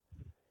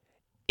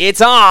It's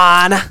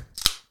on.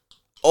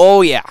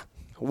 Oh, yeah.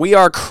 We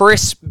are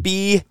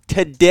crispy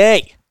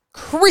today.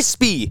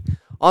 Crispy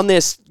on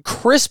this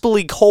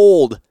crisply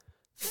cold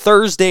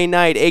Thursday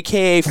night,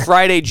 a.k.a.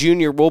 Friday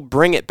Junior. We'll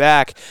bring it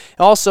back.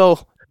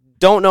 Also,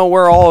 don't know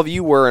where all of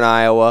you were in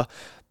Iowa,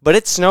 but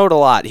it snowed a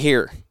lot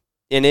here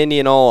in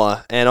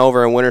Indianola and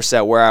over in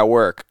Winterset where I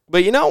work.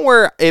 But you know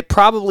where it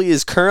probably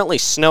is currently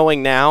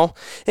snowing now?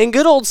 In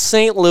good old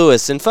St.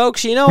 Louis. And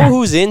folks, you know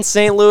who's in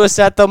St. Louis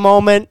at the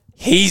moment?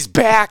 He's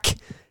back.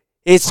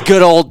 It's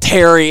good old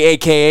Terry,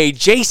 a.k.a.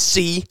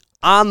 JC,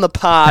 on the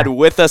pod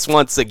with us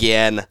once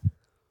again.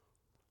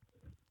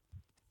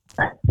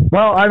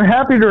 Well, I'm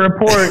happy to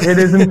report it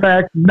is, in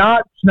fact,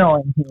 not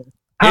snowing here.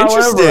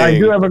 However, I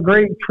do have a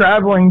great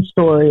traveling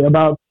story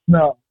about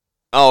snow.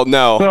 Oh,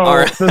 no. So, all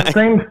right. The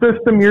same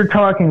system you're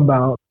talking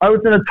about. I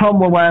was in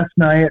Ottumwa last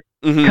night,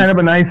 kind of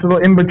a nice little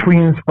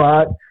in-between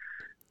spot.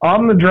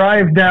 On the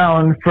drive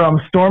down from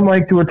Storm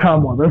Lake to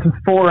Ottumwa, this is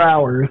 4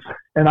 hours,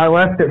 and I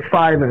left at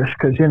 5-ish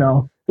because,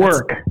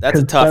 work. That's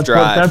a tough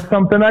drive. That's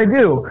something I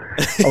do.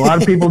 A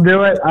lot of people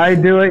do it. I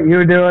do it.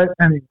 You do it.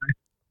 Anyway,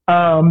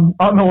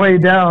 on the way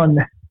down,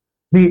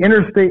 the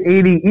Interstate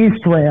 80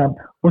 East ramp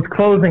was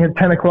closing at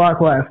 10 o'clock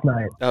last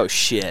night. Oh,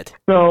 shit.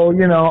 So,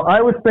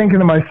 I was thinking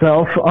to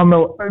myself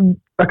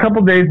a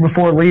couple days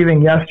before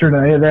leaving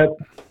yesterday that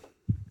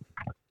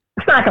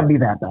it's not going to be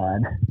that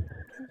bad.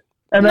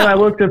 And then I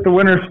looked at the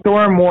winter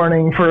storm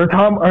warning for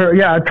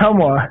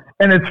Ottumwa,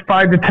 and it's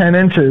 5 to 10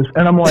 inches.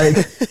 And I'm like,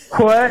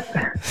 what?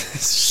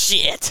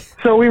 Shit.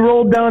 So we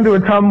rolled down to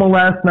Ottumwa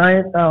last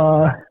night.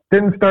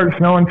 Didn't start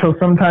snowing until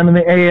sometime in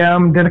the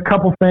a.m. Did a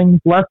couple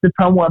things, left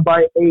Ottumwa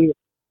by 8.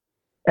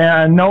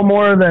 And no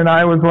more than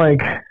I was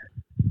like,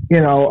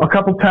 a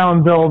couple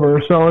towns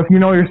over. So if you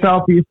know your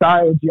southeast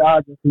Iowa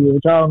geography,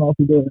 which I don't know if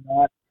you do or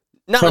not.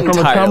 Not but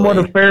entirely. From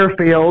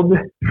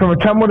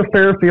Ottumwa to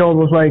Fairfield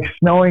was like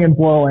snowing and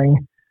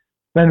blowing.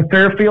 Then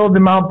Fairfield to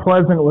Mount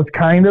Pleasant was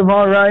kind of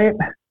all right.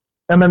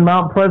 And then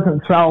Mount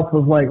Pleasant South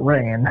was like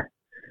rain.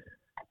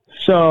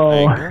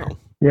 So,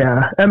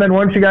 yeah. And then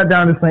once you got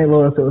down to St.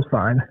 Louis, it was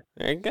fine.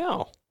 There you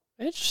go.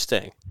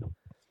 Interesting.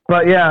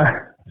 But yeah,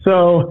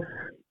 so,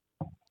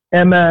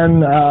 and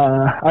then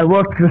I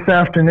looked this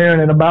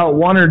afternoon, and about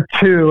 1 or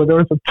 2, there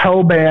was a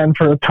tow ban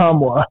for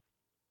Ottumwa.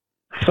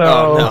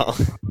 So,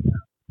 it's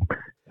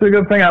a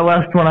good thing I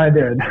left when I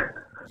did.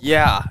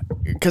 Yeah,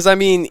 because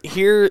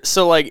here,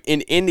 so like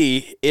in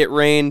Indy, it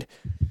rained,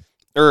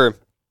 didn't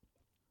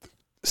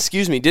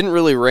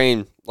really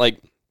rain. Like,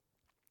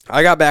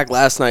 I got back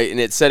last night and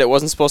it said it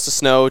wasn't supposed to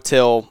snow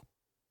till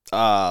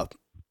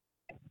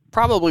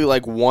probably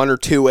like 1 or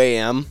 2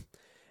 a.m.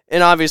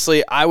 And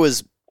obviously, I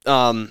was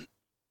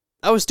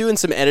doing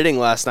some editing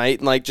last night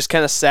and like just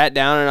kind of sat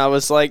down and I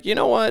was like, you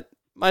know what?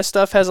 My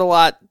stuff has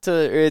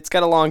it's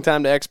got a long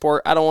time to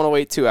export. I don't want to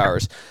wait 2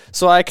 hours.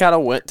 So I kind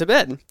of went to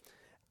bed.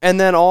 And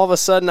then all of a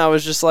sudden I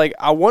was just like,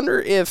 I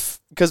wonder if,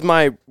 because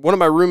one of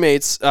my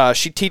roommates,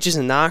 she teaches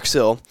in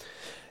Knoxville,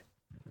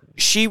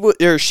 she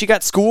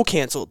got school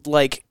canceled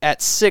like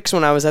at 6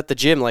 when I was at the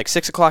gym, like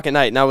 6 o'clock at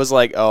night. And I was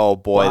like, oh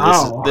boy,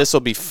 this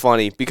will be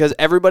funny, because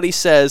everybody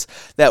says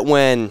that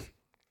when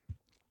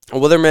a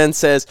weatherman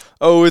says,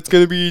 oh, it's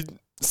going to be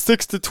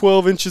 6 to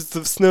 12 inches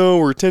of snow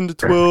or 10 to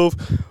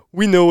 12,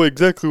 we know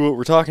exactly what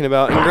we're talking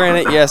about. And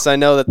granted, yes, I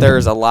know that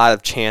there's a lot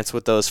of chance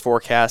with those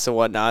forecasts and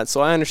whatnot,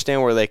 so I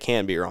understand where they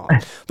can be wrong.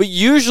 But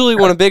usually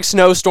when a big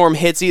snowstorm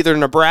hits either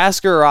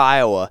Nebraska or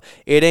Iowa,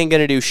 it ain't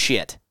going to do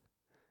shit.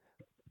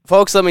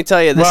 Folks, let me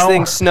tell you, this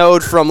thing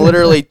snowed from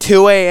literally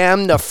 2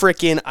 a.m. to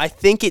freaking, I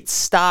think it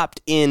stopped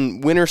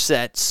in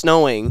Winterset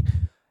snowing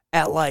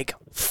at like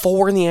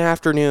 4 in the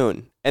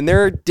afternoon. And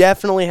there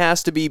definitely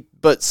has to be,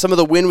 but some of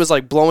the wind was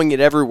like blowing it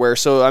everywhere.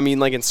 So,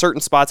 like in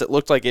certain spots, it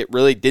looked like it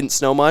really didn't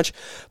snow much.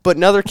 But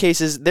in other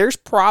cases, there's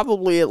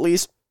probably at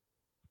least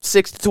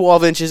 6 to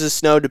 12 inches of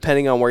snow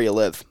depending on where you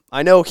live.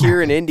 I know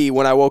here in Indy,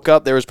 when I woke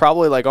up, there was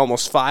probably like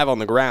almost 5 on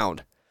the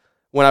ground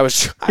when I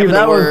was driving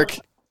to work.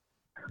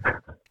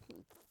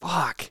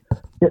 Fuck.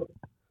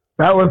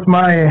 That was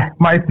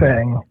my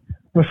thing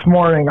this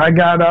morning. I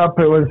got up.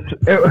 It was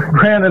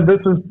granted,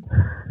 this is,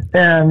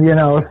 and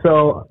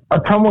so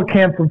Ottumwa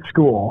canceled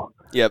school.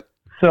 Yep.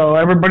 So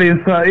everybody's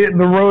the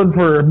roads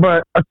were,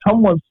 but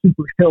Ottumwa's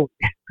super hilly,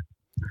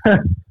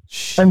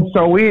 and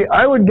so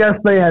I would guess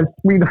they had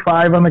 3 to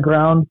 5 on the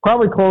ground,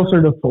 probably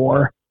closer to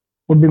 4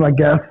 would be my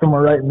guess,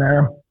 somewhere right in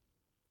there.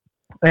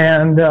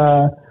 And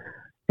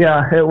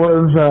it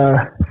was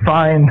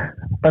fine.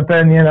 But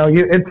then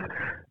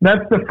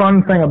that's the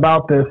fun thing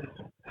about this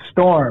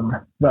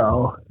storm,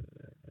 though.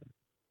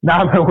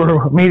 Now that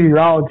we're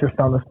meteorologists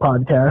on this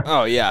podcast.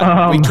 Oh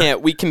yeah,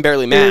 we can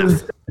barely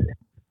math.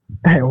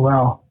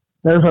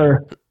 There's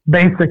our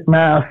basic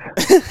math,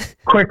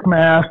 quick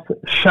math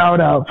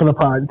shout out for the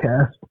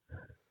podcast.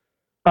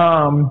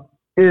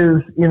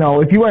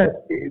 If you went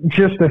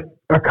just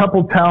a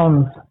couple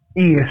towns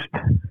east,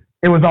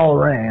 it was all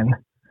rain.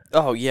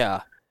 Oh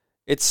yeah,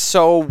 it's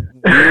so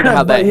weird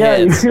how that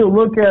hits. If you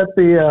look at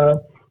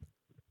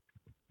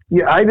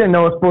I didn't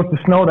know it was supposed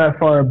to snow that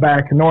far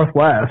back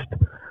northwest.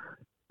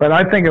 But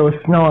I think it was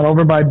snowing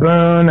over by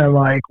Boone and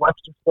like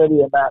Webster City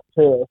and that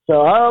too.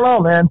 So I don't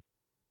know, man.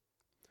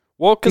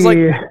 Well, because like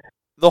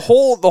the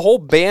whole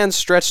band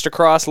stretched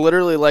across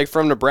literally like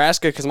from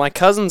Nebraska, because my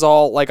cousins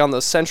all like on the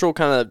central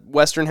kind of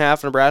western half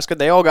of Nebraska,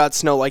 they all got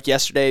snow like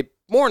yesterday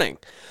morning,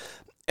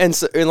 and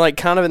so and like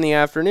kind of in the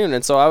afternoon.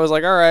 And so I was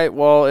like, all right,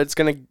 well it's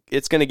gonna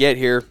get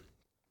here.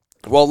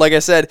 Well, like I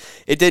said,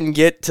 it didn't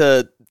get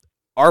to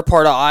our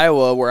part of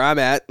Iowa where I'm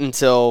at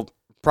until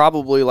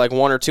probably like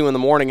 1 or 2 in the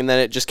morning, and then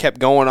it just kept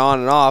going on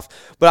and off.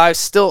 But I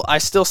still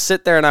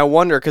sit there and I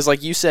wonder, because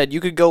like you said,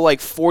 you could go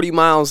like 40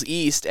 miles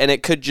east and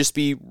it could just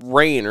be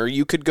rain, or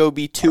you could go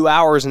be 2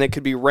 hours and it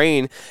could be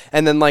rain,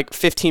 and then like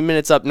 15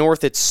 minutes up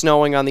north it's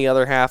snowing on the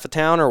other half of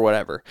town or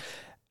whatever.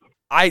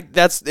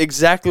 That's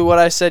exactly what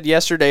I said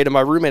yesterday to my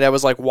roommate. I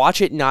was like,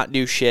 watch it not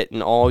do shit,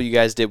 and all you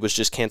guys did was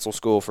just cancel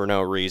school for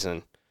no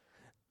reason.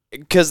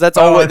 Because that's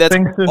always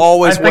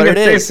what it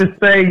is. It's safe to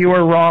say you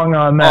were wrong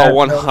on that. Oh,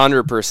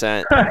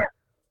 100%.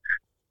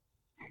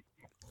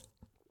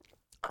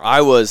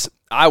 I was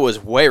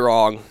way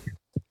wrong.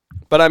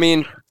 But I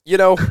mean, you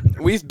know,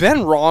 we've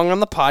been wrong on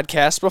the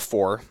podcast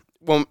before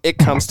when it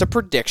comes to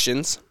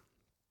predictions.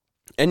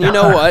 And you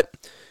know what?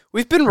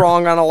 We've been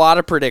wrong on a lot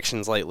of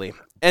predictions lately.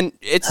 And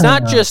it's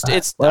not just,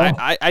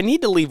 I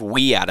need to leave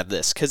we out of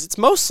this, because it's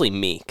mostly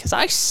me, because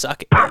I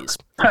suck at these.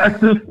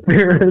 That's the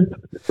spirit.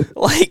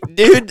 Like,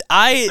 dude,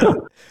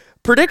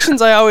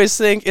 predictions, I always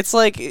think, it's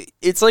like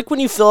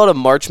when you fill out a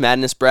March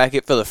Madness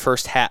bracket for the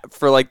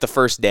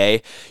first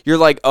day, you're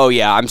like, oh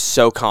yeah, I'm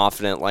so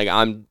confident, like,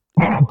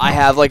 I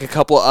have like a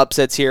couple of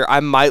upsets here, I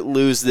might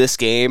lose this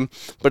game,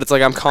 but it's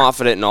like I'm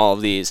confident in all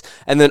of these,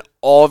 and then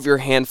all of your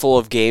handful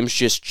of games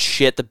just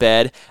shit the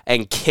bed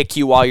and kick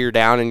you while you're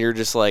down, and you're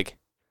just like,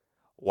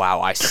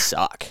 wow, I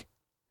suck.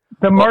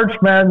 The March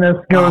Madness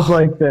goes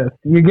like this.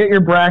 You get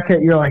your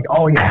bracket, you're like,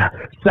 oh yeah,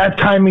 it's that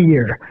time of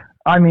year.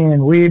 I mean,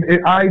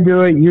 I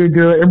do it, you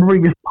do it, everybody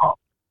gets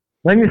pumped.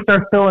 Then you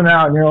start filling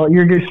out, and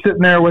you're just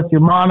sitting there with your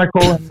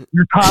monocle and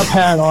your top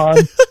hat on,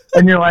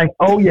 and you're like,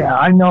 oh yeah,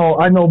 I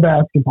know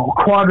basketball.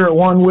 Quadrant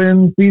 1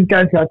 wins. These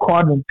guys got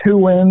quadrant 2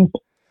 wins.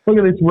 Look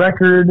at this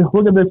record.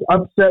 Look at this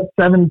upset: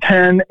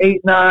 7-10,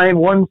 8-9,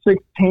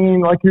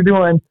 116. Like you're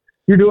doing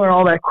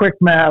all that quick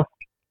math.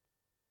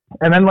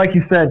 And then, like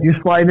you said, you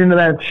slide into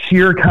that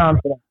sheer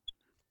confidence.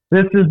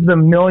 This is the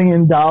 $1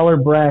 million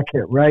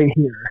bracket right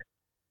here.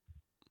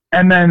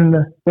 And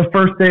then the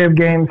first day of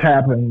games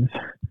happens,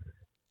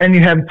 and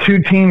you have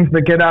 2 teams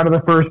that get out of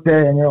the first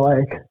day, and you're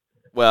like,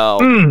 well,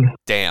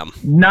 damn.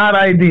 Not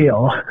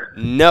ideal.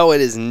 No,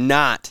 it is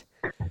not.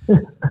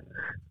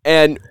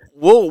 And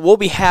we'll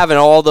be having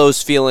all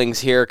those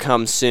feelings here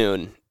come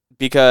soon,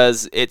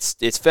 because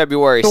it's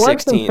February 16th.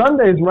 Selection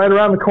Sunday's right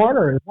around the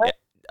corner, isn't it?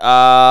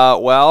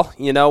 Well,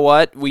 you know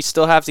what? We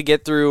still have to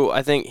get through,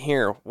 I think,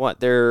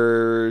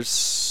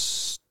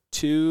 there's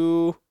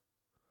 2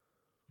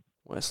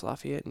 West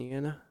Lafayette,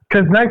 Indiana.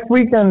 Because next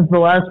weekend's the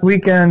last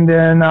weekend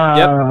in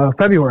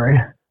February.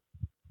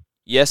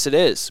 Yes, it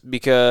is,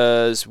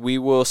 because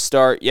we'll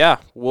start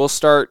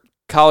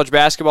college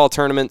basketball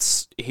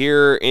tournaments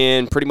here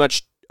in pretty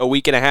much a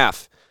week and a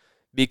half,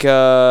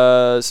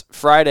 because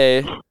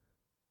Friday,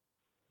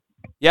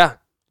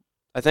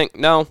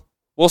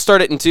 we'll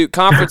start it in 2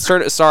 conference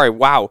tournaments. Sorry,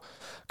 wow.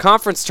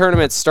 Conference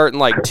tournaments start in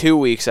like 2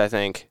 weeks, I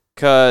think,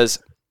 because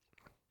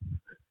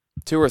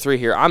 2 or 3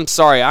 here. I'm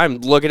sorry, I'm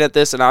looking at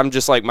this and I'm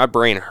just like, my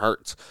brain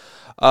hurts.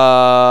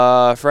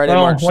 Friday,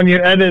 March. When you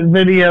edit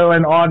video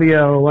and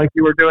audio like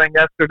you were doing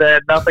yesterday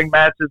and nothing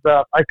matches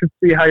up, I could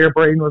see how your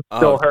brain was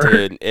still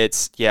hurt. Dude,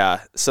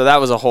 so that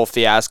was a whole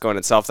fiasco in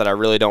itself that I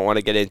really don't want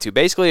to get into.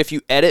 Basically, if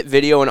you edit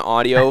video and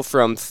audio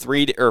from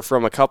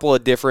from a couple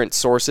of different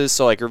sources,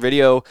 so like your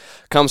video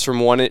comes from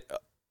one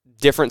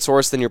different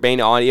source than your main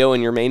audio,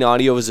 and your main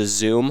audio is a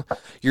Zoom,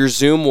 your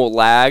Zoom will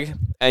lag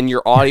and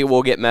your audio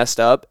will get messed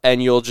up,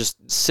 and you'll just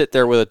sit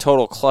there with a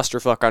total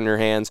clusterfuck on your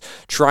hands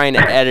trying to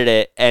edit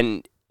it,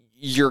 and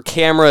your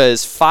camera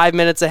is 5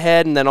 minutes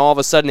ahead, and then all of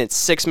a sudden it's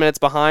 6 minutes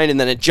behind, and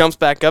then it jumps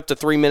back up to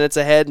 3 minutes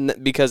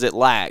ahead because it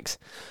lags.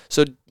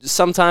 So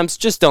sometimes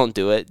just don't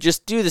do it.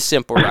 Just do the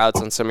simple routes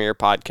on some of your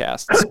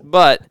podcasts.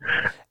 But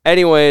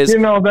anyways,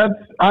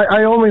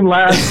 I only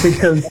laugh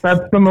because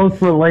that's the most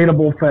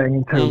relatable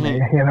thing to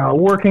me.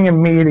 Working in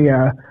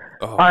media,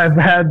 I've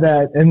had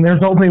that, and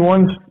there's only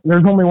one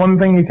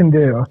thing you can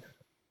do: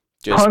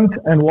 just hunt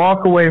and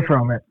walk away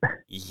from it.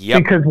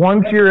 Yep. Because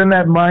once you're in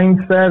that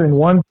mindset, and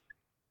once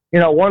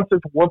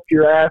it's whooped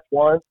your ass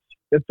once,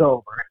 it's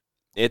over.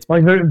 It's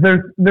like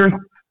there's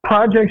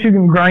projects you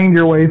can grind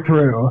your way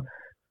through.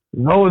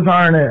 Those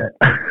aren't it.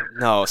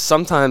 No,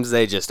 sometimes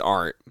they just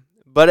aren't.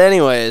 But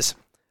anyways,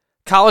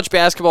 college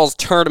basketball's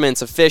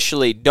tournaments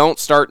officially don't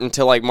start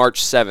until like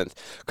March 7th,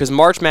 because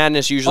March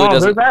Madness usually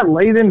doesn't. They're that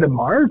late into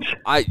March?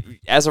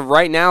 As of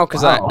right now,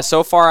 because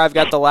so far I've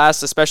got the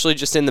last, especially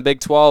just in the Big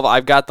 12,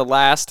 I've got the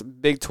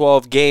last Big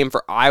 12 game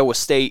for Iowa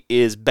State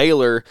is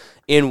Baylor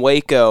in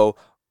Waco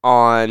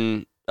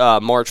on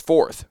March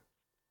 4th.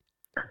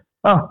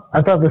 Oh,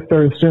 I thought this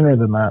started sooner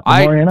than that.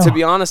 The more you know. To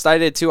be honest, I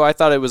did too. I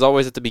thought it was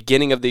always at the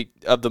beginning of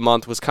the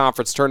month was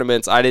conference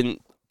tournaments.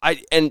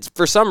 And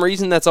for some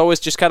reason that's always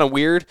just kind of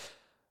weird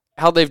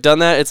how they've done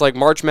that. It's like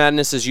March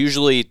Madness is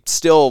usually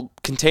still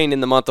contained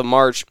in the month of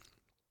March,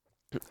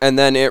 and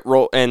then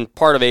and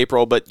part of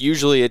April, but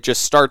usually it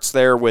just starts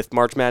there with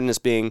March Madness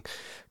being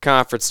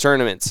conference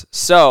tournaments.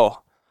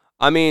 So,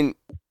 I mean,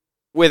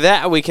 with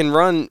that we can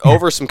run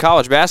over some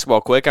college basketball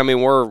quick. I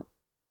mean, we're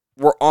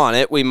on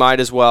it. We might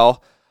as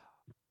well.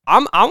 I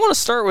want to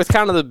start with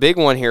kind of the big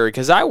one here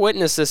because I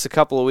witnessed this a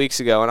couple of weeks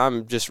ago, and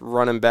I'm just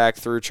running back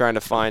through trying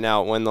to find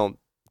out when the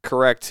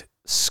correct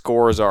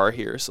scores are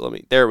here. So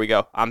there we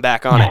go. I'm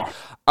back on it.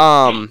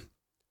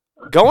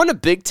 Going to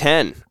Big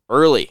Ten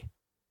early.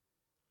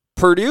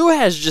 Purdue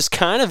has just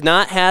kind of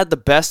not had the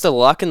best of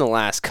luck in the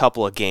last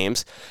couple of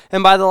games,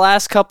 and by the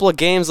last couple of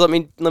games, let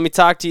me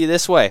talk to you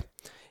this way: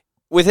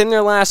 within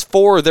their last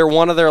four, they're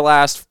one of their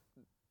last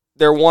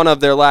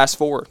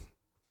four.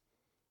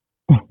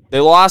 They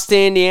lost to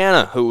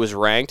Indiana, who was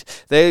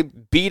ranked. They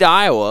beat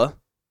Iowa,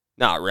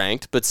 not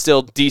ranked, but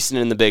still decent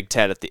in the Big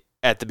Ten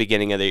at the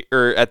beginning of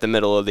at the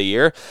middle of the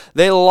year.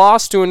 They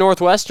lost to a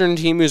Northwestern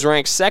team who's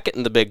ranked second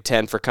in the Big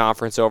Ten for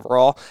conference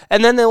overall,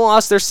 and then they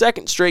lost their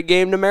second straight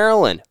game to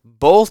Maryland.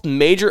 Both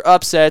major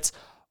upsets.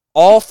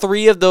 All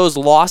three of those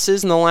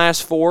losses in the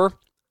last four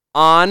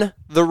on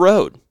the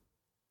road.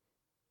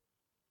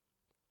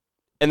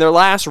 And their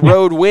last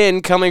road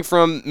win coming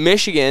from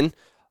Michigan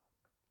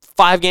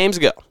 5 games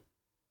ago.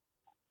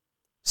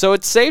 So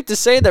it's safe to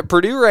say that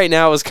Purdue right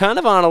now is kind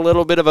of on a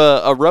little bit of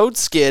a road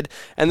skid,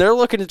 and they're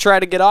looking to try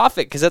to get off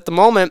it because at the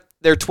moment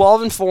they're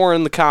 12-4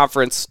 in the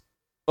conference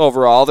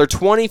overall. They're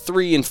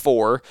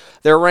 23-4.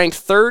 They're ranked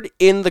third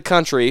in the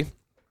country.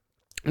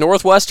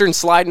 Northwestern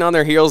sliding on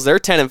their heels. They're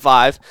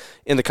 10-5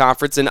 in the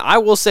conference, and I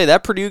will say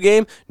that Purdue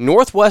game,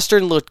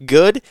 Northwestern looked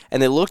good,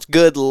 and they looked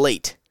good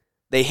late.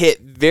 They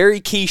hit very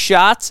key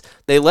shots.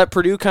 They let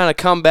Purdue kind of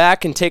come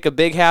back and take a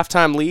big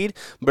halftime lead,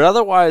 but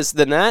otherwise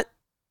than that,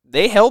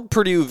 they held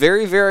Purdue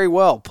very, very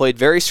well. Played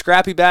very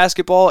scrappy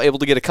basketball, able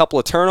to get a couple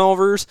of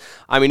turnovers.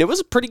 I mean, it was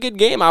a pretty good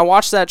game. I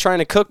watched that trying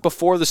to cook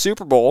before the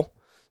Super Bowl,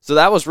 so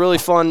that was really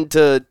fun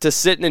to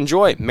sit and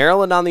enjoy.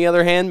 Maryland, on the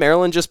other hand,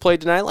 Maryland just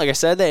played tonight. Like I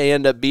said, they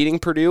end up beating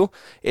Purdue.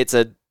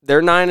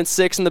 They're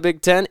 9-6 in the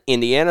Big Ten.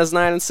 Indiana's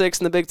 9-6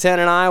 in the Big Ten,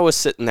 and Iowa's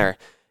sitting there.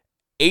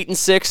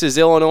 8-6 is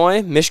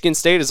Illinois. Michigan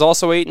State is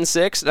also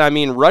 8-6. I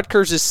mean,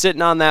 Rutgers is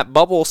sitting on that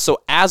bubble, so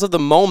as of the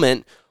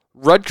moment,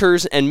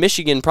 Rutgers and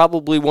Michigan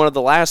probably one of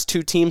the last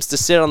two teams to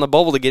sit on the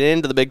bubble to get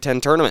into the Big Ten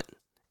tournament.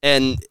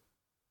 And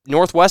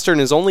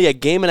Northwestern is only a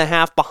game and a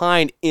half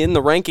behind in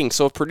the rankings,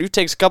 so if Purdue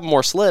takes a couple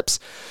more slips,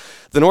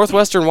 the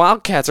Northwestern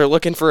Wildcats are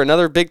looking for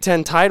another Big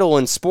Ten title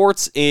in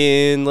sports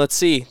in,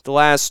 within the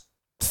last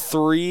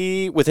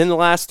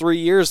 3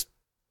 years.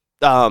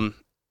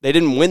 They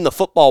didn't win the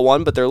football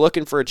one, but they're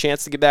looking for a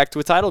chance to get back to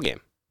a title game.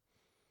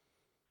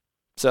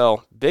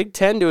 So, Big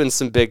Ten doing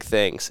some big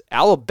things.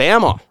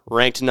 Alabama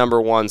ranked number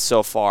 1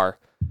 so far.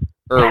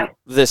 I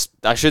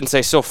shouldn't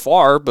say so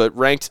far, but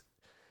ranked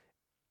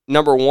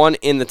number 1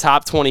 in the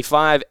top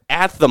 25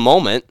 at the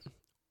moment,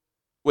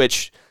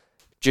 which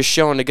just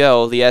showing to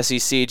go, the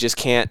SEC just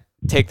can't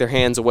take their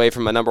hands away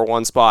from a number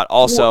 1 spot.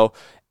 Also,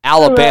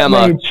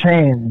 Alabama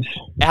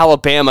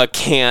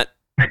can't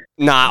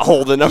not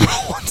hold the number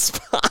 1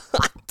 spot.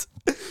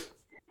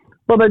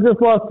 Well, they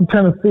just lost to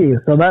Tennessee,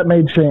 so that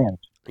may change.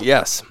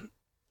 Yes.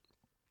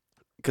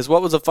 Because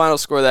what was the final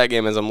score of that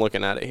game as I'm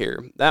looking at it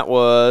here? It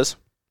was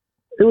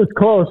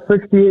close,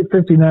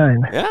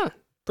 68-59. Yeah,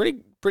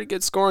 pretty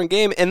good scoring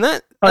game. And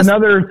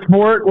another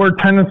sport where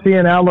Tennessee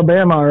and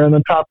Alabama are in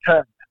the top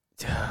 10.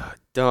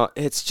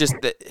 It's just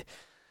that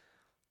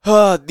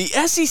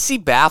the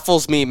SEC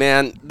baffles me,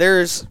 man.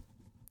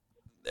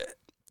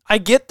 I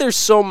get there's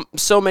so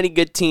many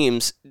good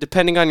teams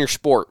depending on your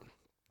sport.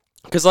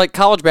 Because like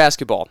college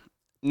basketball,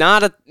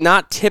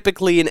 not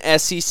typically an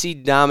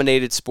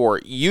SEC-dominated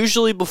sport.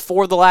 Usually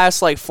before the last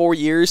 4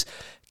 years,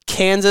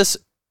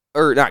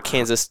 not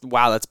Kansas.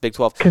 Wow, that's Big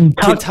 12.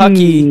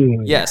 Kentucky.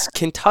 Yes,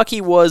 Kentucky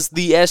was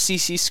the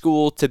SEC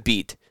school to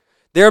beat.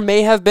 There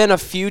may have been a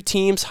few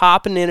teams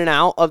hopping in and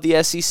out of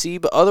the SEC,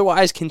 but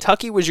otherwise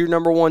Kentucky was your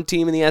number 1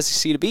 team in the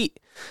SEC to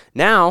beat.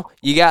 Now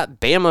you got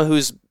Bama,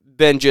 who's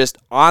been just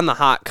on the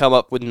hot come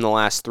up within the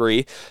last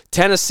 3.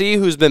 Tennessee,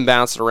 who's been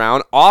bouncing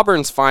around.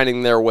 Auburn's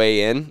finding their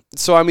way in.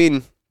 So, I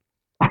mean,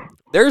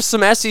 there's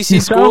some SEC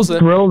schools that...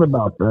 thrilled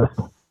about this.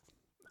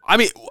 I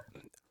mean,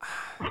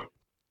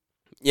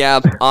 yeah,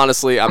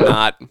 honestly, I'm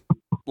not.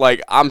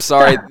 I'm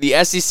sorry.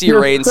 The SEC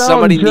reigns.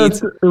 Somebody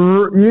needs...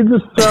 You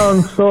just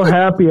sound so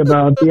happy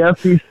about the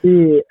SEC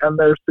and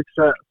their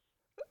success.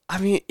 I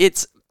mean,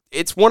 it's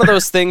one of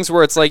those things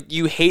where it's like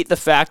you hate the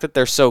fact that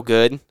they're so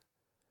good.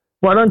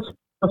 Why don't you...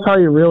 That's how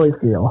you really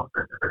feel.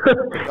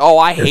 Oh,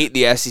 I hate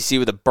the SEC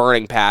with a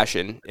burning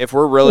passion. If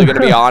we're really going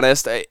to be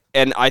honest,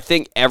 and I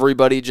think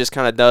everybody just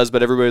kind of does,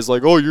 but everybody's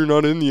like, oh, you're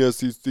not in the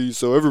SEC,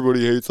 so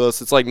everybody hates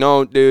us. It's like,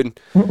 no, dude,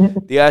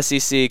 the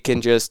SEC can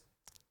just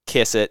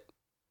kiss it.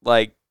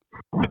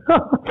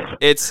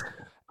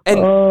 And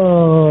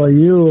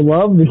you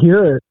love to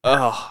hear it.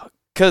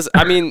 Because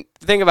I mean,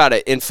 think about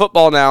it. In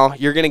football now,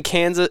 you're getting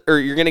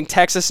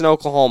Texas and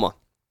Oklahoma.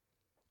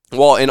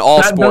 Well, in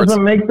all sports, that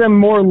doesn't make them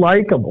more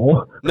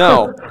likable.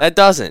 No, that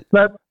doesn't.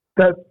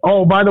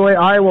 Oh, by the way,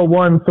 Iowa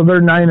won, so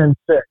they're 9-6.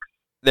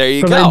 There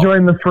you go. So they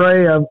joined the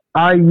fray of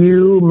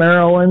IU,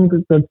 Maryland,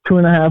 that's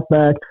 2.5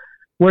 back.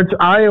 Which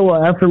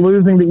Iowa, after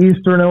losing to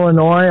Eastern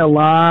Illinois, a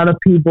lot of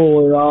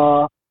people were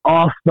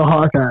off the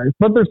Hawkeyes,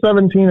 but they're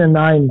 17-9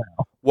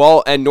 now.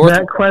 Well, and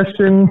that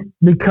question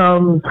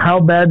becomes, how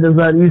bad does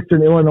that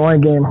Eastern Illinois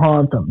game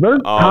haunt them? They're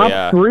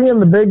top 3 in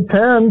the Big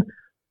Ten.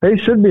 They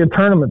should be a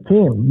tournament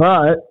team,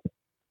 but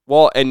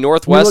and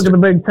Northwestern. You look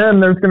at the Big Ten,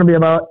 there's going to be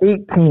about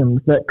 8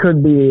 teams that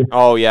could be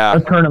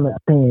a tournament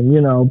team.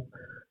 You know,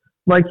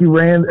 like you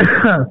ran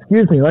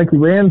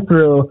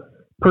through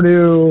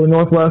Purdue,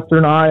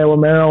 Northwestern, Iowa,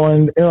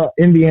 Maryland,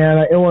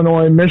 Indiana,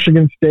 Illinois,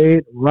 Michigan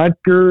State,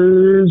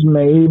 Rutgers,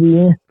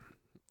 maybe.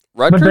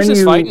 Rutgers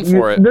is fighting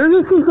for it. This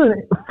is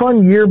a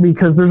fun year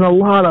because there's a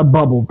lot of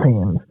bubble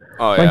teams.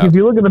 If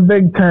you look at the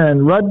Big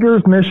Ten,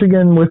 Rutgers,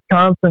 Michigan,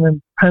 Wisconsin,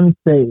 and Penn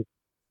State,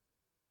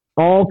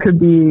 all could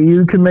be.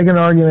 You can make an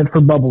argument for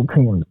bubble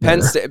teams.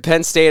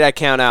 Penn State, I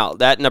count out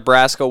that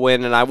Nebraska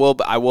win, and I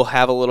will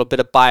have a little bit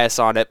of bias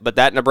on it, but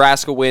that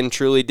Nebraska win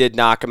truly did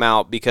knock them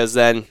out, because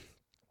then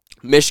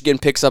Michigan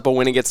picks up a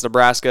win against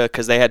Nebraska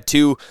because they had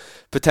 2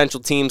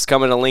 potential teams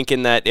coming to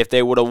Lincoln that if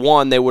they would have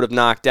won, they would have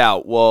knocked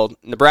out. Well,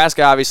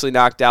 Nebraska obviously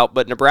knocked out,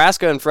 but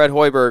Nebraska and Fred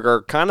Hoiberg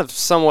are kind of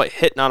somewhat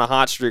hitting on a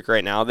hot streak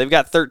right now. They've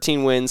got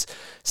 13 wins,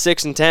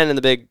 6-10 in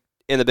the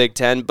Big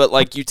Ten. But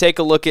like, you take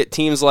a look at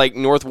teams like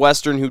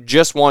Northwestern, who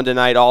just won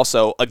tonight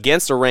also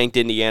against a ranked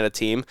Indiana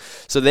team,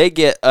 so they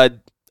get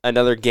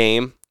another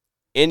game.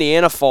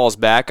 Indiana falls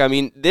back. I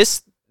mean,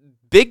 this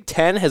Big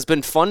Ten has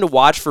been fun to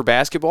watch for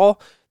basketball,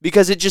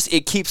 because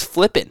it keeps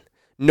flipping.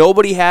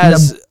 Nobody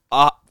has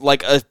a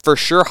for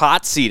sure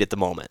hot seat at the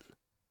moment.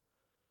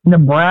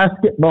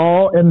 Nebraska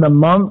ball in the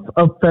month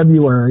of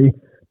February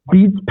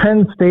beats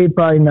Penn State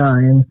by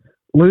 9,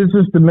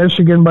 loses to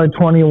Michigan by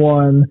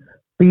 21,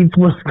 beats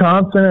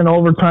Wisconsin in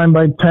overtime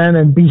by 10,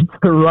 and beats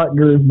the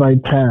Rutgers by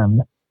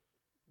 10.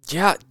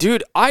 Yeah,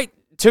 dude,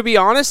 to be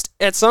honest,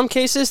 at some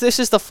cases, this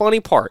is the funny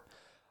part.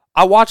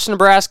 I watched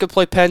Nebraska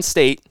play Penn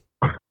State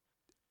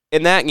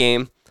in that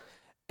game.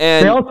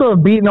 And they also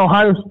have beaten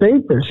Ohio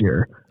State this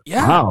year.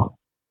 Yeah. Wow.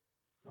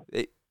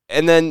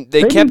 And then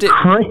they kept it.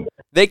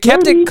 They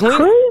kept it clean.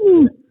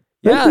 Creighton.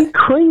 They beat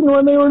Creighton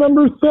when they were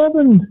number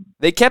 7.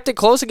 They kept it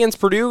close against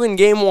Purdue in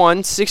game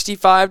 1,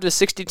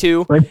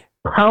 65-62. They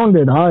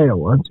pounded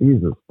Iowa.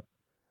 Jesus.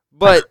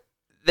 But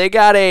they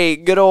got a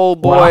good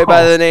old boy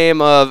by the name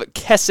of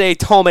Keisei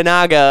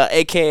Tominaga,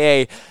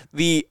 a.k.a.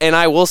 and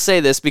I will say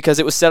this because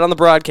it was said on the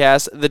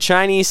broadcast, the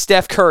Chinese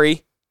Steph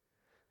Curry.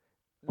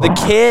 The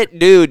kid,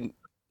 dude.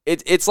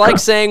 It's like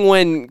saying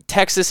when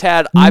Texas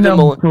had Ivan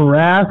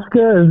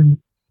Nebraska is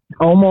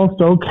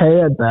almost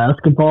okay at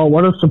basketball.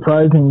 What a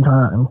surprising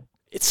time.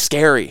 It's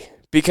scary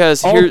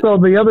because also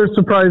the other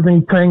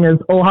surprising thing is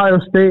Ohio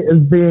State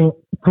is being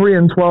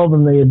 3-12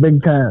 in the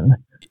Big Ten.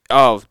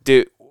 Oh,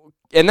 dude.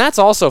 And that's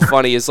also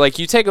funny is like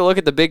you take a look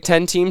at the Big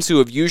Ten teams who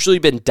have usually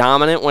been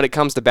dominant when it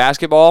comes to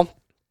basketball.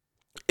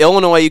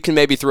 Illinois you can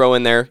maybe throw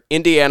in there.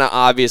 Indiana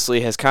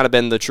obviously has kind of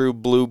been the true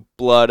blue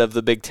blood of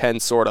the Big Ten,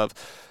 sort of.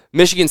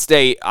 Michigan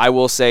State, I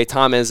will say,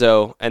 Tom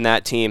Izzo and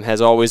that team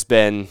has always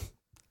been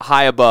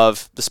high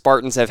above. The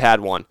Spartans have had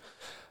one.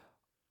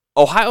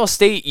 Ohio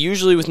State,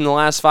 usually within the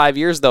last 5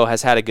 years, though,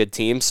 has had a good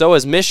team. So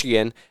has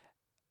Michigan.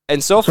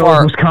 And so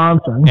far,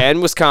 Wisconsin.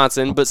 And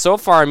Wisconsin. But so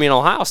far, I mean,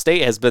 Ohio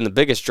State has been the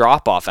biggest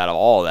drop-off out of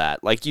all of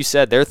that. Like you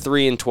said, they're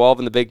 3-12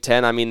 in the Big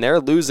Ten. I mean, they're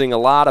losing a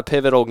lot of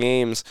pivotal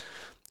games,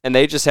 and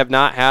they just have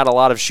not had a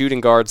lot of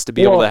shooting guards to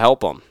be able to help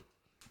them.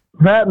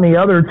 That and the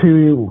other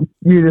 2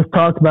 you just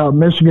talked about,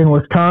 Michigan,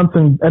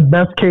 Wisconsin, at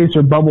best case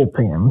are bubble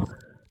teams.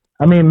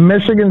 I mean,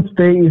 Michigan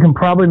State, you can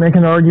probably make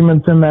an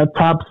argument in that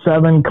top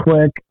 7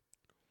 clique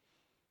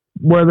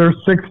where they're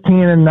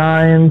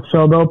 16-9,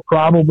 so they'll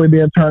probably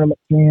be a tournament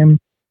team.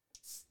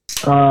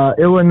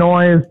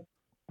 Illinois is,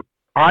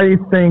 I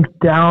think,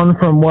 down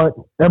from what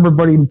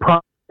everybody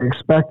probably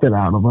expected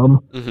out of them.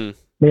 Mm-hmm.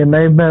 I mean,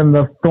 they've been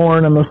the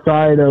thorn in the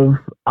side of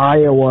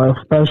Iowa,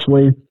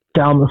 especially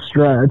down the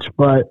stretch,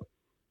 but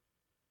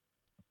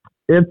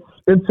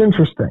it's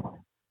interesting.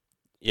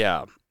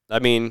 Yeah. I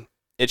mean,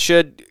 it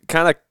should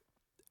kind of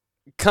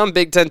come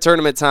Big Ten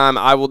tournament time.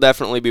 I will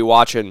definitely be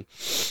watching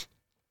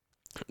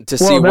to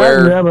see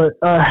where. You have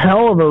a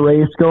hell of a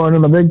race going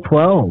in the Big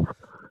 12.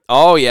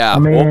 Oh, yeah. I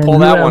mean, we'll pull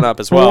that one up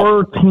as well.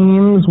 4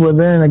 teams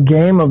within a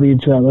game of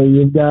each other.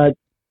 You've got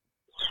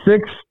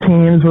 6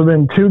 teams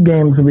within 2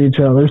 games of each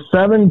other,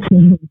 7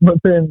 teams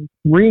within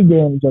 3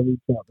 games of each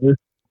other.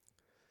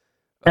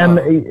 And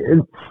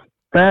it's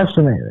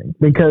fascinating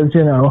because,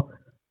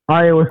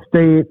 Iowa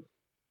State,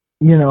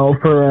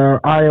 for our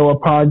Iowa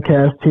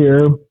podcast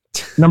here,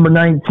 number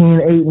 19,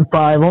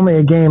 8-5, only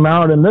a game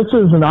out. And this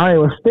is an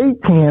Iowa State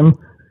team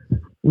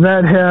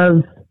that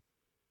has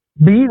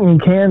beaten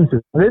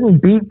Kansas. They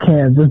didn't beat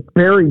Kansas,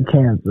 buried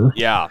Kansas.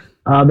 Yeah.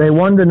 They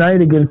won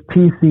tonight against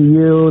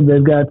TCU.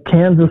 They've got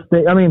Kansas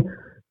State. I mean,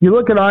 you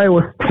look at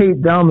Iowa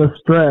State down the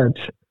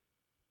stretch,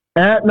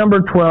 at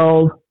number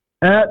 12,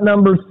 at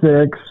number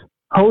 6,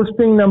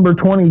 hosting number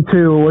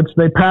 22, which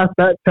they passed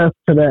that test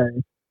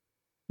today.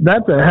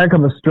 That's a heck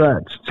of a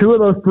stretch. 2 of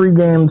those 3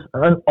 games,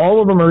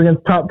 all of them are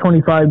against top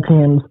 25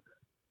 teams,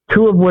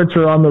 2 of which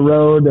are on the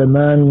road, and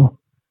then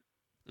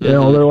their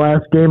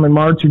last game in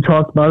March, you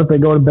talked about it, they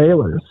go to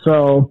Baylor.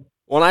 So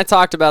when I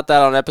talked about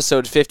that on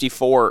episode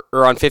 54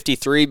 or on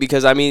 53,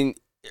 because I mean,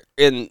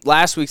 in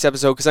last week's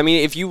episode, because I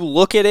mean, if you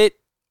look at it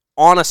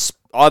on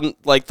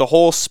like the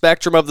whole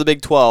spectrum of the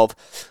Big 12,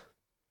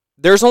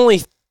 there's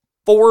only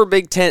 4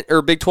 Big 10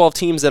 or Big 12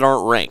 teams that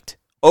aren't ranked.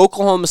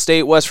 Oklahoma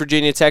State, West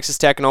Virginia, Texas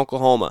Tech, and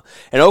Oklahoma.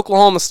 And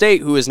Oklahoma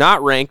State, who is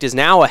not ranked, is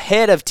now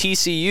ahead of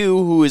TCU,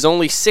 who is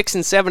only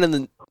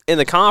 6-7 in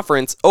the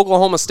conference.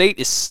 Oklahoma State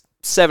is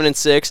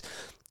 7-6.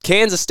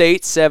 Kansas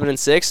State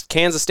 7-6.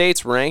 Kansas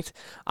State's ranked.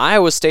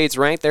 Iowa State's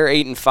ranked. They're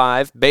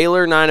 8-5.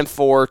 Baylor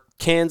 9-4.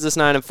 Kansas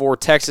 9-4.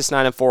 Texas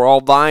 9-4.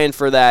 All vying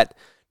for that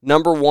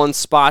number 1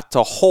 spot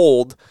to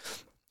hold.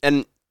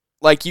 And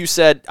like you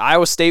said,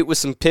 Iowa State with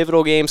some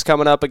pivotal games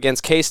coming up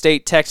against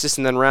K-State, Texas,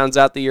 and then rounds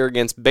out the year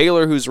against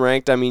Baylor, who's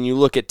ranked. I mean, you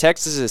look at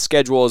Texas's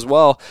schedule as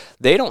well.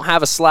 They don't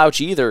have a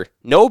slouch either.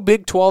 No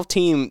Big 12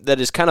 team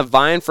that is kind of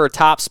vying for a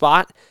top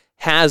spot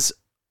has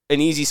an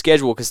easy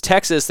schedule, because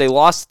Texas, they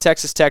lost to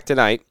Texas Tech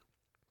tonight.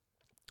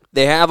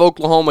 They have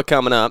Oklahoma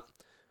coming up.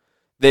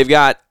 They've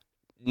got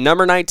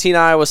number 19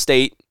 Iowa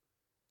State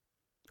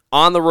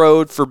on the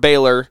road for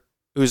Baylor,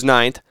 who's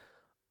 9th,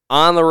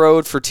 on the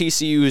road for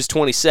TCU, who's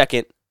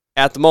 22nd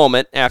at the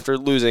moment after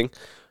losing,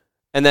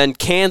 and then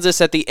Kansas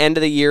at the end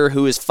of the year,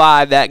 who is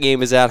 5. That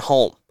game is at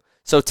home.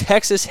 So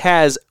Texas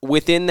has,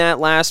 within that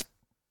last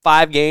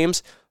 5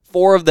 games,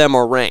 4 of them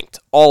are ranked,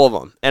 all of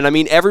them. And I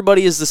mean,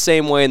 everybody is the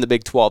same way in the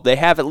Big 12. They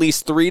have at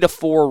least 3 to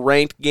 4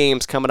 ranked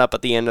games coming up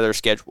at the end of their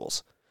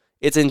schedules.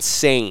 It's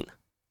insane.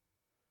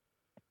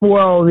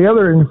 Well, the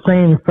other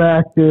insane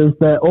fact is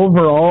that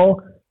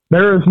overall,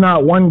 there is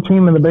not one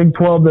team in the Big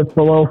 12 that's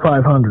below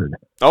 500.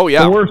 Oh,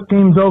 yeah. The worst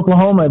team's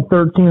Oklahoma at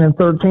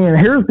 13-13. And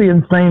here's the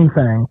insane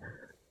thing.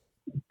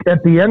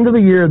 At the end of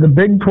the year, the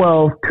Big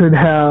 12 could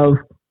have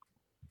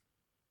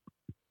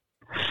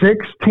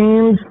 6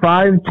 teams,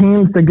 5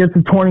 teams that get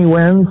to 20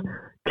 wins.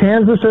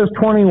 Kansas has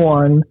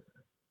 21.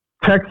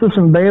 Texas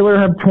and Baylor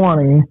have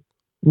 20.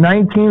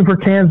 19 for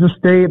Kansas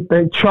State.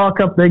 They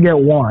chalk up, they get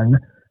 1.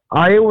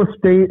 Iowa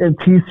State and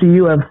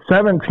TCU have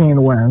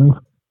 17 wins.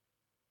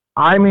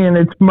 I mean,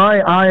 it's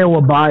my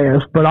Iowa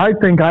bias, but I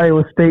think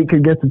Iowa State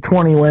could get to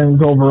 20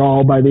 wins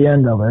overall by the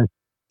end of it.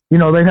 You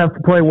know, they'd have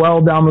to play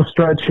well down the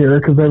stretch here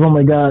because they've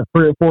only got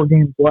 3 or 4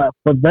 games left,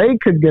 but they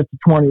could get to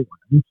 20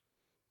 wins.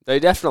 They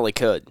definitely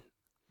could.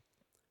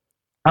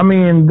 I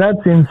mean,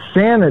 that's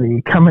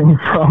insanity coming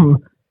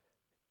from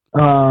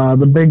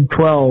the Big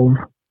 12,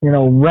 you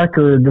know,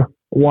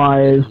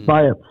 record-wise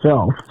by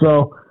itself.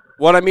 So,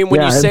 what I mean,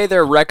 when you say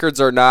their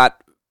records are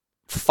not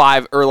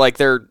 5, or like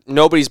they're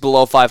nobody's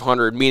below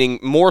 500, meaning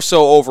more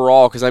so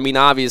overall, because I mean,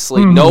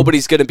 obviously,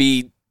 nobody's going to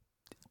be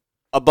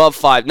above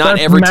 5. Not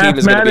every team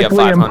is going to be at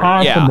 500.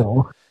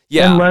 Impossible.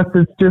 Yeah. Unless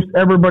it's just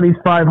everybody's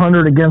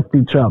 500 against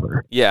each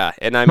other. Yeah,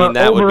 and I mean, but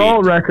that would be...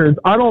 overall records,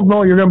 I don't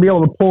know you're going to be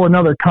able to pull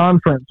another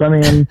conference. I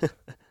mean,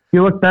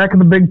 you look back at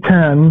the Big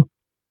Ten,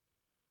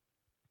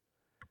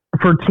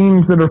 for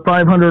teams that are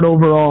 500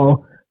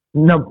 overall,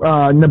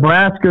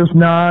 Nebraska's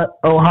not,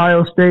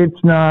 Ohio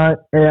State's not,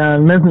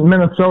 and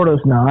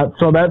Minnesota's not,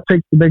 so that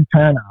takes the Big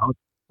Ten out.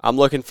 I'm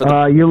looking for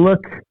the... You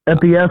look at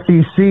the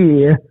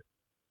SEC,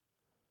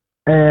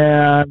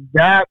 and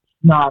that's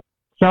not...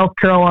 South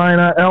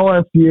Carolina,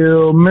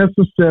 LSU,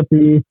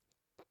 Mississippi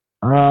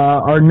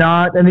are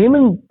not, and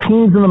even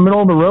teams in the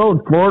middle of the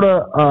road,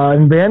 Florida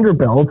and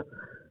Vanderbilt,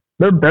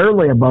 they're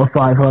barely above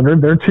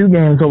 500. They're 2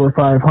 games over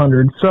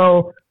 500.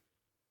 So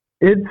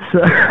it's,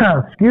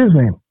 excuse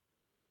me,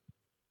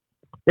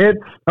 it's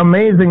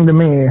amazing to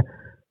me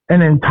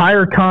an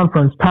entire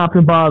conference, top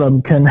to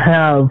bottom, can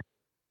have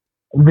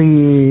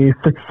the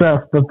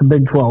success that the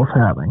Big 12 is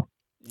having.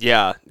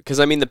 Yeah,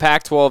 because I mean the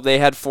Pac-12, they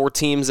had 4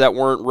 teams that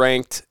weren't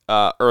ranked,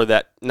 that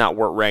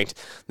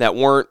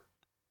weren't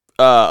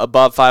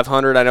above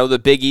 500. I know the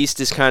Big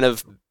East is kind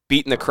of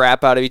beating the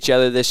crap out of each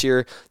other this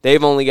year.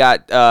 They've only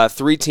got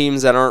 3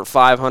 teams that aren't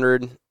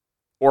 500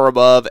 or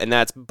above, and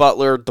that's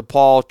Butler,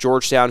 DePaul,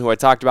 Georgetown, who I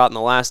talked about in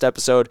the last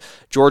episode.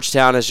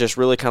 Georgetown has just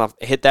really kind of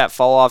hit that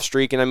fall-off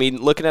streak, and I mean,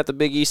 looking at the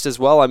Big East as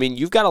well, I mean,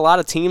 you've got a lot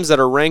of teams that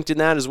are ranked in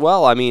that as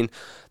well. I mean,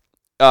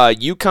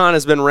 UConn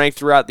has been ranked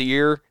throughout the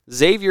year.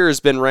 Xavier has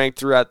been ranked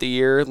throughout the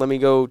year. Let me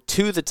go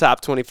to the top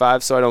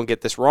 25 so I don't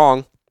get this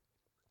wrong.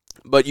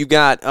 But you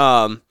got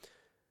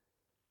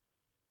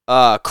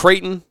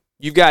Creighton.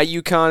 You've got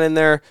UConn in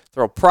there.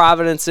 Throw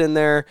Providence in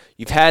there.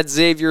 You've had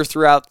Xavier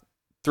throughout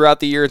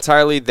the year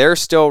entirely. They're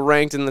still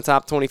ranked in the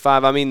top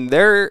 25. I mean,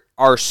 there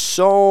are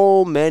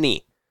so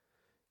many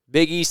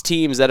Big East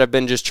teams that have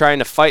been just trying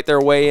to fight their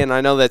way in. I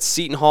know that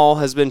Seton Hall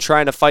has been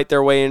trying to fight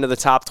their way into the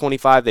top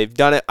 25. They've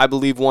done it, I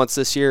believe, once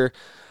this year.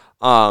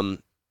 So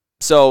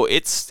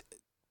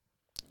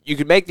you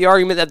could make the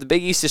argument that the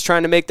Big East is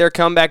trying to make their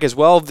comeback as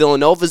well.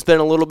 Villanova's been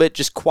a little bit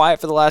just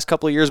quiet for the last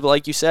couple of years, but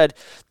like you said,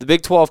 the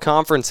Big 12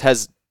 Conference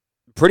has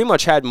pretty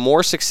much had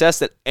more success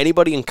than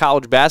anybody in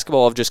college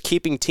basketball of just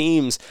keeping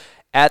teams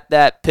at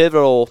that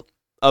pivotal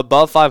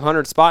above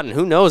 500 spot. And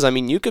who knows? I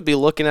mean, you could be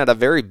looking at a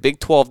very Big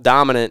 12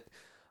 dominant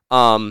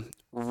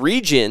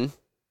region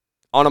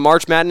on a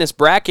March Madness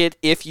bracket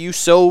if you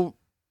so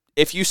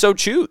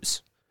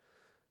choose.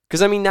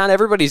 Because, I mean, not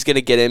everybody's going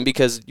to get in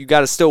because you got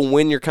to still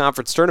win your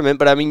conference tournament,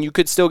 but, I mean, you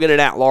could still get an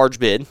at-large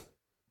bid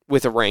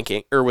with a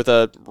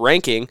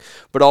ranking,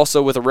 but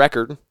also with a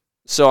record.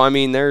 So, I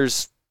mean,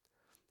 there's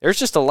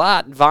just a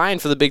lot vying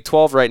for the Big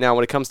 12 right now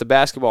when it comes to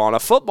basketball. On a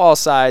football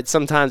side,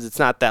 sometimes it's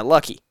not that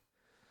lucky.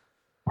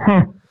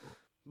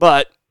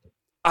 But,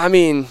 I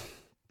mean...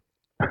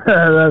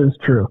 that is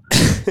true.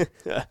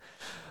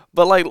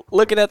 But, like,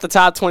 looking at the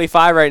top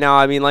 25 right now,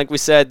 I mean, like we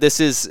said,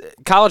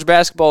 college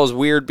basketball is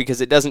weird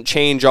because it doesn't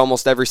change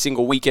almost every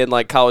single weekend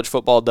like college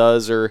football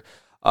does, or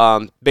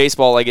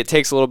baseball. Like, it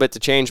takes a little bit to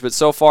change. But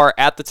so far,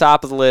 at the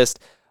top of the list,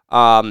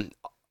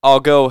 I'll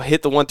go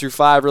hit the 1 through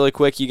 5 really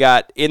quick. You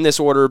got, in this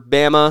order,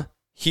 Bama,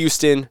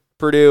 Houston,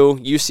 Purdue,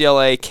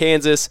 UCLA,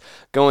 Kansas.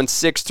 Going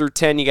 6 through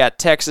 10, you got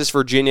Texas,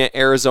 Virginia,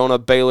 Arizona,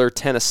 Baylor,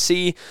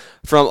 Tennessee.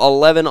 From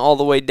 11 all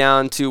the way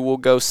down to, we'll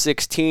go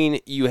 16,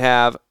 you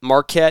have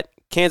Marquette,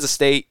 Kansas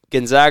State,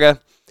 Gonzaga,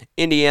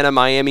 Indiana,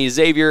 Miami,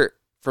 Xavier.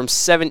 From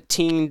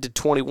 17 to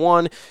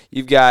 21,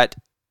 you've got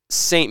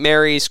St.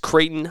 Mary's,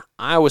 Creighton,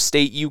 Iowa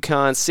State,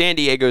 UConn, San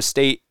Diego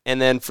State.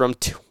 And then from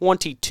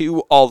 22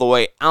 all the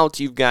way out,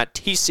 you've got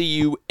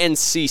TCU,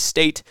 NC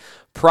State,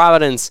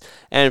 Providence,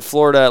 and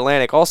Florida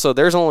Atlantic. Also,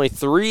 there's only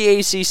 3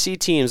 ACC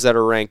teams that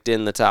are ranked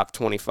in the top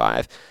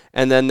 25.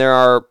 And then there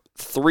are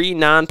 3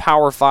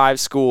 non-Power 5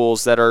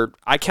 schools that are,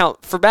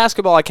 for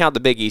basketball, I count the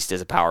Big East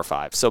as a Power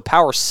 5. So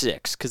Power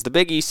 6, because the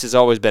Big East has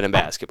always been in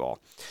basketball.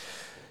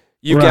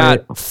 You've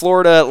got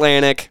Florida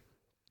Atlantic,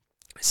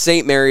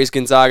 St. Mary's,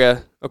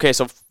 Gonzaga. Okay,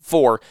 so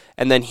 4.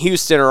 And then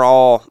Houston are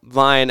all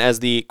vying as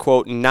the,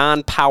 quote,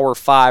 non-Power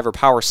 5 or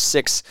Power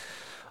 6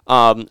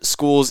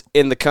 schools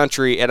in the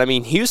country. And, I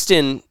mean,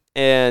 Houston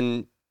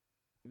and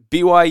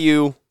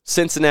BYU,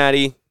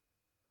 Cincinnati,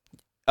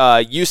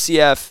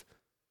 UCF,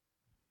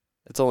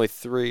 that's only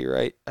 3,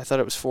 right? I thought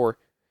it was 4.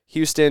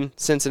 Houston,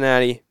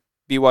 Cincinnati,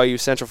 BYU,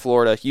 Central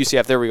Florida,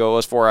 UCF. There we go. It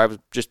was 4. I was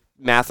just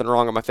mathing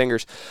wrong on my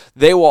fingers.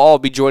 They will all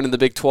be joining the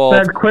Big 12.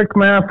 That quick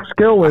math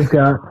skill we've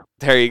got.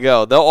 There you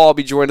go. They'll all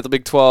be joining the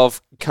Big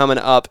 12 coming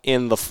up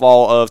in the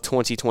fall of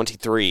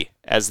 2023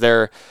 as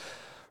that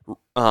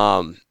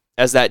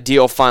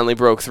deal finally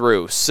broke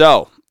through.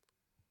 So,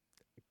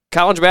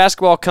 college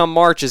basketball come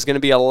March is going to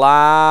be a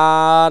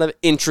lot of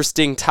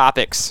interesting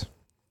topics.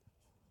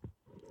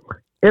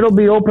 It'll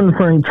be open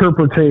for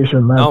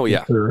interpretation. That's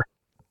for sure.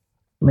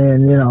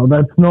 Man,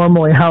 that's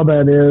normally how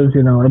that is.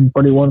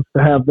 Everybody wants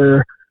to have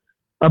their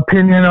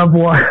opinion of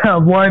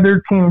why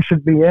their team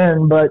should be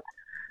in. But,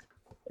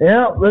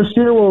 yeah, this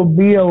year will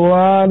be a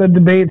lot of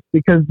debates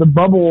because the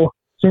bubble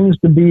seems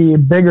to be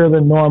bigger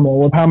than normal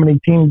with how many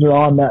teams are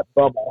on that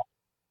bubble,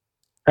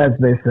 as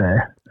they say.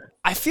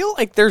 I feel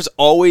like there's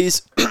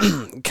always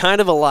kind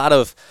of a lot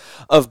of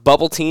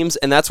bubble teams,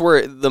 and that's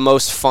where the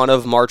most fun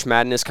of March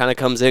Madness kind of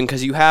comes in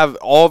because you have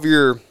all of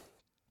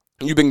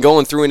you've been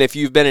going through, and if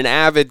you've been an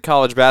avid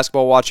college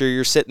basketball watcher,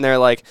 you're sitting there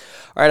like,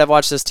 all right, I've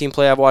watched this team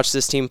play,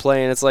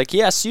 and it's like,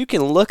 yes, you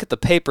can look at the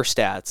paper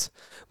stats,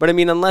 but I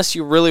mean, unless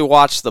you really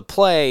watch the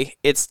play,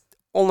 it's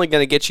only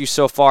going to get you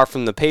so far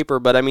from the paper,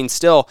 but I mean,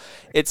 still,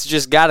 it's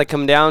just got to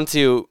come down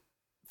to,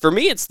 for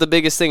me, it's the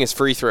biggest thing is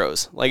free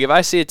throws. Like, if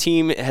I see a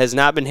team has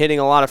not been hitting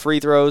a lot of free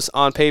throws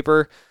on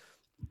paper,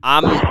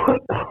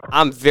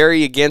 I'm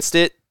very against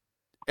it.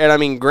 And, I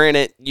mean,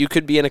 granted, you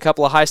could be in a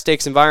couple of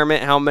high-stakes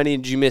environment. How many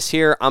did you miss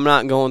here? I'm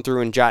not going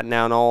through and jotting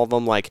down all of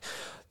them. Like,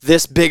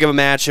 this big of a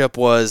matchup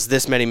was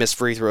this many missed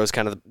free throws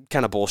kind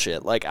of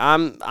bullshit. Like,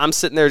 I'm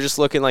sitting there just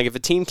looking like if a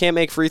team can't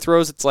make free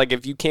throws, it's like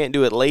if you can't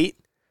do it late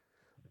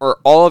or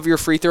all of your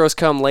free throws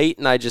come late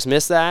and I just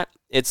miss that,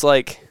 it's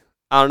like,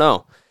 I don't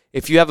know.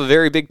 If you have a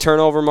very big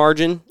turnover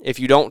margin, if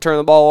you don't turn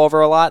the ball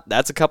over a lot,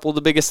 that's a couple of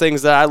the biggest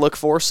things that I look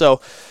for. So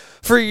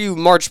for you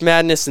March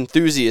Madness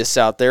enthusiasts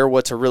out there,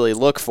 what to really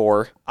look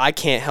for, I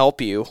can't help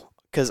you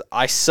because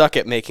I suck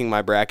at making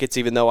my brackets,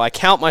 even though I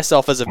count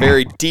myself as a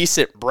very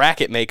decent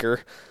bracket maker.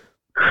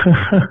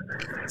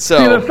 So,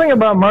 see, the thing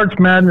about March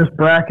Madness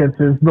brackets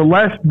is the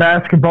less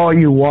basketball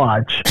you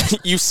watch,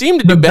 you seem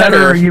to do the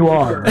better you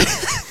are.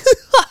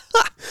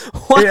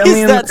 Why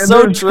is that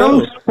so there's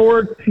true? Some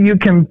sports you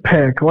can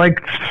pick, like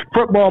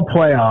football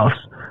playoffs.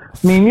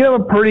 I mean, you have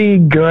a pretty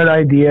good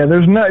idea.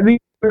 There's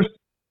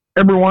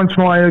every once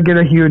in a while you get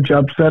a huge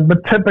upset,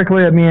 but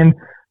typically, I mean,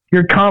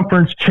 your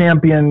conference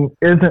champion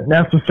isn't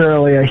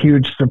necessarily a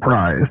huge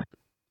surprise.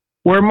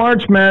 Where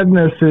March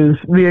Madness is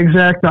the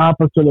exact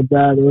opposite of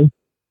that is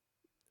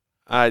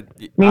I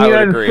you would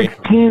had agree. a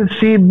 16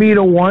 seed beat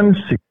a 1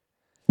 seed.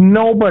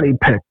 Nobody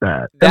picked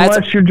that.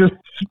 Unless you're just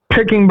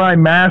picking by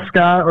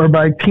mascot or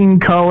by team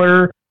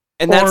color.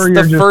 And that's or the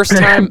you're just first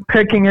time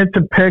picking it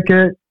to pick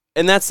it.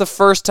 And that's the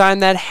first time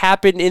that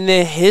happened in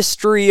the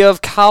history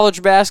of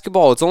college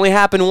basketball. It's only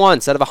happened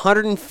once out of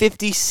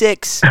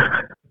 156.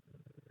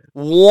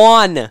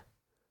 One.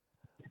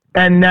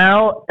 And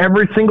now,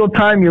 every single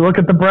time you look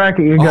at the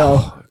bracket, you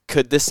go,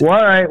 could this... All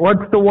right,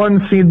 what's the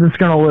 1 seed that's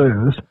going to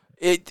lose?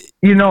 And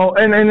in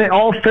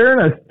all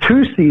fairness,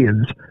 2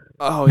 seeds.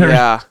 Oh,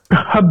 yeah.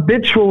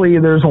 Habitually,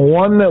 there's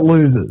one that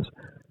loses.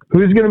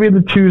 Who's going to be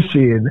the 2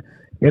 seed?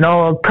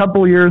 A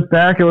couple years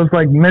back, it was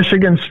like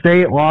Michigan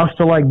State lost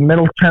to like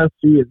Middle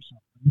Tennessee or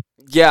something.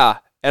 Yeah.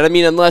 And I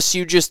mean, unless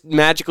you just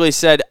magically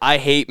said, I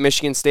hate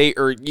Michigan State,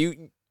 or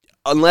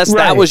unless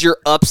that was your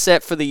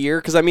upset for the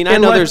year. Because I mean, I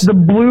know there's the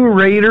Blue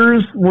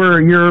Raiders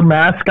were your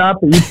mascot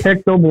that you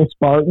picked over the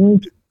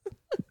Spartans.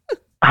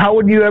 How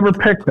would you ever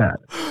pick that?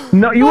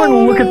 No, you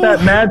wouldn't look at that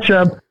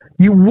matchup.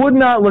 You would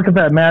not look at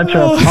that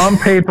matchup on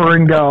paper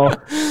and go,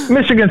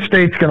 Michigan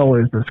State's going to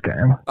lose this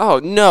game.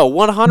 Oh, no,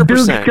 100%.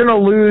 Duke's going to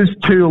lose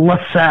to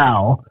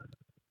LaSalle.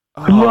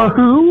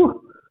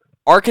 Who?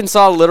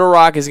 Arkansas Little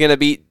Rock is going to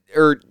beat,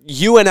 or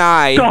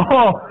UNI.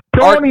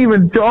 Don't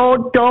even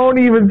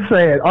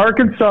say it.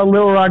 Arkansas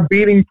Little Rock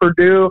beating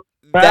Purdue.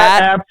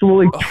 That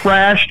absolutely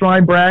trashed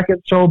my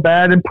bracket so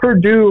bad. And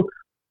Purdue,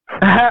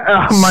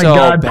 oh my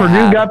God, bad.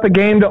 Purdue got the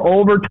game to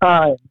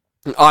overtime.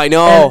 I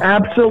know. And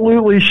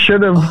absolutely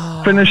should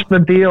have finished the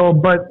deal,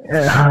 but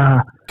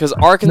because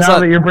Arkansas, now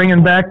that you're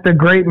bringing back the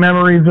great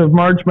memories of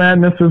March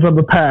Madnesses of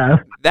the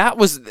past,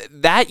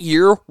 that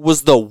year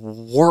was the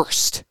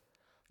worst.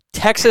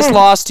 Texas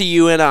lost to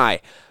UNI.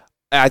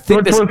 I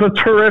think which was a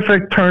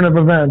terrific turn of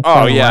events.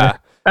 Oh yeah.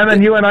 And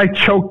then UNI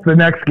choked the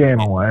next game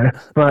away.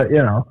 But,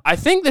 I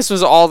think this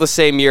was all the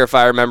same year, if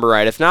I remember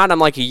right. If not, I'm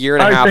like a year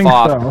and a half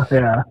off. So,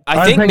 yeah.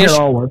 I think it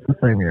all was the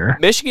same year.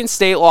 Michigan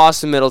State lost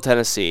to Middle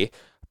Tennessee.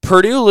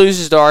 Purdue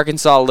loses to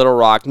Arkansas Little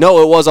Rock.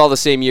 No, it was all the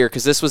same year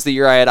because this was the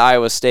year I had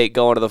Iowa State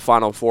going to the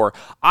Final Four.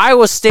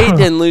 Iowa State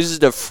then loses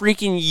to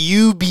freaking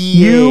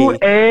UAB,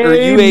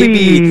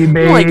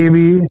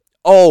 baby.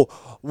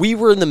 We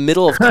were in the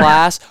middle of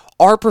class.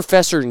 Our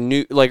professor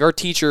knew, like our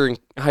teacher in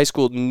high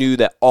school knew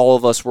that all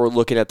of us were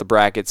looking at the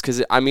brackets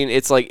because, I mean,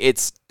 it's like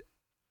it's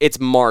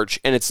March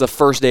and it's the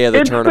first day of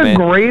the tournament. It's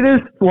the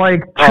greatest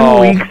 2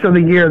 weeks of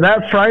the year.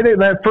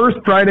 That first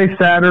Friday,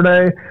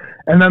 Saturday,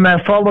 and then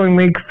that following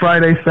week,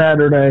 Friday,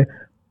 Saturday.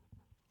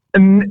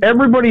 And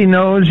everybody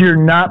knows you're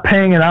not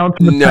paying an ounce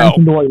of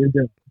attention to what you're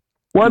doing.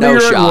 Whether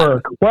you're at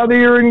work, whether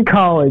you're in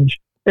college,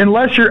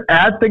 unless you're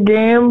at the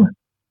game,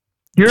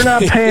 you're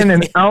not paying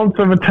an ounce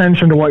of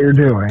attention to what you're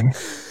doing.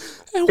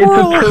 It's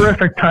a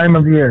terrific time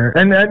of year.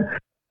 And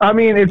I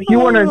mean, if you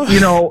want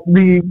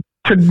to,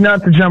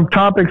 not to jump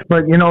topics,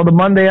 but, the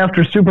Monday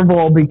after Super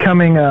Bowl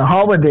becoming a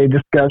holiday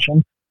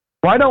discussion,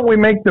 why don't we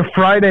make the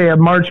Friday of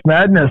March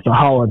Madness a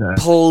holiday?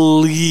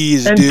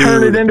 Please, and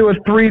turn it into a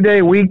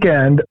 3-day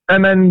weekend.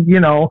 And then,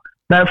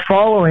 that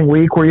following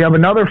week where you have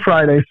another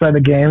Friday set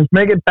of games,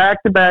 make it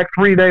back-to-back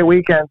 3-day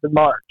weekends in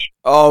March.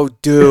 Oh,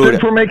 dude.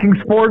 Since we're making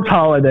sports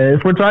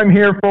holidays, which I'm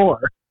here for.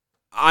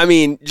 I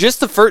mean, just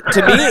the first,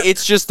 to me,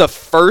 it's just the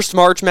first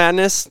March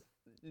Madness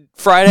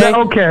Friday.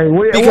 Okay,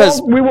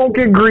 we won't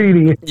get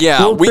greedy.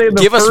 Yeah, we'll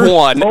give us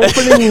one.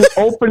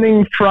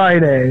 opening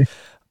Friday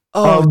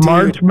of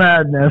March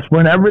Madness,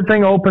 when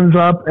everything opens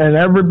up and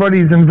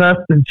everybody's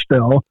invested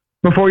still,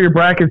 before your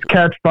brackets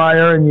catch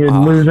fire and you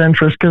lose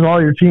interest because all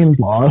your teams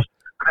lost.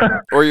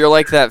 Or you're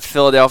like that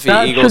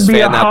Philadelphia Eagles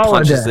fan that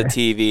punches the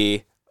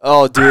TV.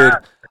 Oh, dude.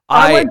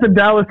 I like the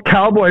Dallas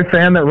Cowboy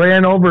fan that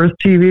ran over his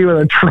TV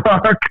with a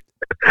truck.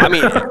 I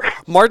mean,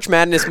 March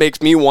Madness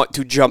makes me want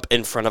to jump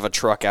in front of a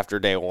truck after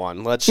day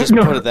one. Let's just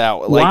put it that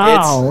way.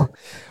 Wow.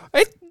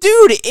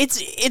 Dude,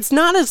 it's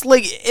not as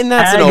and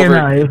that's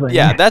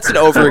that's an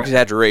over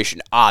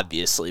exaggeration,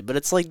 obviously. But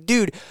it's like,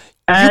 dude,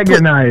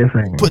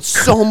 agonizing. Put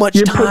so much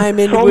time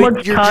into it. So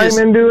much time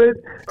into it,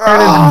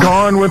 and it's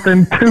gone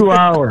within 2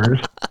 hours.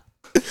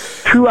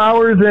 2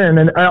 hours in,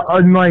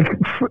 and like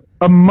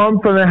a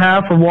month and a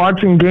half of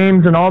watching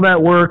games, and all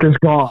that work is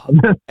gone.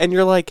 And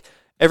you're like,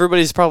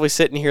 everybody's probably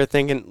sitting here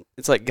thinking,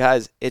 it's like,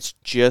 guys, it's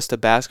just a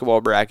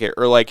basketball bracket,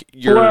 or like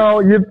you're.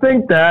 Well, you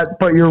think that,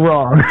 but you're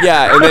wrong.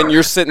 Yeah, and then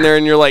you're sitting there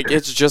and you're like,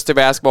 it's just a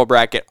basketball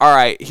bracket. All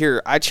right,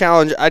 here, I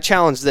challenge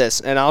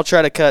this, and I'll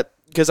try to cut,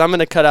 because I'm going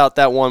to cut out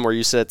that one where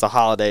you said it's a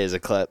holiday as a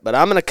clip, but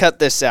I'm going to cut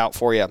this out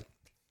for you.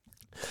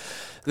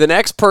 The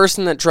next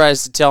person that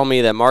tries to tell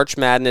me that March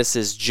Madness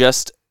is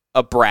just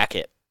a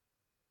bracket,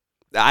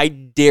 I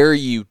dare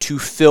you to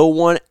fill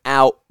one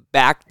out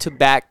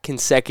back-to-back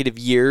consecutive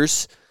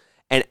years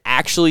and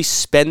actually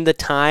spend the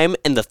time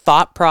and the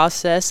thought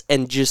process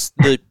and just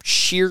the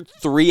sheer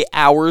 3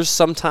 hours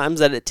sometimes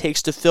that it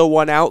takes to fill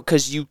one out,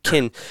 because you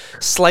can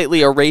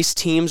slightly erase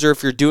teams, or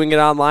if you're doing it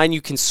online,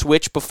 you can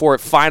switch before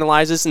it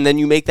finalizes, and then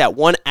you make that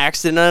one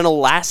accidental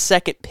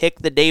last-second pick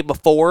the day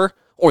before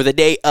or the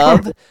day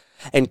of,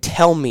 and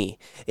tell me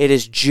it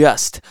is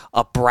just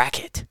a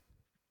bracket.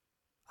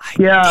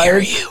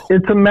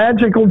 It's a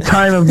magical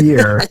time of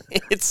year.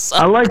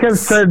 Like I've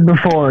said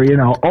before,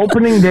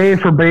 opening day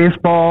for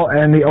baseball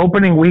and the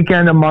opening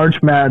weekend of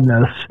March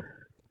Madness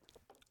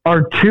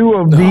are two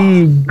of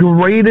the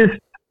greatest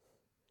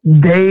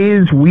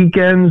days,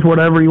 weekends,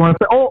 whatever you want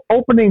to say.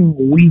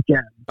 Opening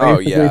weekend,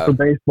 basically, for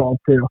baseball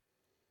too.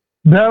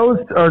 Those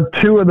are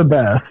two of the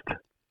best.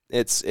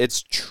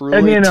 It's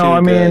truly and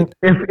good.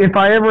 If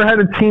I ever had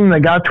a team that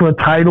got to a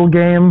title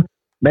game,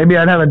 maybe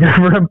I'd have a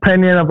different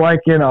opinion of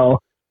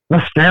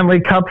the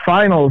Stanley Cup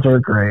Finals are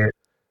great.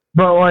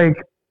 But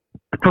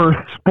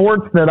for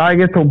sports that I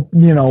get to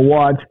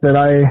watch that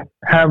I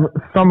have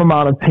some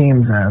amount of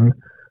teams in,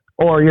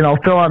 or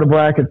fill out a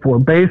bracket for,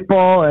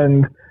 baseball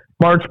and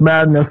March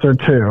Madness are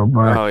two.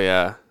 But oh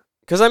yeah.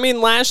 Because,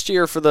 last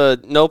year for the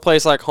No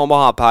Place Like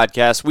Omaha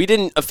podcast, we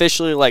didn't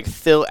officially,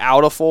 fill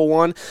out a full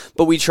one,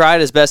 but we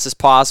tried as best as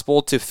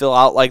possible to fill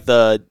out,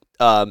 the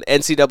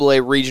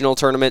NCAA regional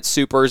tournament,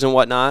 supers and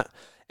whatnot,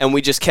 and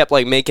we just kept,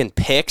 making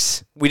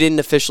picks. We didn't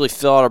officially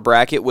fill out a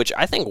bracket, which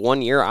I think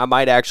one year I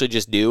might actually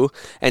just do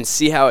and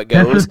see how it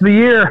goes. This is the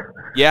year.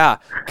 Yeah,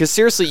 because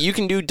seriously, you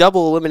can do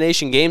double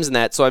elimination games in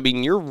that, so,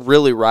 you're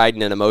really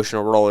riding an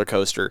emotional roller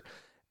coaster.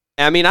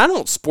 I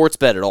don't sports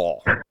bet at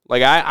all.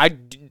 I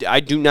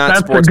do not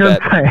sports bet.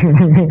 That's a good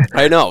thing.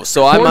 I know.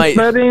 So sports I might.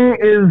 Betting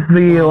is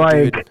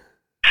the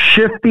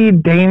shifty,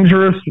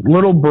 dangerous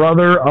little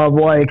brother of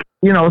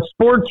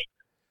sports.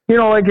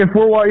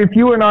 If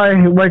you and I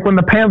when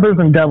the Panthers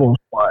and Devils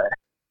play,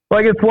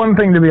 it's one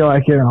thing to be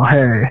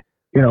hey,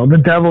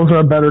 the Devils are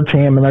a better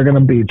team and they're going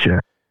to beat you.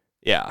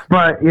 Yeah.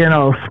 But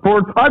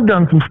sports. I've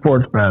done some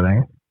sports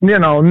betting.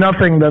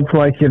 Nothing that's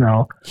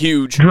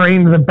huge,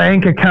 drained the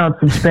bank account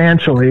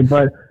substantially,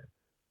 but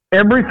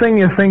everything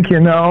you think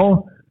you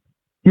don't.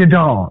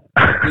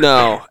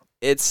 No,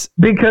 it's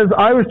because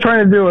I was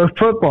trying to do it with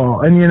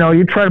football, and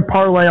you try to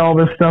parlay all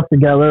this stuff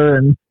together,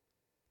 and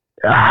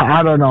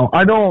I don't know.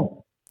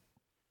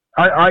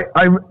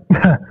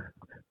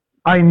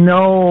 I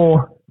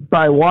know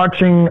by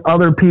watching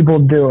other people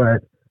do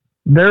it,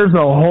 there's a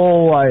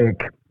whole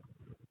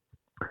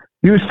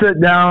you sit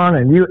down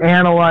and you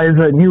analyze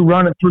it and you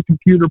run it through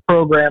computer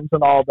programs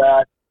and all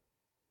that.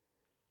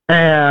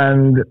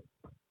 And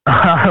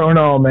I don't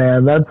know,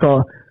 man.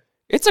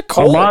 It's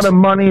a lot of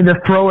money to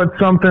throw at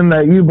something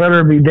that you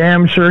better be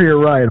damn sure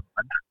you're right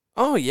on.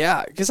 Oh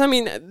yeah, because I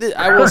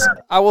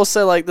will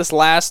say this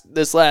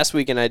last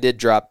weekend I did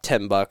drop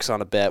 $10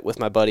 on a bet with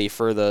my buddy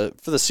for the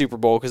Super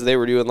Bowl because they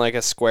were doing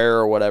a square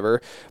or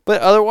whatever. But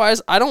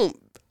otherwise, I don't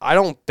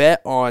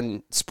bet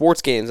on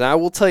sports games. And I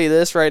will tell you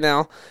this right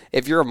now,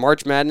 if you're a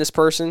March Madness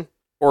person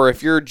or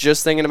if you're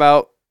just thinking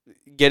about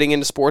getting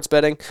into sports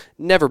betting,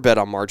 never bet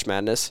on March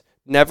Madness.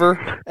 Never,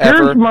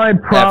 ever. Here's my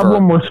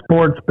problem with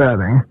sports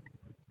betting.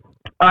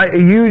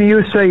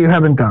 You say you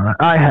haven't done it.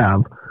 I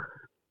have.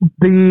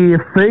 The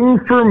thing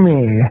for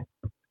me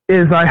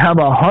is I have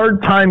a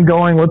hard time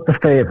going with the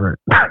favorite.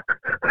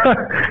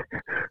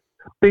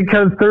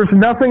 Because there's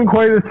nothing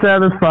quite as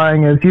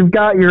satisfying as you've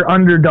got your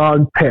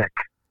underdog pick.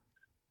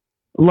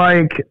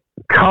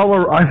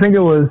 Colorado, I think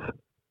it was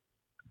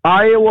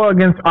Iowa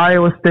against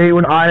Iowa State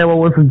when Iowa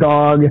was a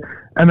dog,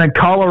 and then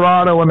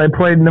Colorado when they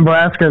played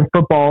Nebraska in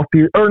football.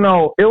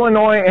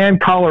 Illinois and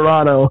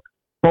Colorado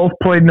both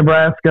played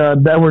Nebraska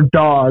that were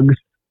dogs.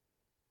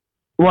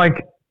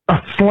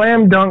 A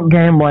slam dunk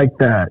game like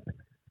that.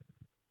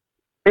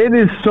 It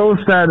is so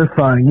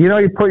satisfying.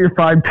 You put your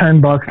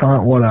 $5-10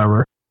 on it,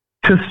 whatever,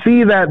 to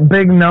see that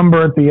big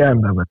number at the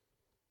end of it.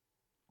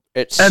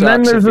 And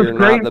then there's this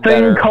great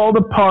thing called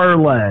a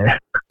parlay.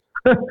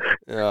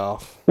 Oh.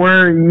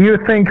 Where you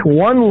think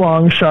one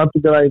long shot's a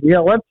good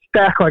idea. Let's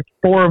stack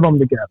 4 of them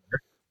together.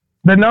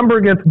 The number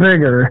gets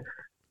bigger,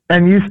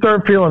 and you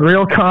start feeling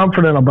real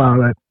confident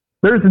about it.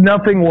 There's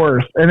nothing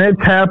worse, and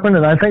it's happened,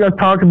 and I think I've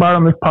talked about it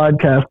on this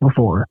podcast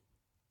before.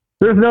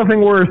 There's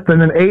nothing worse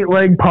than an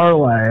 8-leg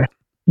parlay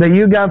that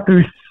you got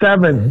through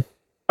 7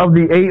 of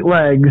the 8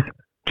 legs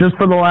just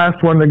for the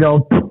last one to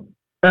go,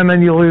 and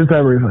then you lose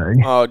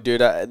everything. Oh,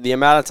 dude, the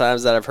amount of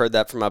times that I've heard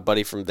that from my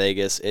buddy from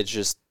Vegas,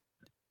 it's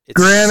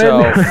granted,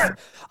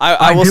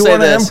 I will say this. I do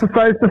want to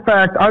emphasize the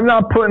fact I'm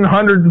not putting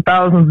hundreds of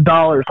thousands of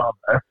dollars on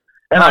this.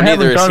 And I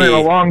haven't done it in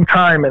a long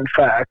time, in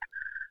fact.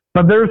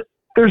 But there's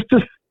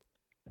just,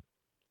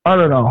 I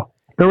don't know.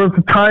 There was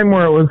a time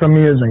where it was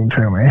amusing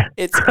to me.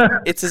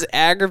 It's as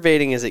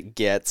aggravating as it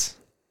gets.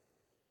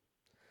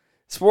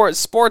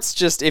 Sports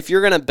just, if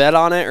you're going to bet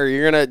on it or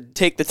you're going to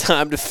take the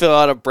time to fill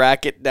out a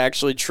bracket and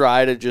actually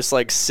try to just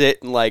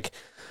sit and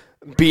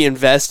be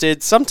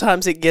invested,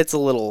 sometimes it gets a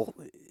little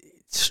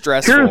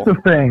stressful. Here's the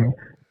thing.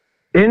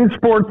 In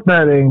sports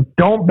betting,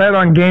 don't bet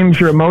on games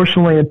you're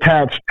emotionally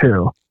attached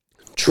to.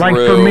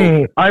 True. For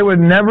me, I would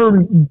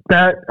never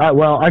bet,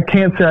 I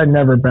can't say I'd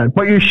never bet,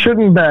 but you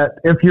shouldn't bet,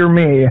 if you're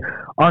me,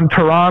 on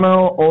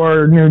Toronto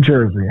or New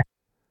Jersey.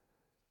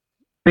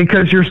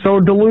 Because you're so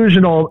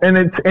delusional, and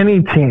it's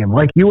any team.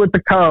 You with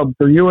the Cubs,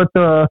 or you with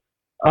the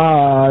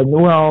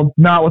Well,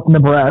 not with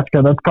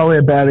Nebraska. That's probably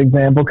a bad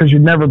example because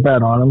you'd never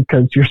bet on them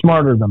because you're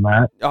smarter than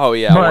that. Oh,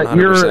 yeah, but 100%.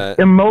 You're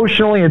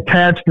emotionally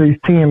attached to these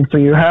teams, so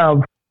you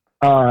have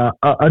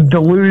a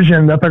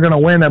delusion that they're going to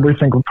win every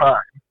single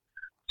time.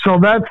 So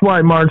that's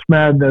why March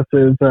Madness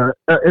is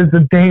a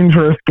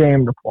dangerous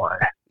game to play.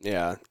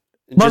 Yeah.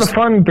 But a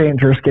fun,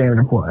 dangerous game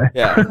to play.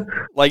 Yeah,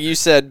 like you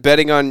said,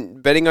 betting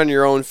on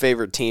your own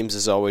favorite teams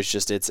is always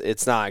just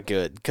it's not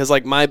good because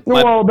like my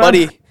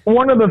buddy.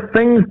 One of the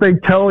things they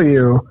tell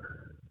you,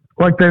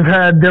 like they've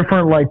had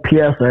different like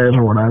PSAs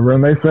or whatever,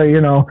 and they say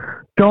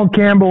don't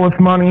gamble with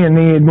money you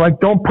need. Like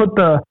don't put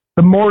the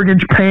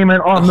mortgage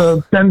payment on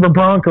the Denver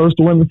Broncos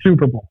to win the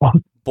Super Bowl.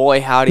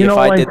 Boy, howdy! If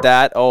I did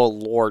that, oh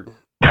Lord.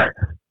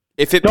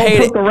 If it don't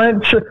put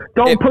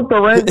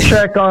the rent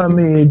check on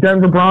the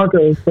Denver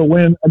Broncos to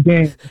win a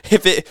game.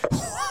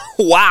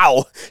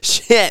 Wow,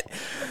 shit.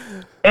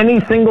 Any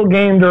single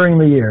game during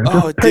the year,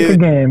 just pick a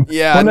game.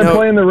 Yeah, when they're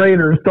playing the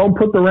Raiders, don't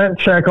put the rent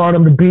check on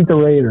them to beat the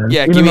Raiders.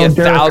 Yeah, give me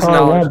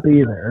 $1,000. Won't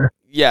be there.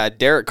 Yeah,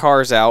 Derek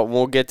Carr's out, and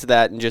we'll get to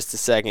that in just a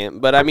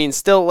second. But I mean,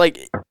 still,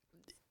 like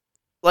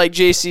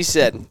JC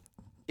said,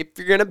 if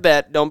you're gonna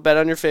bet, don't bet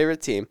on your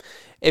favorite team.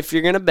 If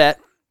you're gonna bet,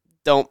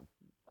 don't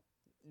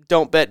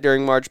bet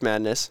during March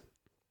Madness.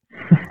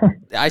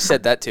 I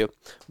said that too.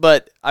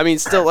 But, I mean,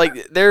 still,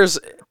 like, there's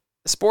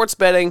sports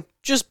betting.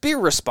 Just be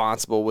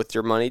responsible with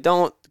your money.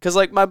 Don't, because,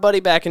 like, my buddy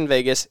back in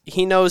Vegas,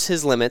 he knows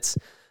his limits,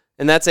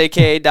 and that's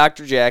a.k.a.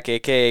 Dr. Jack,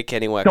 a.k.a.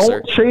 Kenny Wexler.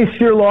 Don't chase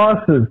your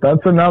losses.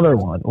 That's another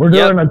one. We're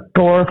doing a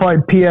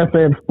glorified PSA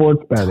of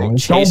sports betting.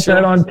 Don't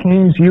bet on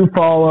teams you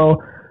follow,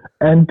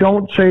 and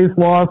don't chase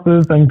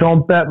losses, and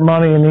don't bet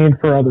money you need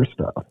for other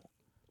stuff.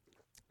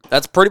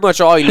 That's pretty much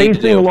all you need to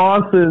do. Chasing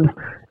losses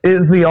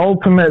is the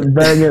ultimate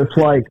Vegas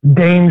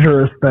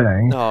dangerous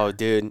thing. Oh,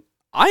 dude.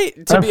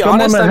 To be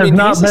honest, I mean,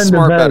 he's a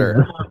smart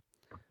better.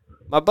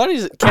 My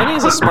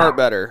Kenny's a smart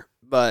better,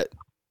 but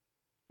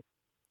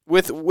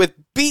with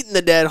beating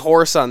the dead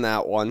horse on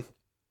that one,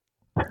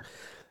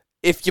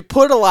 if you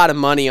put a lot of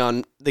money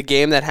on the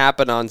game that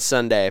happened on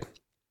Sunday,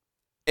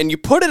 and you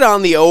put it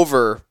on the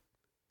over,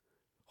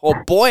 oh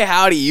boy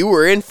howdy, you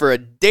were in for a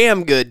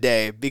damn good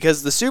day,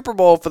 because the Super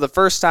Bowl for the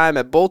first time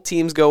at both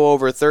teams go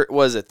over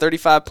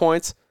 35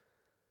 points?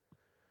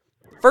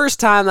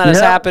 First time that has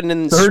happened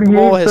in Super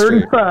Bowl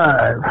history.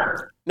 35.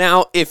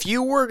 Now, if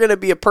you were going to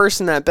be a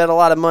person that bet a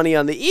lot of money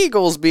on the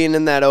Eagles being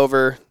in that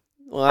over,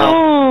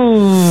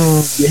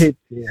 well,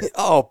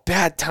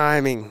 bad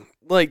timing.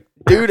 Like,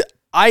 dude,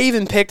 I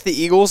even picked the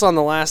Eagles on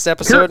the last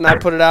episode, and I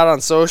put it out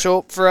on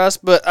social for us.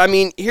 But, I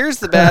mean, here's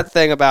the bad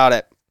thing about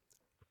it.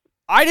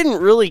 I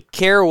didn't really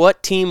care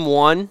what team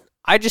won.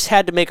 I just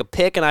had to make a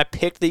pick, and I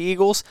picked the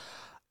Eagles.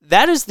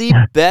 That is the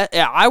best.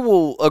 I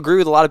will agree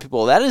with a lot of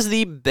people. That is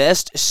the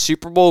best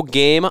Super Bowl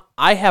game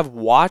I have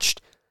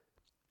watched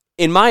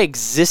in my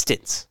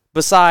existence,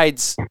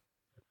 besides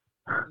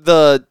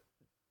the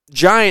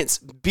Giants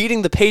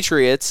beating the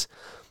Patriots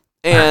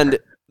and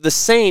the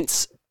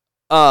Saints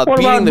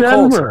beating the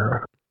Colts.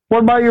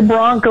 What about your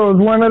Broncos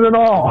winning it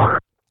all?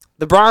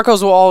 The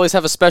Broncos will always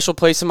have a special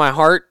place in my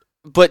heart,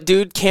 but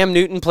dude, Cam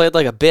Newton played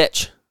like a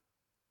bitch.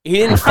 He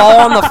didn't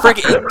fall on the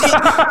freaking.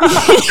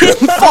 He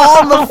didn't fall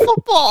on the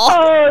football.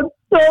 Oh,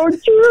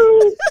 it's so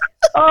true.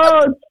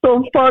 Oh, it's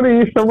so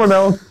funny. Someone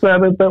else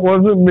said it. That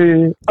wasn't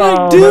me.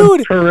 Oh, dude,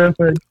 that's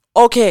terrific.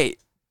 Okay.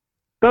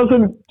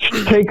 Doesn't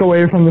take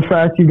away from the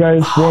fact you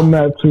guys won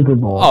that Super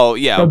Bowl. Oh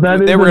yeah,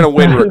 they were going to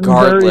win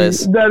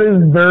regardless. That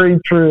is very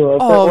true.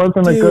 That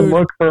wasn't a good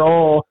look for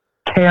old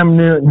Cam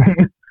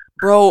Newton.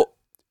 Bro.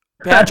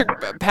 Patrick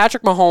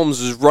Mahomes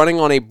was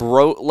running on a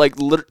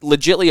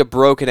legitly a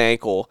broken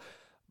ankle.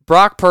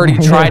 Brock Purdy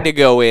tried to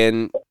go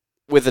in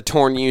with a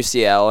torn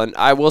UCL, and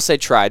I will say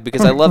tried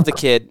because I love the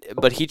kid,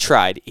 but he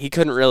tried. He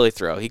couldn't really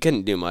throw. He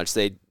couldn't do much.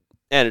 They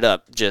ended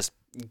up just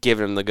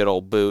giving him the good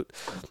old boot.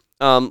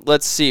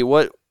 Let's see.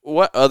 What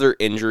other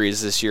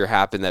injuries this year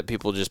happened that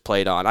people just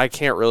played on? I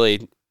can't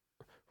really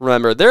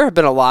remember. There have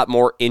been a lot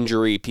more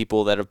injury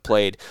people that have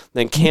played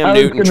than Cam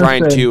Newton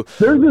trying to.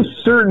 There's a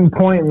certain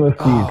point in the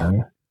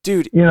season.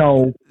 Dude,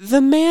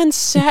 the man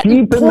sat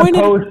deep and pointed.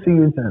 In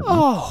the postseason.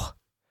 Oh.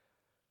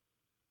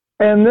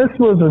 And this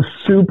was a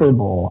Super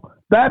Bowl.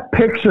 That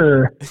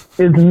picture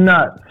is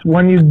nuts.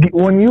 When you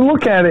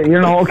look at it,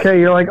 you're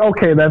like,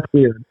 okay, that's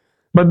weird.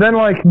 But then,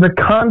 like, the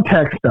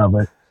context of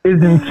it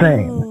is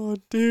insane. Oh,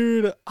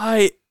 dude,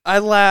 I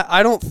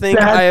don't think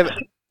I have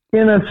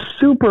in a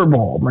Super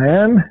Bowl,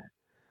 man.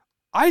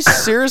 I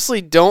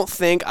seriously don't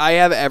think I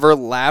have ever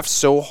laughed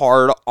so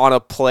hard on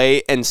a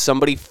play and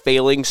somebody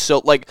failing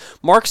so... Like,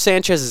 Mark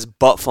Sanchez's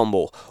butt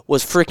fumble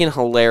was freaking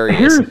hilarious.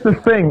 Here's the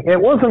thing.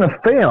 It wasn't a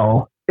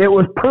fail. It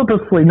was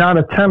purposely not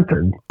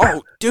attempted.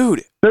 Oh,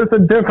 dude. There's a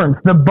difference.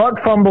 The butt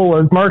fumble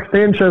was Mark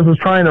Sanchez was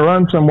trying to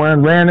run somewhere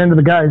and ran into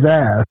the guy's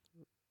ass.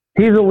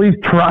 He's at least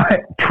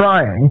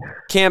trying.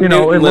 Cam Newton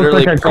it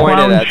literally looked like a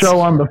clown show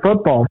on the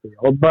football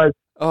field, but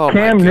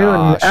Cam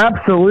Newton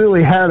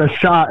absolutely had a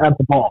shot at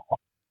the ball.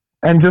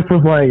 and just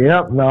was like,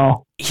 "Yep,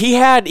 no." He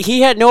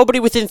had nobody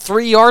within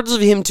 3 yards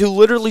of him to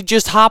literally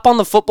just hop on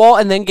the football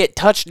and then get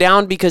touched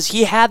down because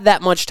he had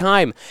that much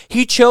time.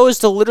 He chose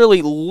to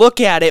literally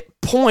look at it,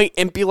 point,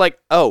 and be like,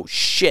 "Oh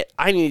shit,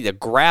 I need to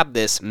grab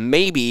this.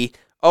 Maybe.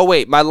 Oh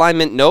wait, my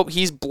lineman. Nope,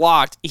 he's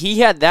blocked."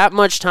 He had that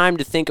much time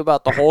to think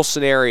about the whole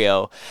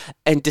scenario,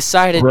 and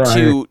decided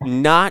to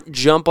not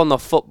jump on the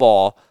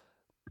football.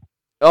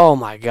 Oh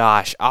my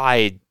gosh,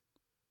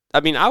 I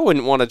mean, I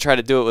wouldn't want to try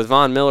to do it with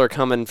Von Miller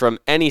coming from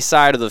any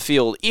side of the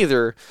field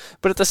either.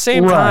 But at the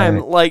same time,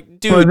 like,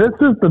 dude, this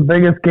is the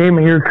biggest game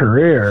of your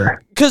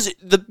career. Because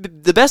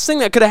the best thing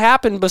that could have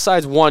happened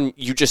besides one,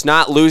 you just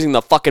not losing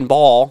the fucking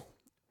ball,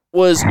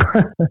 was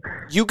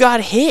you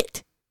got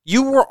hit.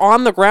 You were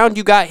on the ground,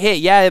 you got hit.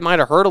 Yeah, it might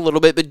have hurt a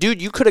little bit, but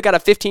dude, you could have got a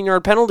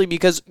 15-yard penalty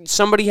because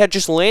somebody had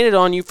just landed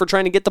on you for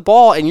trying to get the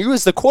ball, and you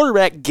as the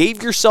quarterback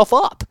gave yourself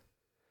up.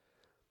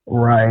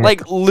 Right.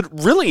 Like,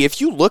 really, if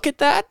you look at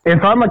that.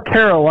 If I'm a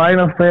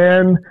Carolina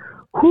fan,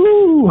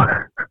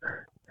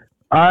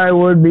 I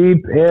would be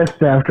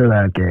pissed after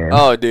that game.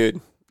 Oh, dude.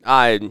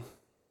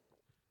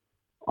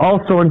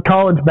 Also, in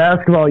college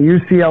basketball,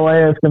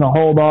 UCLA is going to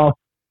hold off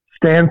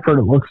Stanford,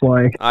 it looks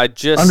like. I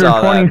just Under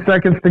saw 20 that.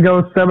 seconds to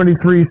go,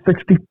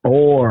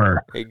 73-64.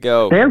 There you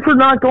go. Stanford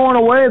not going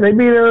away. They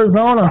beat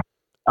Arizona.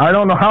 I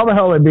don't know how the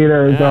hell they beat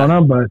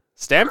Arizona, but...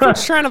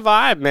 Stanford's trying to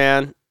vibe,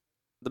 man.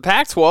 The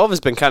Pac-12 has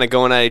been kind of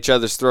going at each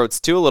other's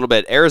throats too a little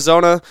bit.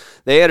 Arizona,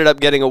 they ended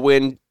up getting a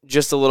win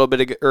just a little bit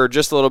ago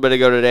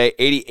today,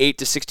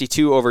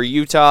 88-62 over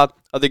Utah.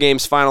 Other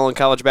games final in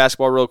college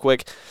basketball, real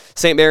quick.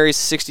 St. Mary's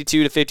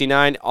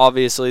 62-59.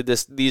 Obviously,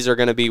 these are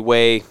going to be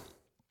way,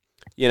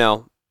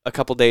 a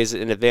couple days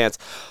in advance.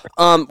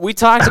 We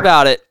talked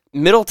about it.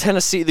 Middle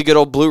Tennessee, the good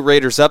old Blue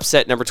Raiders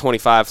upset number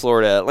 25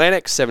 Florida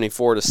Atlantic,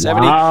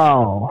 74-70.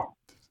 Wow.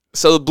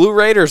 So the Blue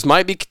Raiders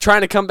might be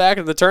trying to come back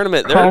in the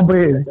tournament.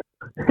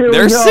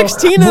 They're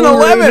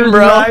 16-11, bro.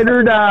 Ride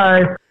or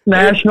die.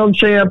 National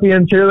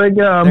champions. Here they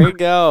come. There you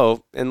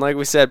go. And like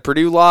we said,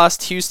 Purdue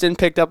lost. Houston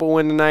picked up a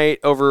win tonight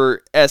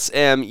over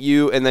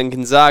SMU. And then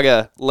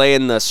Gonzaga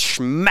laying the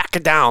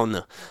smack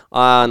down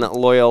on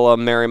Loyola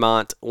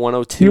Marymount,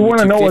 102-56. You want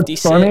to know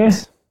what's funny?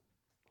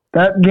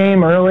 That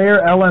game earlier,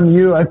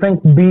 LMU, I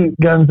think, beat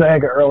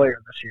Gonzaga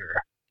earlier this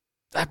year.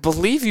 I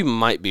believe you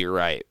might be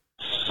right.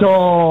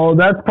 So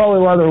that's probably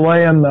why they're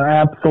laying the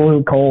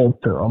absolute coals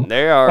to them.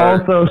 They are.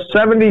 Also,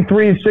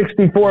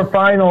 73-64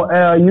 final.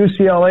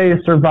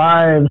 UCLA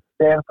survived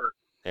Stanford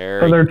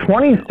for their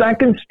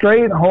 22nd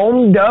straight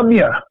home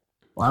W.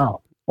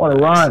 Wow, what a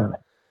run.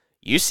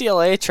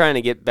 UCLA trying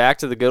to get back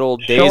to the good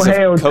old days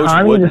Shohei of Coach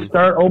Ohtani Wooden. To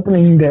start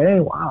opening day.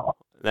 Wow.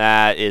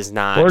 That is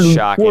not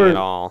shocking at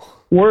all.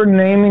 We're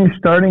naming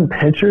starting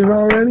pitchers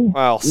already?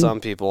 Well,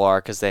 some people are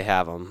because they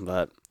have them,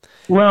 but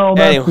well,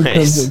 that's because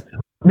anyways. it's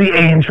the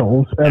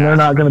Angels, and they're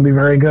not going to be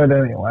very good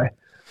anyway.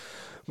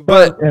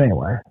 But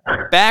anyway,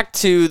 back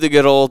to the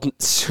good old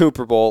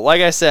Super Bowl.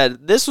 Like I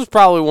said, this was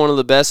probably one of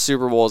the best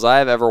Super Bowls I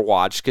have ever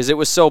watched because it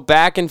was so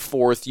back and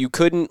forth. You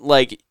couldn't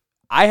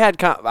I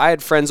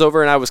had friends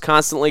over and I was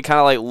constantly kind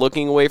of like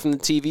looking away from the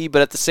TV,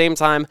 but at the same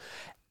time,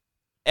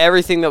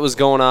 everything that was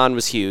going on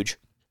was huge.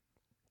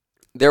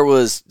 There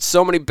was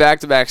so many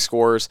back-to-back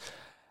scores,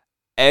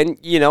 and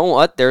you know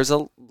what? There's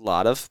a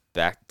lot of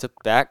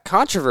back-to-back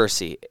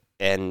controversy.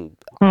 And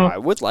I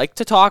would like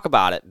to talk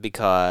about it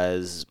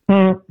because,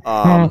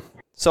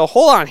 so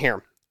hold on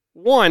here.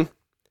 One.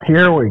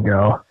 Here we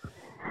go.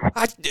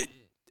 I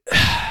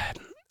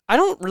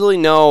don't really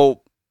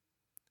know.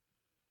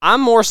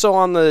 I'm more so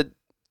on the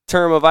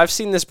term of I've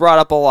seen this brought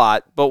up a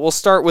lot, but we'll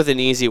start with an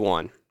easy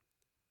one.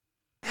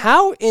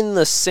 How in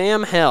the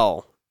Sam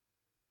hell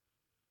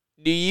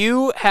do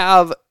you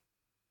have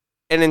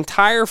an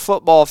entire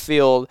football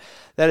field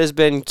that has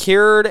been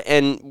cured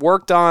and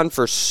worked on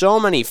for so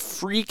many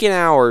freaking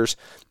hours,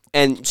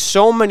 and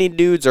so many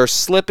dudes are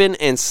slipping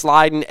and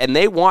sliding, and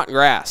they want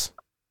grass?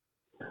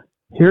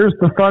 Here's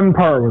the fun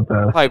part with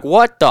this. Like,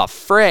 what the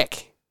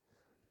frick?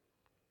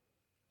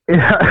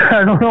 Yeah,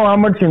 I don't know how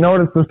much you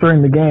noticed this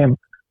during the game.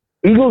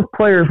 Eagles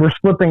players were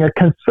slipping a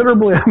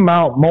considerably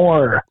amount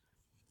more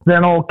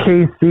than old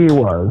KC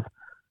was.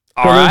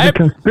 All so right. There's a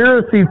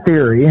conspiracy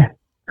theory.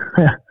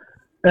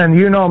 And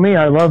you know me,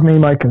 I love me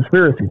my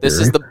conspirate theory. This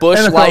is the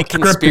Bush-like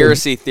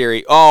conspiracy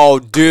theory. Oh,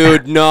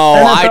 dude, no.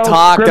 I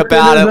talked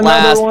about it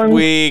last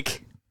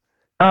week.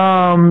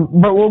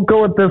 But we'll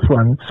go with this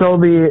one. So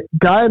the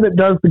guy that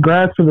does the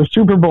grass for the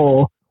Super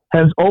Bowl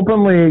has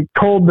openly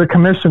told the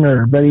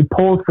commissioner that he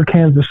pulls for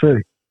Kansas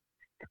City.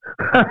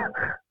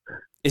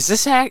 Is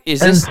this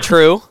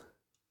true?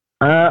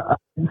 I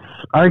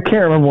can't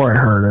remember where I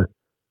heard it.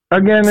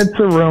 Again, it's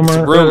a rumor. It's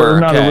a rumor,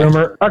 not okay. a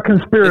rumor. A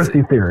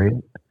conspiracy theory.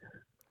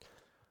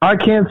 I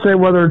can't say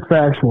whether it's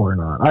factual or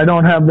not. I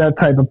don't have that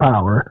type of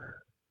power.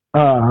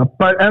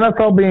 But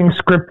NFL being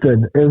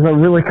scripted is a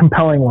really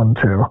compelling one,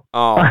 too.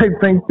 Oh. I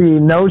think the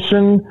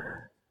notion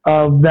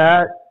of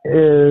that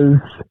is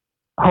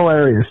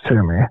hilarious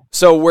to me.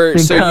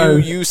 So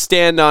you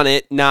stand on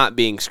it not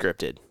being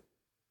scripted?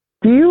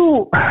 Do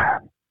you...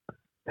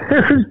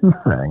 Here's the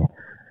thing.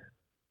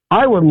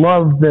 I would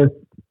love to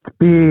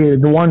be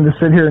the one to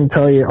sit here and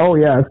tell you, oh,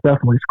 yeah, it's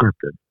definitely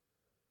scripted.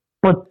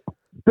 But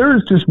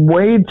there's just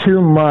way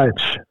too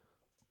much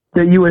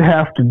that you would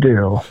have to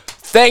do.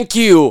 Thank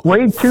you.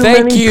 Way too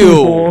many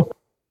people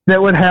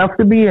that would have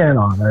to be in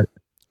on it.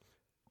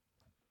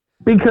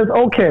 Because,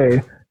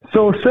 okay,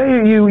 so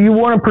say you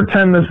want to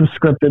pretend this is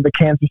scripted, that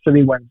Kansas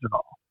City wins it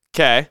all.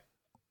 Okay.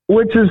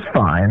 Which is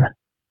fine.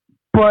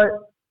 But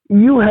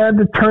you had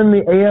to turn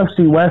the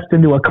AFC West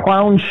into a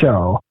clown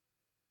show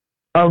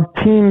of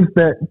teams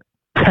that,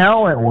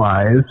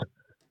 talent-wise,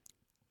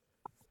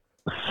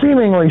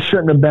 seemingly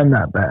shouldn't have been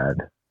that bad.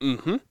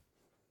 Mm-hmm.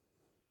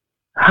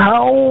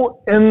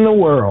 How in the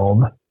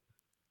world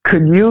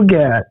could you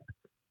get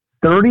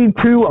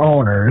 32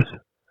 owners,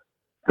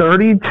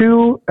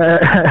 32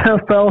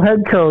 NFL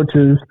head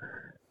coaches,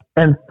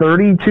 and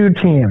 32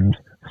 teams?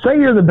 Say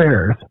you're the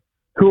Bears,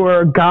 who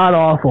are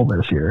god-awful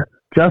this year.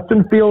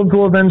 Justin Fields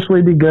will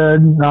eventually be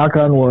good, knock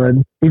on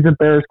wood. He's a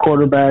Bears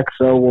quarterback,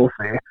 so we'll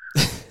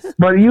see.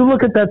 But you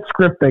look at that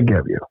script they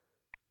give you.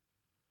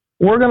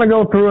 We're going to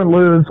go through and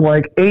lose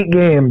like 8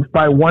 games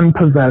by 1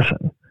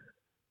 possession.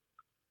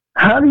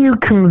 How do you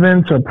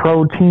convince a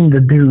pro team to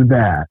do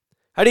that?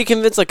 How do you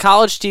convince a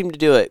college team to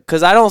do it?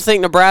 Because I don't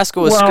think Nebraska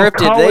was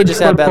scripted. They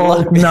just had bad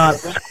luck. Not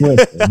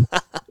scripted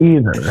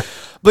either.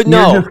 But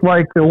no. You're just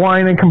like to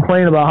whine and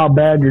complain about how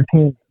bad your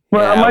team is.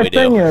 But my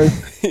thing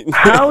is,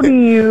 how would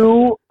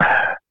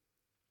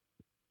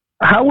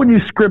you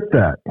script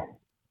that?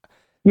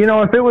 You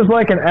know, if it was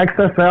like an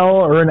XFL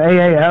or an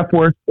AAF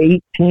where it's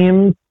 8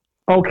 teams,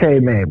 okay,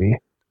 maybe.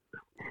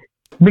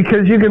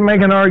 Because you can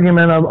make an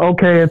argument of,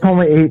 okay, it's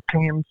only 8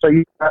 teams, so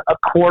you got a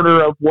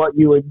quarter of what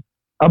the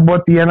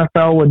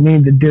NFL would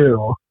need to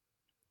do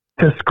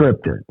to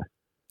script it.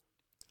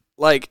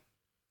 Like,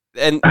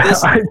 and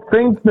this... I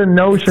think the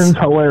notion's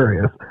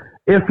hilarious.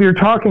 If you're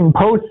talking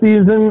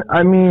postseason,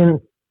 I mean,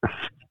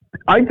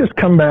 I just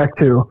come back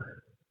to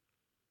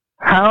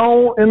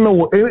how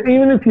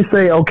even if you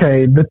say,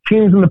 okay, the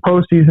teams in the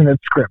postseason,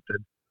 it's scripted.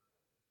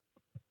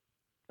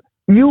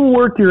 You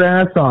worked your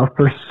ass off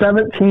for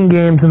 17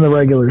 games in the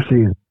regular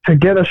season to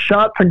get a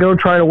shot to go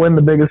try to win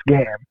the biggest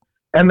game.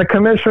 And the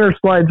commissioner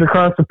slides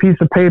across a piece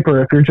of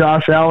paper, if you're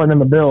Josh Allen and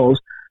the Bills,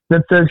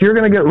 that says you're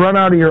going to get run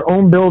out of your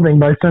own building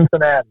by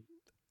Cincinnati.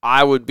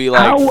 I would be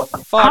like,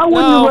 how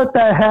would you let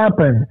that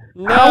happen?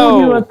 No. How would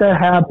you let that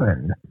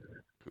happen?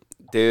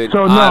 Dude.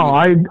 So, no,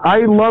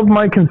 I love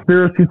my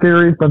conspiracy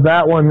theories, but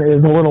that one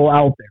is a little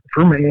out there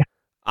for me.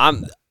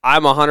 I'm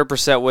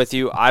 100% with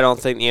you. I don't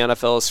think the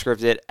NFL is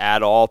scripted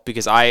at all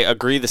because I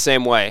agree the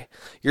same way.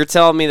 You're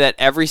telling me that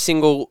every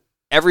single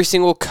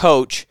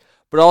coach,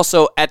 but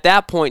also at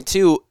that point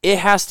too, it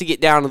has to get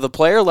down to the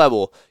player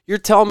level. You're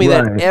telling me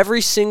that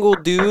every single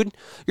dude,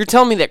 you're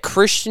telling me that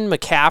Christian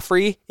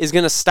McCaffrey is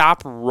going to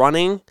stop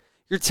running?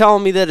 You're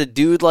telling me that a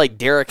dude like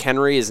Derrick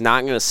Henry is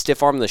not going to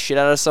stiff arm the shit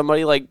out of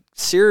somebody? Like,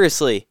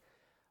 seriously.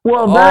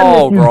 Well,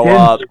 then if you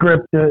did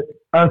script it,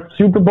 a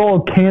Super Bowl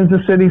of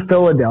Kansas City,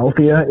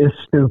 Philadelphia is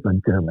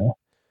stupid to me.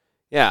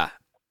 Yeah.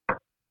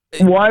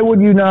 Why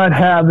would you not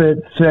have it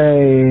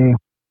say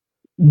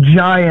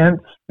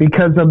Giants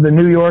because of the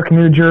New York,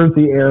 New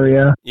Jersey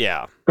area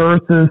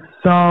versus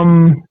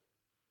some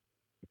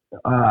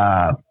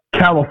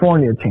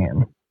California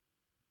team?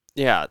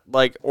 Yeah,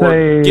 like,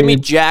 or give me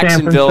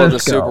Jacksonville in the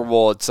Super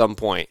Bowl at some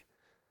point.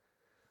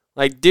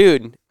 Like,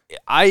 dude,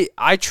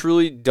 I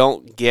truly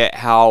don't get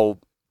how,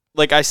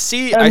 like, I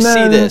see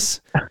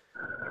this.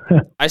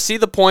 I see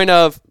the point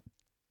of,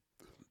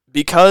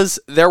 because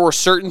there were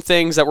certain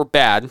things that were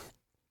bad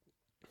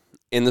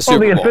in the Super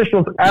Bowl. The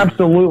officials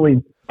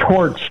absolutely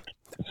torched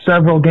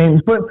several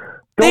games, but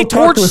they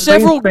torched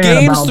several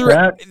games through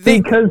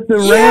because the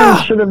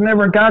Rams should have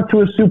never got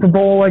to a Super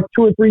Bowl like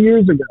 2 or 3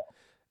 years ago.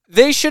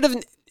 They should have.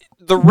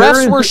 The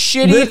refs were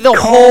shitty the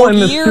whole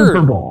year.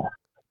 Super Bowl.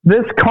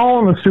 This call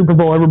in the Super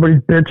Bowl,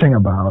 everybody's bitching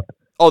about.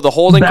 Oh, the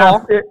holding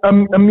call? It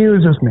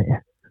amuses me.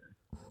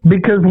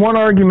 Because one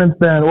argument's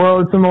been, well,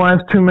 it's in the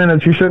last 2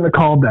 minutes, you shouldn't have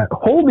called that.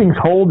 Holding's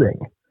holding.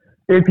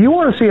 If you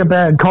want to see a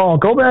bad call,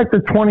 go back to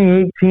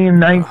 2018,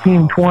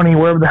 19, 20,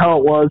 wherever the hell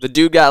it was. The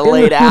dude got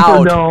laid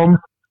out. Superdome,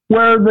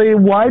 where the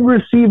wide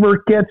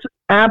receiver gets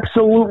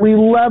absolutely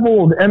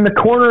leveled, and the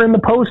corner in the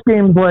post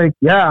game's like,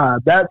 yeah,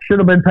 that should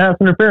have been pass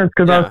interference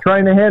because I was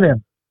trying to hit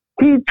him.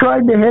 He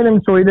tried to hit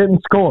him, so he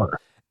didn't score.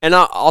 And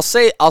I'll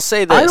say this.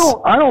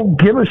 I don't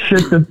give a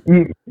shit that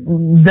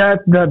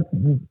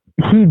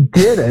he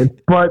did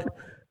it, but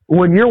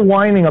when you're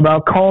whining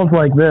about calls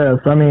like this,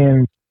 I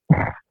mean,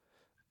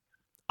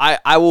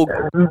 I will.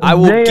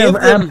 They have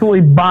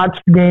absolutely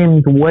botched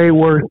games way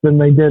worse than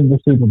they did in the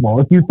Super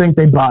Bowl. If you think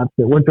they botched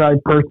it, which I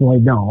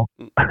personally don't.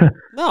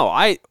 No,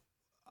 I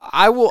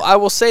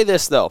will say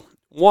this though.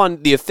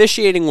 One, the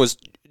officiating was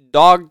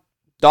dog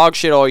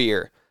shit all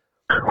year.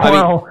 I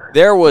mean,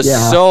 there was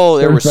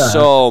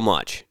so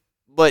much.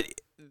 But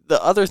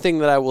the other thing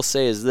that I will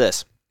say is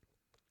this.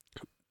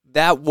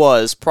 That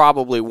was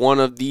probably one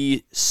of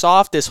the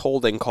softest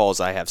holding calls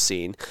I have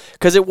seen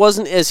because it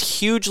wasn't as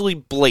hugely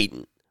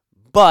blatant.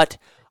 But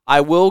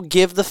I will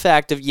give the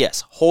fact of,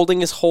 yes,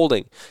 holding is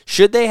holding.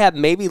 Should they have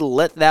maybe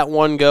let that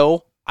one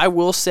go? I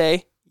will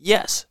say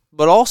yes.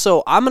 But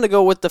also, I'm going to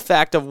go with the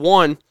fact of,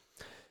 one,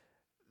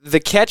 the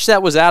catch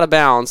that was out of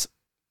bounds,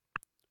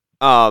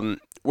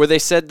 where they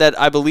said that,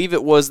 I believe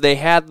it was they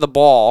had the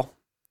ball,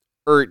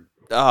 or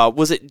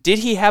did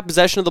he have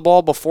possession of the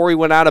ball before he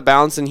went out of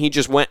bounds and he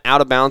just went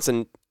out of bounds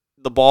and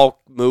the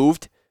ball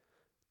moved?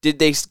 Did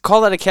they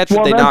call that a catch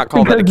or did they not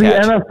call that a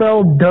catch? The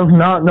NFL does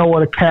not know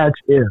what a catch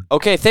is.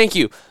 Okay, thank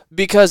you.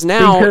 Because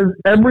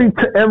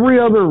every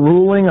other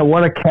ruling of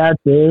what a catch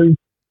is,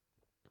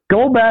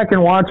 go back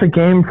and watch a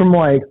game from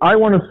I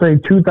want to say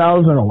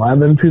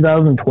 2011,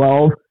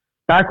 2012,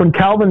 back when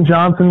Calvin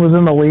Johnson was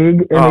in the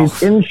league and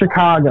he's in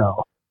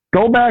Chicago.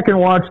 Go back and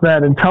watch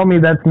that and tell me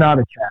that's not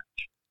a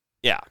catch.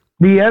 Yeah.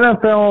 The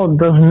NFL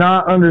does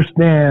not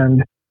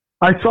understand.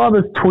 I saw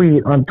this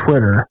tweet on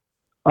Twitter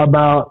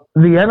about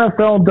the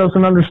NFL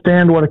doesn't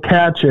understand what a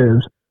catch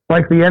is,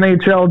 like the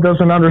NHL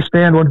doesn't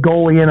understand what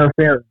goalie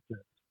interference is.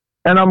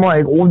 And I'm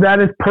like, well,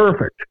 that is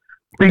perfect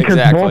because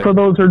both of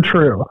those are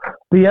true.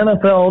 The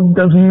NFL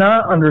does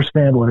not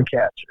understand what a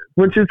catch is,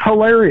 which is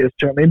hilarious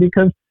to me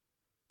because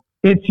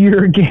it's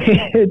your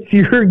game. It's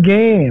your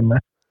game.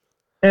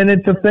 And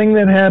it's a thing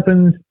that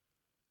happens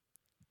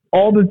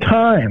all the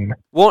time.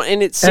 Well,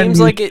 and it seems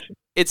like it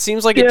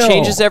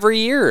changes every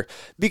year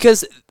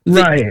because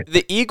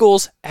the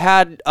Eagles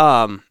had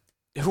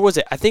who was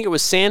it? I think it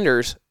was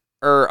Sanders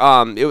or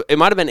it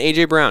might have been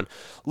AJ Brown.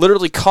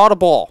 Literally caught a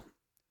ball.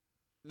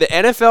 The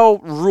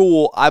NFL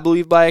rule, I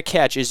believe, by a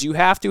catch is you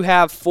have to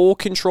have full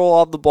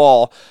control of the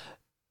ball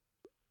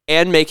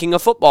and making a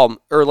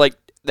football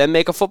then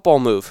make a football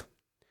move.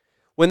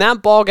 When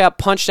that ball got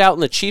punched out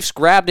and the Chiefs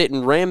grabbed it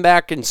and ran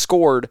back and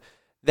scored,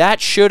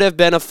 that should have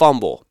been a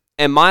fumble.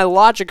 And my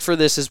logic for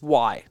this is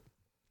why.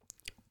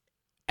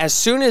 As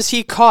soon as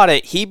he caught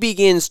it, he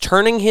begins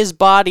turning his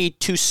body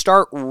to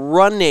start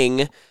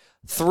running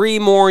 3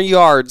 more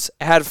yards,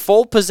 had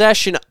full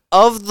possession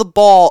of the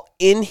ball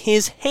in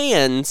his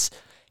hands.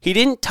 He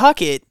didn't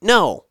tuck it,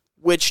 no,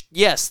 which,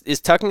 yes,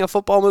 is tucking a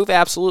football move,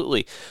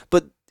 absolutely.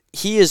 But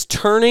he is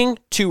turning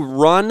to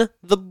run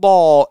the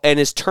ball and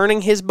is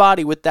turning his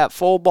body with that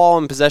full ball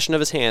in possession of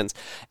his hands,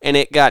 and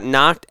it got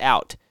knocked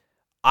out.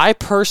 I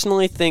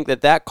personally think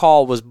that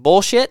call was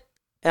bullshit,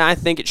 and I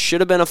think it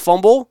should have been a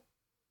fumble.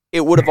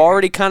 It would have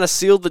already kind of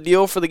sealed the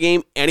deal for the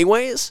game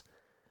anyways.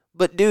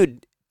 But,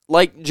 dude,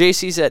 like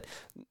JC said,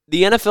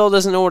 the NFL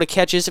doesn't know what a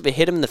catch is if it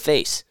hit him in the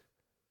face.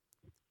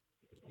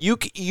 You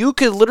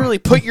could literally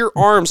put your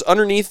arms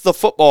underneath the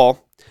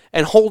football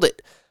and hold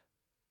it.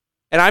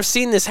 And I've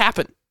seen this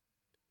happen.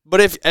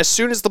 But as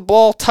soon as the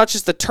ball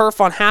touches the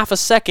turf on half a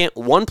second,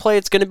 one play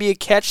it's going to be a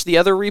catch, the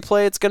other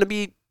replay it's going to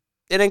be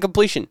an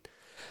incompletion.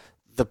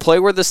 The play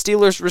where the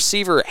Steelers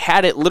receiver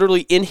had it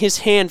literally in his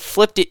hand,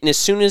 flipped it, and as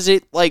soon as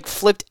it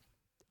flipped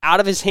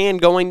out of his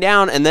hand going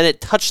down and then it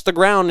touched the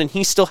ground and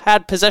he still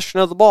had possession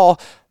of the ball,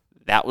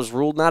 that was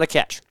ruled not a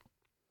catch.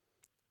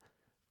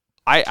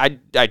 I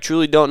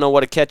truly don't know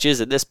what a catch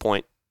is at this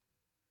point.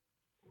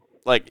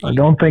 I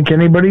don't think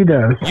anybody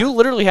does. You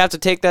literally have to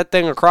take that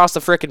thing across the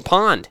frickin'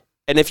 pond.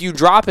 And if you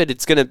drop it,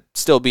 it's going to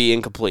still be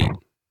incomplete.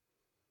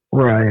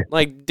 Right.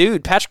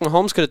 Dude, Patrick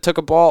Mahomes could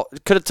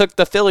have took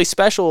the Philly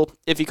special.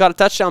 If he caught a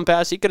touchdown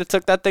pass, he could have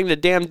took that thing to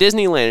damn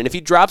Disneyland. And if he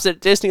drops it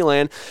at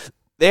Disneyland,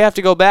 they have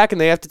to go back and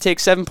they have to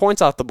take 7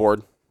 points off the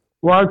board.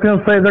 Well, I was going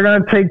to say they're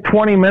going to take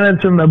 20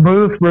 minutes in the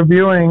booth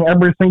reviewing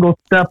every single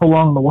step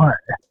along the way,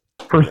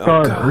 for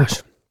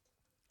starters.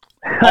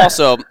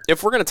 Also,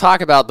 if we're going to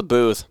talk about the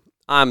booth,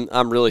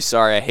 I'm really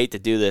sorry. I hate to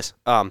do this.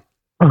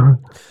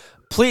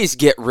 Please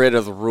get rid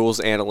of the rules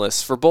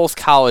analysts for both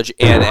college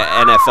and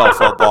NFL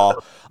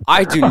football.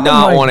 I do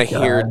not want to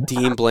hear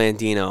Dean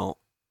Blandino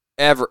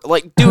ever.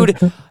 Dude,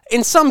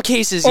 in some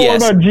cases,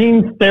 yes. What about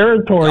Gene's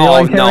territory?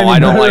 Oh, no, I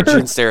don't like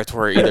Gene's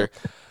territory either.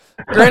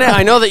 Granted,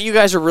 I know that you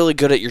guys are really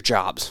good at your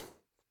jobs.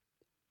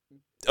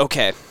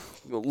 Okay,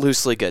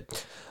 loosely good.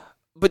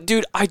 But,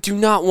 dude, I do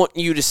not want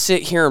you to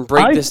sit here and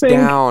break this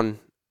down.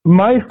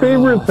 My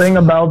favorite thing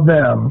about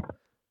them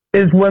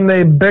is when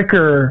they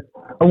bicker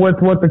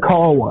with what the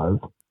call was.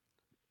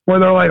 Where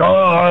they're like,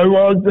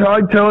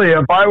 I tell you,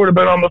 if I would have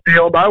been on the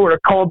field, I would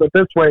have called it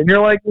this way. And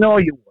you're like, no,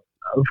 you wouldn't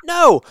have.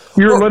 No.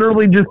 You're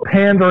literally just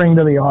pandering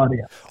to the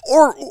audience.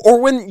 Or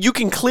when you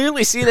can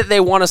clearly see that they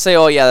want to say,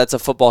 oh, yeah, that's a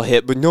football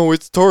hit, but no,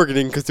 it's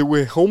targeting because it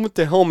went helmet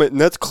to helmet, and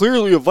that's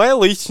clearly a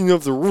violation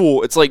of the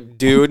rule. It's like,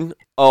 dude,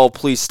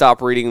 please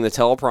stop reading the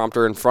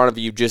teleprompter in front of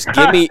you. Just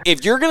give me,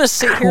 if you're going to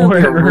sit here and be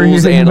a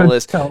rules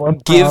analyst,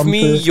 give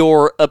me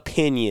your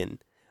opinion.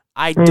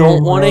 I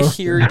don't want to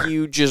hear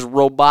you just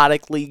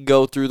robotically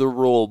go through the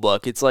rule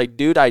book. It's like,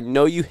 dude, I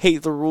know you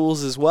hate the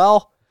rules as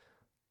well.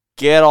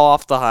 Get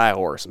off the high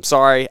horse. I'm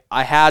sorry.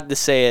 I had to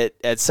say it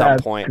at some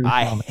point.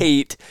 I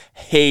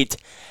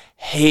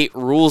hate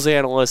rules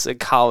analysts in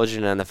college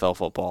and NFL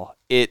football.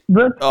 That's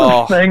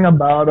the thing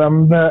about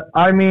them.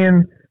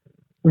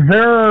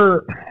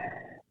 They're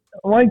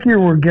like you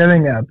were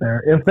getting at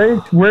there. If they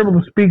were able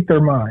to speak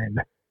their mind,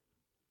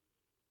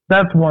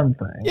 That's one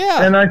thing.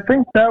 Yeah. And I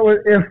think that would,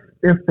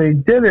 if they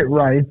did it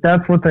right,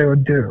 that's what they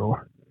would do.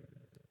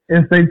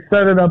 If they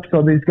set it up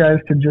so these guys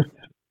could just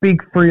speak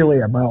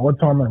freely about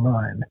what's on their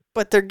mind.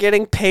 But they're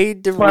getting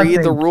paid to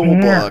read the rule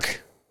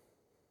book.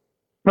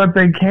 But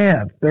they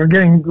can't. They're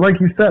getting, like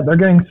you said, they're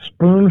getting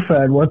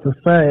spoon-fed what to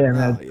say, and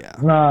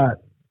that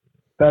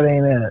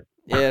ain't it.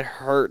 It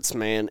hurts,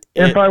 man.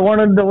 If I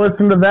wanted to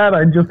listen to that,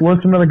 I'd just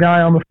listen to the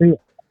guy on the field,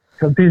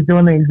 because he's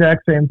doing the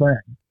exact same thing.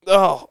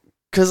 Oh,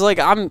 because like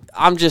I'm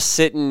just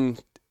sitting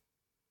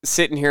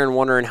here and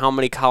wondering how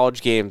many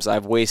college games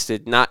I've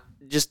wasted, not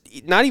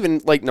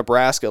even like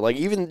Nebraska, like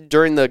even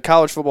during the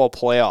college football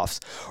playoffs,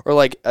 or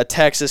like a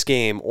Texas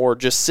game, or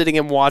just sitting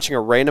and watching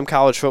a random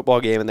college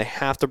football game and they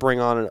have to bring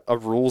on a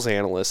rules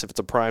analyst if it's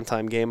a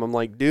primetime game. I'm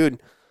like,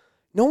 dude,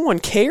 no one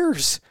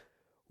cares.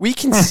 We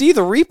can see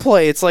the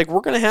replay. It's like we're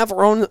going to have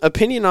our own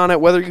opinion on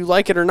it whether you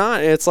like it or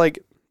not. And it's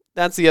like,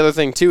 that's the other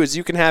thing too, is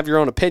you can have your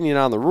own opinion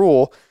on the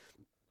rule.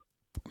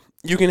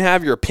 You can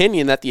have your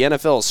opinion that the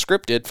NFL is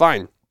scripted,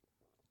 fine.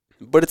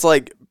 But it's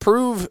like,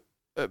 prove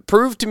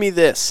to me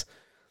this.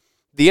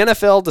 The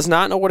NFL does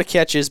not know what a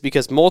catch is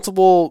because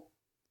multiple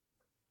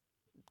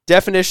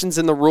definitions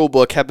in the rule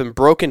book have been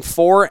broken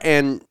for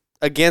and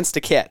against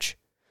a catch.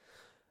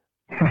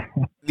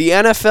 The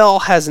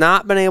NFL has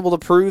not been able to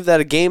prove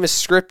that a game is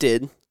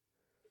scripted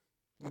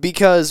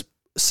because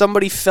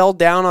somebody fell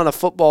down on a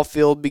football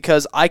field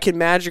because I can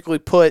magically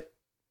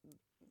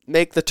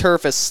make the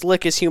turf as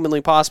slick as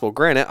humanly possible.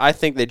 Granted, I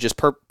think they just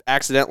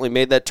accidentally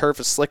made that turf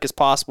as slick as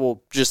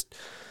possible just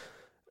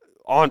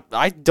on,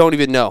 I don't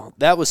even know.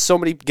 That was so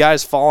many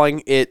guys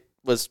falling. It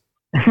was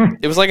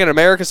like an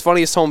America's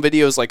Funniest Home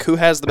Videos, like who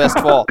has the best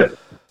fall.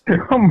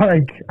 Oh my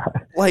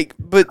God. Like,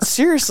 but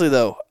seriously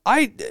though,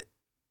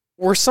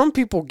 where some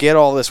people get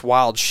all this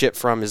wild shit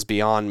from is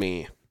beyond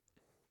me.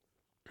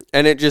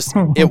 And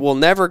it will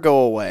never go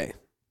away.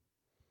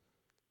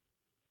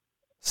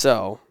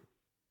 So,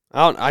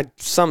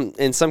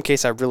 in some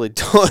case I really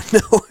don't know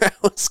where I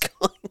was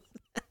going with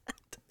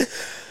that.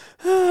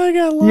 I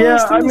got lost.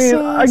 Yeah, I mean,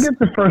 I get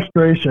the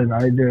frustration,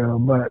 I do,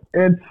 but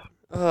it's,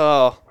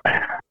 I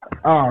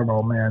don't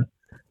know, man.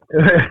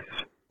 It's,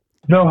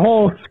 the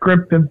whole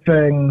scripted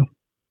thing.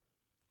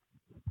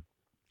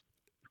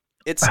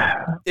 It's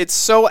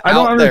so out there. I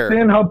don't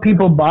understand how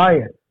people buy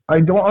it.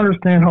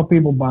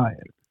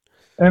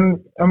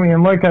 And, I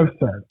mean, like I've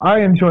said,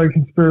 I enjoy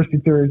conspiracy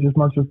theories as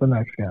much as the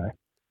next guy.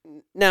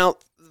 Now,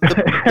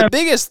 the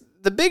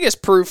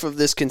biggest proof of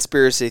this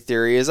conspiracy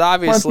theory is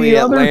obviously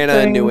Atlanta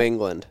and New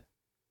England.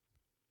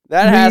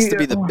 That has to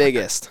be the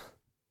biggest.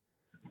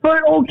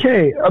 But,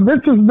 okay, this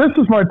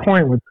is my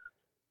point with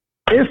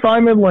this. If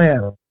I'm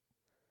Atlanta,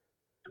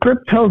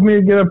 script tells me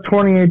to get up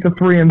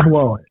 28-3 and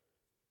blow it.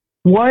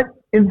 What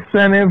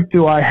incentive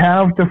do I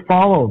have to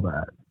follow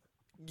that?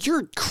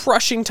 You're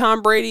crushing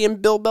Tom Brady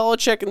and Bill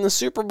Belichick in the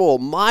Super Bowl.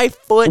 My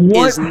foot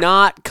is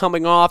not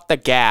coming off the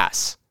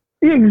gas.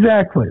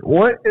 Exactly.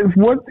 What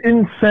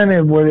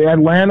incentive would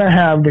Atlanta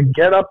have to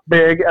get up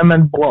big and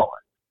then blow it?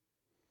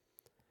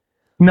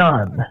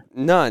 None.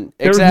 Exactly.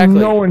 There's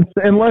no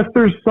unless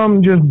there's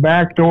some just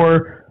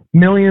backdoor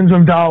millions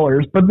of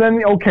dollars. But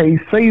then, okay,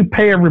 say you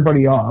pay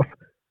everybody off.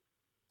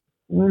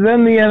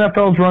 Then the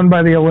NFL's run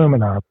by the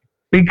Illuminati.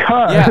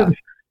 Because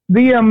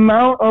the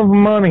amount of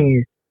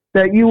money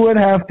that you would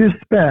have to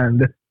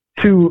spend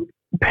to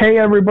pay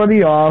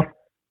everybody off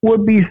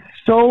would be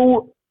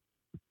so...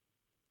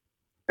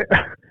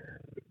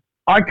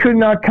 I could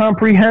not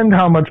comprehend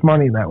how much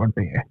money that would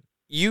be.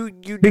 You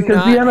do because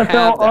not the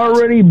NFL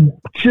already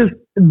just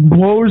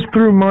blows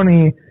through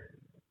money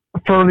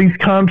for these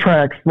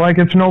contracts like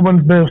it's no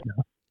one's business.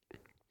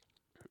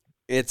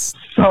 It's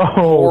so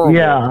horrible.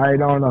 Yeah, I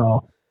don't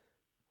know.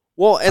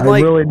 Well, and I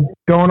really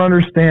don't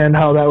understand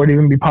how that would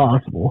even be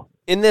possible.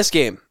 In this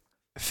game,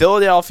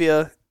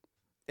 Philadelphia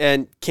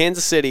and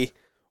Kansas City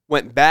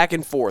went back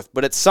and forth,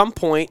 but at some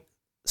point,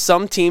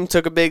 some team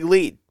took a big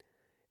lead.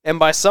 And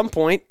by some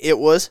point, it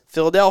was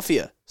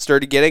Philadelphia.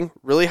 Started getting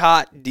really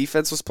hot.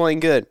 Defense was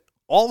playing good.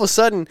 All of a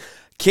sudden,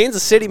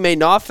 Kansas City made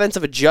an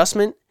offensive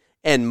adjustment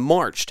and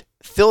marched.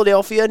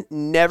 Philadelphia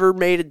never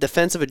made a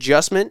defensive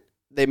adjustment.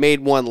 They made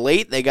one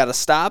late. They got a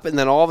stop. And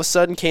then all of a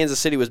sudden, Kansas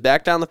City was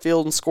back down the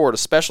field and scored a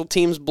special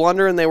teams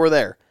blunder, and they were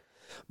there.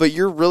 But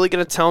you're really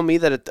going to tell me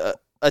that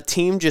a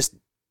team just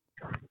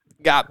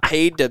got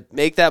paid to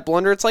make that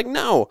blunder? It's like,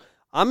 no.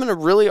 I'm going to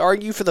really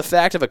argue for the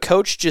fact of a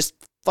coach just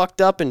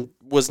fucked up and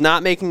was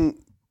not making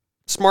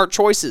smart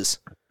choices.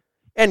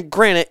 And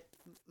granted,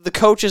 the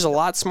coach is a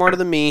lot smarter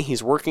than me.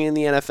 He's working in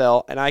the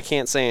NFL, and I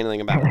can't say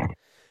anything about it.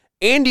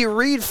 Andy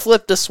Reid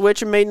flipped a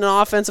switch and made an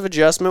offensive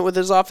adjustment with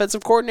his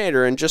offensive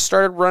coordinator and just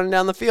started running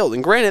down the field.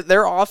 And granted,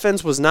 their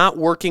offense was not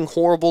working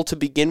horrible to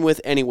begin with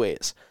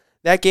anyways.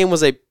 That game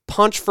was a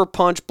punch for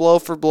punch, blow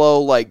for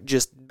blow, like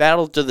just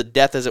battle to the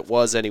death as it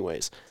was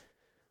anyways.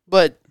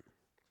 But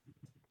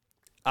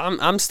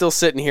I'm still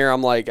sitting here.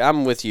 I'm like,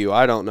 I'm with you.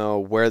 I don't know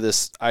where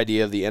this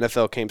idea of the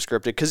NFL came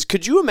scripted. Because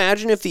could you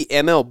imagine if the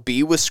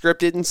MLB was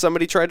scripted and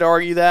somebody tried to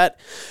argue that?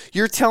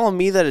 You're telling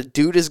me that a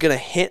dude is going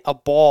to hit a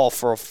ball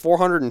for a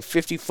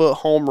 450-foot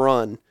home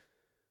run,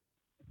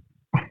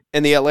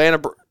 and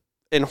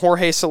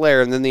Jorge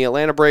Soler, and then the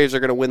Atlanta Braves are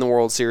going to win the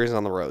World Series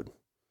on the road?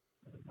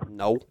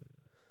 No.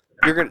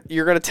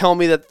 You're gonna tell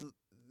me that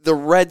the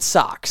Red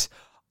Sox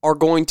are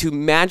going to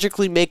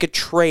magically make a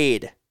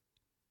trade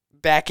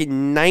back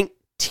in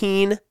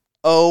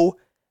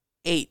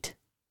 1908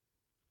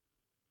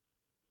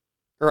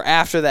 or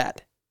after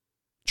that,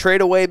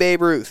 trade away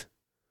Babe Ruth,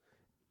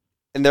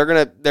 and they're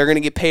gonna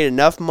get paid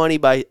enough money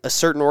by a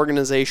certain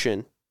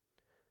organization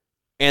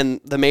and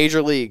the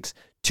major leagues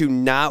to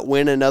not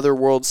win another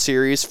World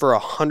Series for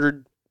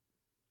 100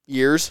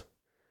 years?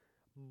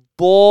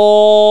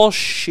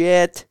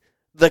 Bullshit.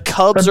 The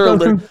Cubs that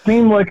doesn't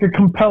seem like a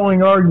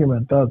compelling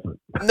argument, does it?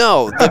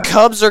 No, the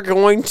Cubs are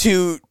going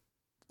to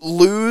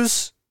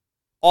lose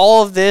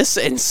all of this,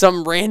 and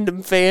some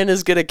random fan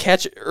is going to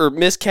catch or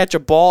miscatch a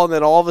ball, and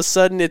then all of a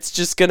sudden it's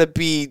just going to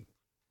be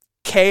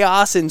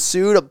chaos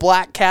ensued. A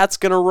black cat's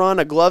going to run,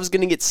 a glove's going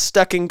to get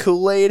stuck in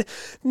Kool-Aid.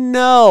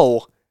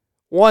 No.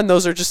 One,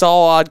 those are just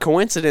all odd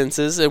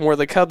coincidences, and were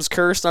the Cubs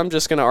cursed? I'm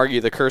just going to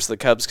argue the curse of the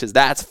Cubs because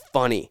that's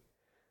funny.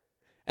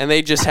 And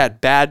they just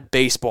had bad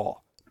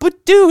baseball.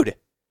 But dude,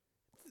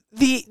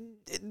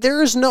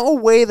 there is no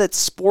way that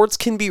sports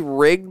can be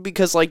rigged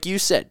because, like you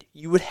said,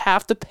 you would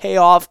have to pay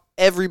off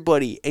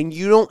everybody, and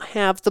you don't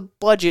have the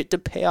budget to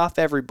pay off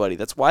everybody.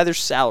 That's why there's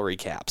salary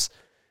caps.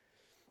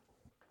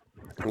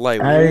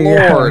 Like,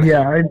 Lord.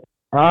 I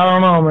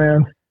don't know,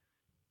 man.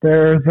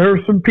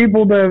 There's some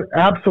people that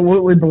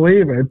absolutely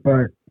believe it,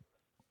 but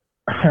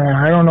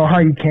I don't know how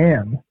you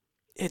can.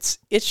 It's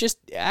just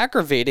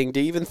aggravating to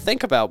even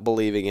think about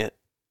believing it.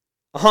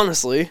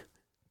 Honestly.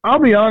 I'll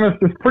be honest,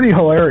 it's pretty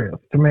hilarious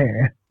to me.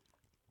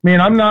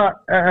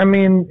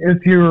 As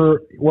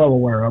you're well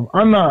aware of,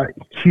 I'm not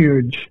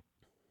huge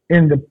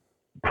into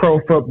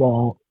pro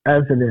football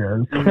as it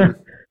is. Mm-hmm.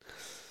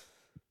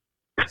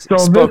 So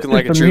Spoken this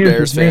like a true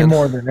Bears fan.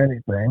 more than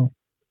anything.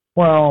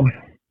 Well,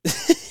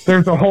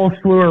 there's a whole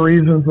slew of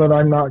reasons that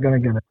I'm not going to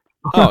get into.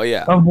 Oh,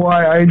 yeah. Of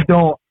why I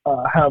don't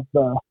have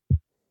the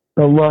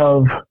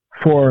love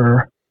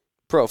for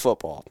pro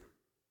football.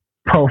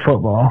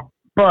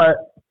 But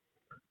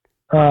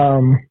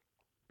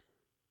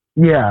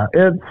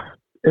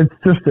it's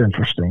just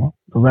interesting.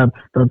 So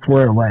that's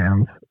where it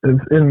lands. It's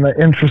in the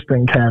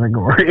interesting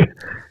category.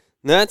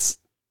 I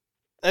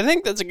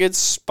think that's a good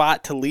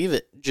spot to leave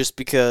it, just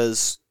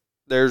because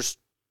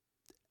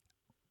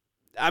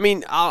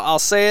I'll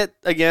say it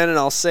again, and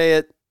I'll say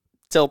it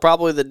till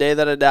probably the day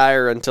that I die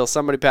or until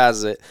somebody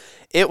passes it.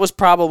 It was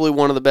probably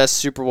one of the best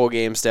Super Bowl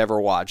games to ever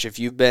watch. If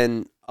you've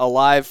been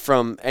alive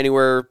from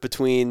anywhere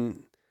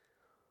between,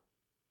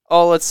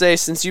 let's say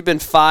since you've been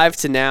 5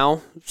 to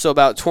now, so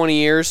about 20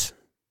 years,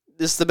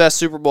 this is the best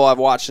Super Bowl I've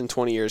watched in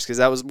 20 years, because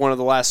that was one of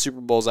the last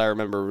Super Bowls I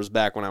remember was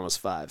back when I was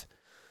 5.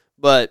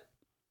 But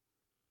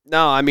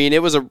no, it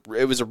was a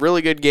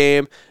really good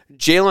game.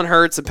 Jalen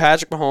Hurts and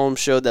Patrick Mahomes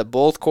showed that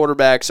both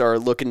quarterbacks are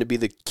looking to be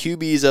the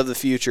QBs of the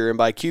future, and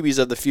by QBs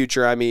of the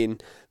future, I mean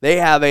they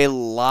have a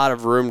lot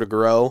of room to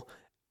grow,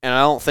 and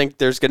I don't think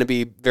there's going to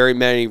be very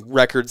many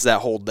records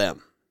that hold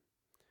them.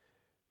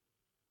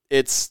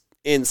 It's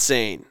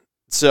insane.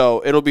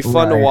 So it'll be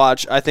fun to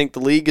watch. I think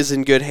the league is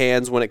in good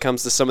hands when it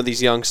comes to some of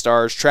these young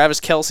stars. Travis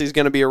Kelce's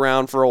going to be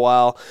around for a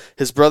while.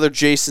 His brother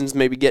Jason's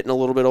maybe getting a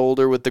little bit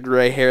older with the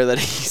gray hair that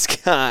he's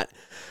got.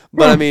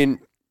 But,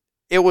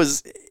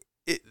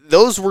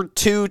 those were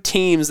two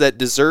teams that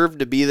deserved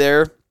to be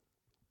there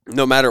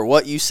no matter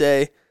what you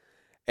say,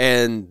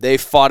 and they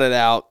fought it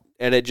out,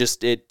 and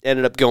it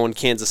ended up going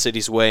Kansas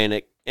City's way, and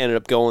it ended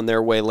up going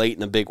their way late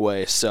in a big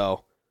way.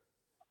 So,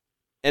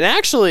 and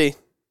actually,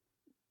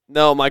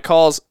 no, my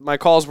calls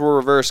were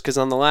reversed, because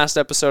on the last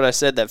episode I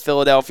said that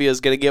Philadelphia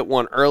is going to get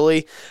one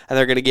early, and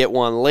they're going to get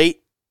one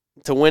late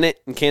to win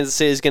it, and Kansas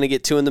City is going to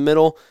get two in the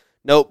middle.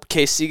 Nope,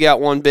 KC got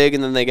one big,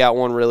 and then they got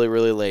one really,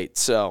 really late.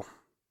 So,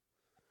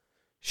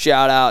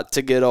 shout out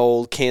to good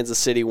old Kansas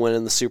City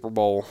winning the Super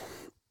Bowl.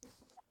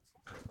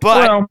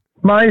 But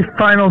my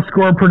final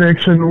score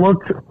prediction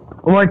looked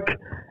like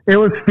it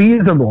was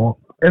feasible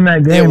in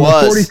that game. It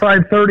was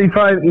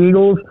 45-35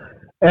 Eagles,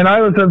 and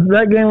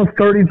that game was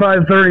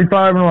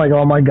 35-35, and I'm like,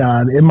 oh my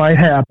God, it might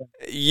happen.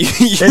 You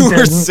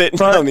were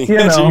sitting on the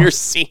edge of your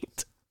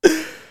seat.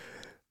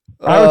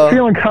 I was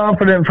feeling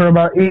confident for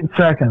about 8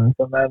 seconds,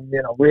 and then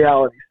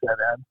reality set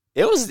in.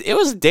 It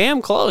was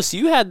damn close.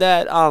 You had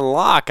that on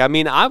lock.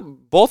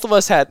 Both of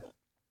us had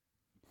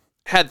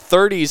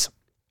 30s.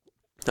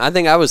 I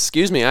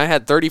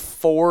had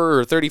 34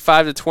 or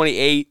 35 to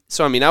 28.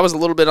 So I was a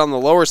little bit on the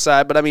lower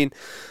side, but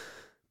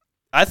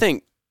I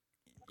think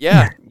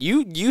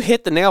you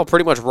hit the nail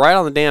pretty much right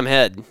on the damn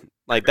head.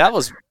 Like, that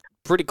was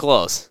pretty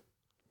close.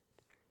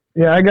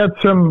 Yeah, I got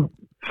some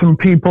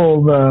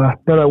people that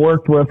I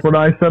worked with when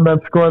I said that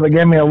score, they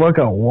gave me a look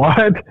at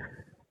what?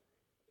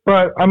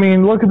 But,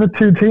 look at the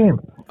two teams.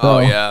 So. Oh,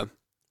 yeah.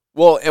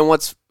 Well, and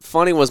what's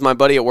funny was my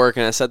buddy at work,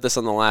 and I said this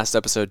on the last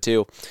episode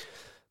too.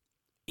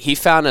 He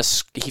found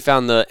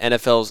the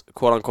NFL's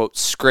quote unquote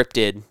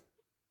scripted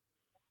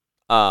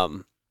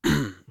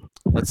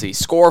let's see,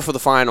 score for the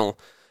final.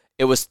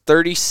 It was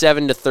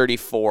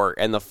 37-34,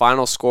 and the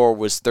final score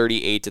was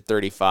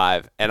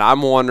 38-35. And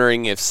I'm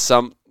wondering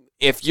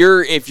if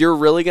you're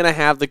really gonna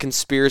have the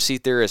conspiracy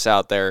theorists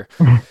out there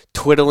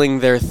twiddling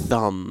their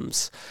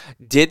thumbs,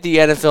 did the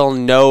NFL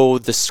know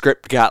the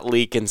script got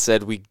leaked and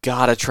said we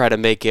gotta try to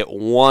make it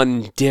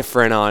one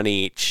different on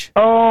each?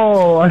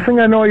 Oh, I think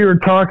I know what you were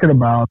talking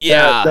about.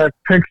 Yeah, that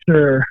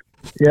picture.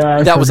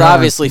 Yeah, that was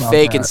obviously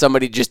fake, that. and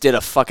somebody just did a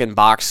fucking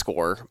box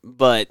score.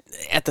 But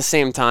at the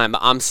same time,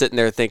 I'm sitting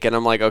there thinking,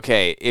 I'm like,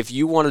 okay, if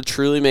you want to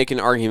truly make an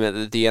argument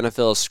that the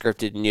NFL is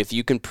scripted, and if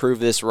you can prove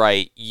this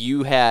right,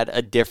 you had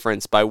a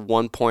difference by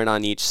 1 point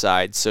on each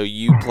side. So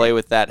you play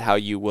with that how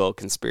you will,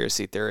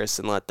 conspiracy theorists,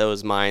 and let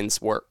those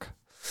minds work.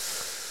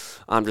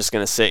 I'm just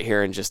going to sit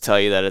here and just tell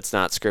you that it's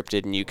not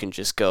scripted, and you can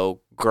just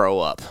go grow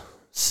up.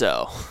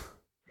 So,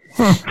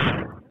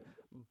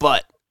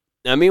 but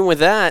I mean, with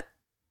that,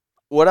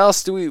 what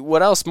else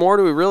more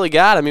do we really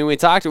got? I mean,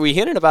 we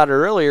hinted about it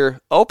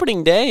earlier.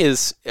 Opening day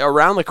is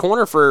around the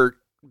corner for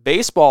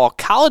baseball.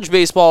 College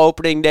baseball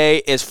opening day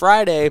is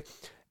Friday.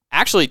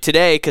 Actually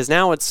today, because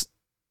now it's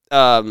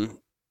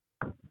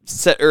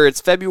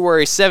it's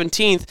February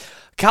 17th.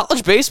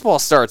 College baseball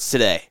starts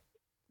today.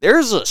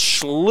 There's a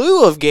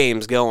slew of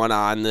games going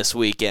on this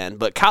weekend,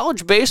 but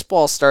college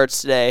baseball starts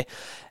today.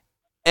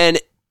 And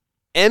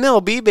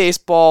MLB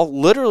baseball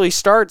literally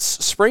starts,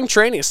 spring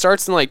training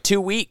starts in like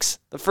 2 weeks.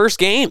 The first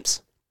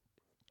games.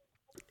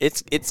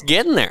 It's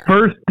getting there.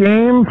 First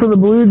game for the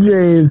Blue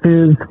Jays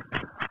is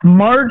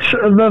March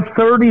the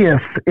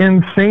 30th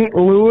in St.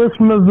 Louis,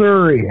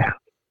 Missouri.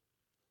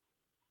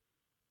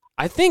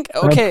 I think,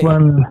 okay.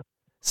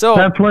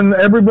 That's when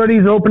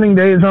everybody's opening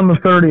day is on the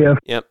 30th.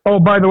 Yep. Oh,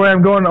 by the way,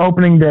 I'm going to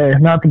opening day.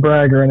 Not to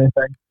brag or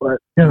anything, but,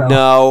 you know.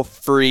 No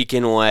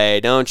freaking way.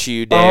 Don't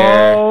you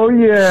dare. Oh,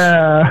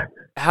 yeah.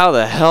 How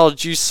the hell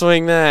did you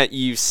swing that,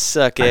 you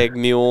suck egg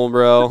mule,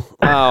 bro?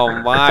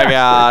 Oh, my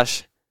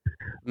gosh.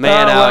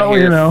 Man out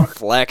here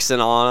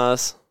flexing on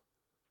us.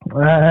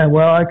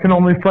 Well, I can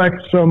only flex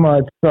so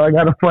much, so I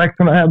got to flex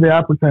when I have the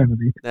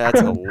opportunity.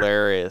 That's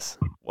hilarious.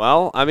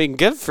 Well, I mean,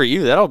 good for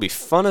you. That'll be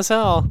fun as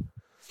hell.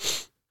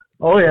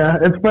 Oh, yeah.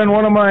 It's been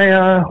one of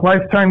my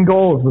lifetime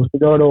goals is to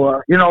go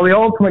to, the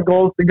ultimate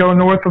goal is to go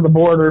north of the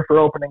border for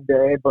opening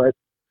day, but...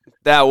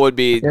 That would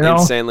be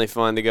insanely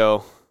fun to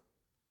go.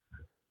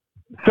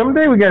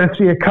 Someday we got to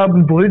see a Cubs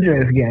and Blue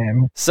Jays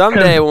game.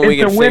 Someday when we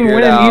can figure it out. It's a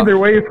win-win either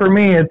way for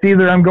me. It's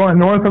either I'm going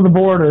north of the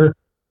border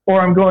or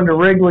I'm going to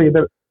Wrigley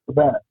to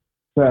bet.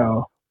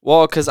 So.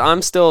 Well, because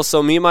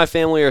me and my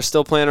family are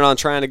still planning on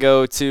trying to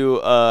go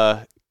to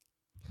the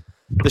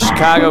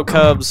Chicago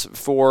Cubs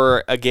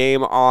for a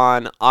game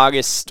on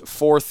August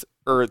 4th,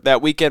 or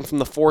that weekend from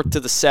the 4th to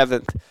the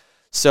 7th.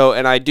 So,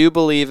 and I do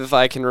believe, if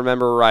I can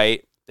remember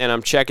right, and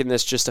I'm checking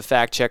this just to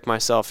fact check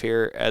myself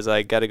here as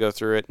I got to go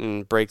through it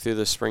and break through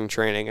the spring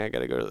training. I got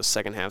to go to the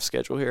second half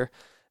schedule here.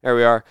 There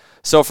we are.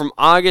 So from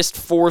August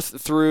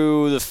 4th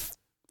through the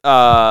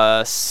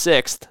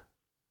 6th,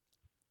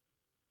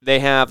 they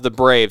have the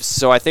Braves.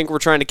 So I think we're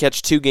trying to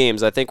catch 2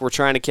 games. I think we're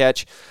trying to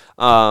catch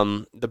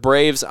the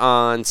Braves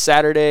on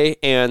Saturday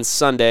and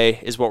Sunday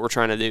is what we're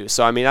trying to do.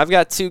 So, I mean, I've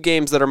got 2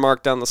 games that are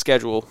marked on the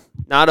schedule,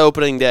 not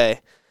opening day.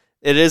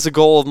 It is a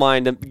goal of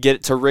mine to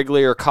get to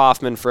Wrigley or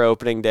Kauffman for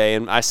opening day.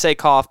 And I say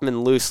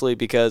Kauffman loosely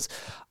because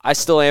I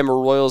still am a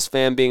Royals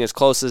fan, being as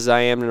close as I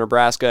am to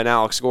Nebraska and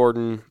Alex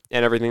Gordon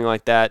and everything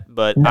like that.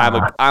 But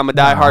I'm a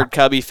diehard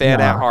Cubby fan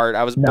at heart.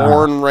 I was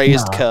born and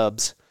raised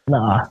Cubs.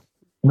 Nah.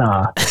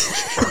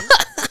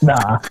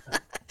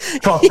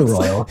 Fuck the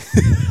Royals.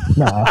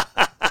 Nah.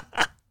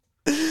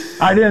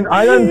 I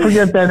didn't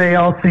forget that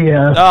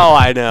ALCS. Oh,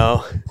 I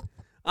know.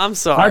 I'm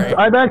sorry.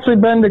 I've actually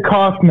been to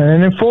Kauffman,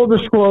 and in full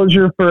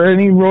disclosure for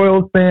any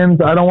Royals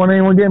fans, I don't want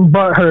anyone getting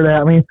butthurt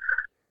at me.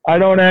 I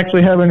don't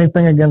actually have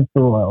anything against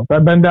the Royals.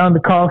 I've been down to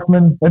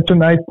Kauffman. It's a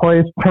nice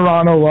place.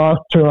 Toronto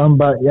lost to them,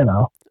 but,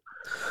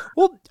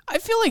 Well, I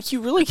feel like you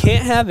really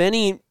can't have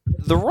any –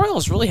 the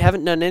Royals really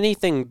haven't done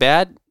anything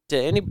bad to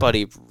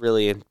anybody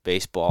really in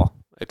baseball,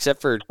 except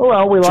for we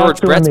George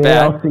lost to in the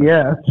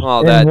ALCS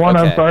in one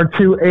of our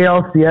 2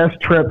 ALCS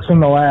trips in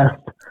the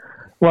last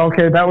 – well,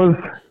 okay, that was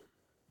 –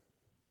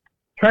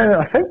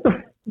 I think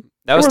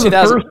that was the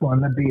first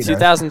one that beat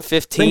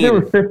 2015. I think it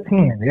was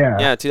 15, yeah.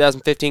 Yeah,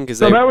 2015 because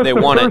that was they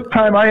won it. the first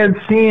time I had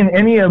seen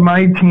any of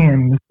my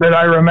teams that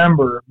I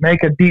remember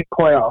make a deep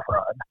playoff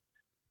run.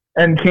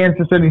 And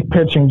Kansas City's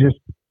pitching just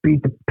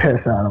beat the piss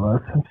out of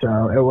us,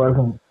 so it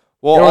wasn't.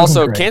 Well,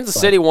 also Kansas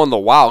City won the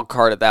wild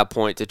card at that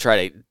point to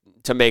try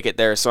to make it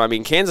there. So I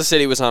mean, Kansas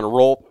City was on a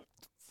roll.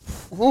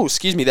 Oh,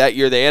 excuse me. That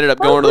year they ended up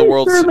going to the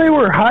World Series. They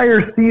were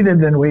higher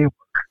seeded than we were.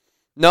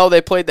 No,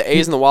 they played the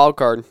A's in the wild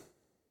card.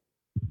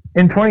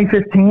 In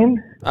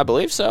 2015? I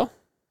believe so.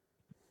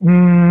 I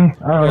don't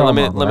know.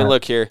 Let me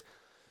look here.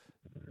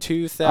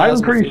 2015. I'm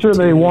pretty sure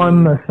they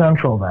won the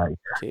Central that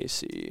year.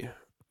 KC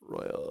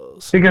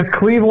Royals. Because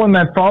Cleveland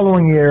that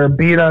following year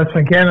beat us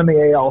again in the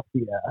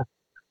ALCS,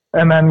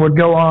 and then would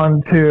go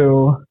on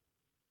to,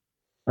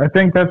 I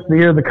think that's the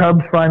year the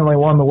Cubs finally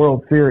won the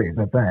World Series,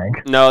 I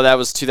think. No, that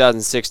was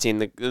 2016.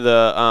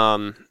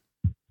 The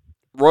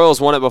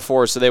Royals won it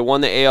before, so they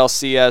won the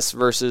ALCS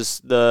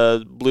versus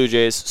the Blue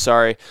Jays.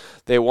 Sorry.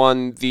 They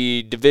won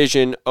the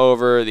division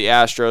over the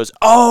Astros.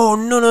 Oh,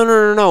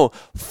 no.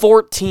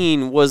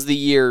 14 was the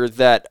year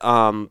that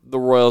the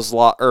Royals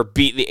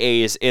beat the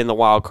A's in the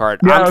wild card.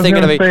 Yeah, I'm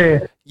thinking of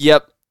it.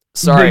 Yep.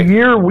 Sorry. The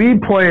year we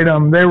played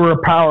them, they were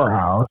a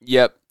powerhouse.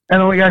 Yep.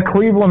 And then we got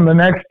Cleveland the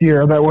next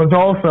year that was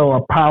also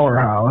a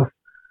powerhouse.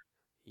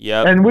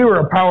 Yep. And we were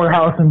a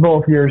powerhouse in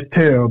both years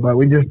too, but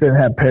we just didn't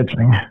have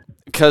pitching.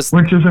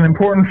 Which is an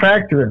important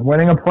factor in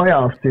winning a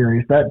playoff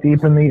series that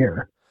deep in the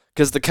year.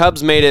 Because the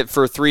Cubs made it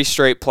for 3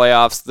 straight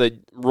playoffs. The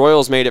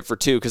Royals made it for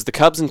 2. Because the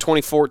Cubs in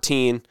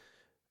 2014,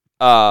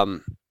 I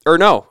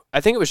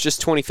think it was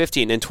just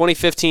 2015. In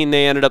 2015,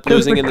 they ended up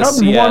losing in the CS.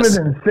 The Cubs won it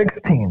in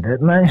 16,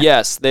 didn't they?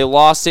 Yes, they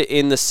lost it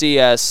in the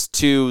CS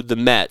to the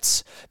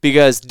Mets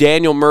because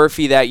Daniel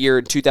Murphy that year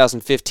in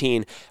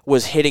 2015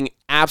 was hitting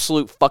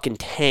absolute fucking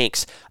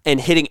tanks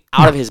and hitting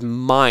out of his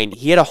mind.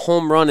 He had a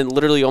home run in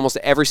literally almost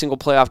every single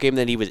playoff game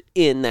that he was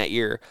in that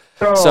year.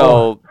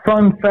 So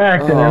fun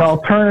fact, in an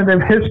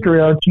alternative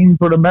history, our teams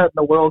would have met in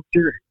the World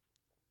Series.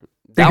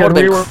 That would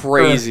have been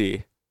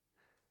crazy.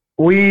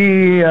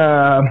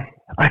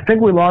 I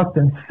think we lost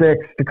in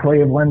 6 to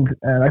Cleveland,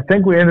 and I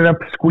think we ended up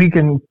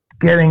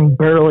getting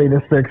barely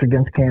to 6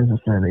 against Kansas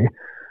City.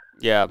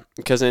 Yeah,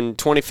 because in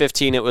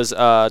 2015 it was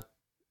a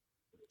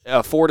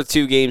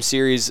 4-2 game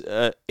series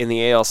in the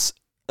ALCS.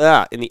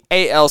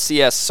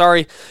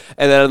 Sorry,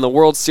 and then in the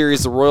World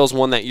Series, the Royals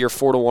won that year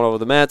 4-1 over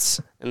the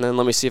Mets. And then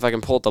let me see if I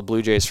can pull up the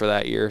Blue Jays for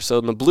that year. So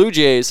in the Blue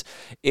Jays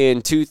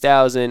in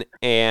 2000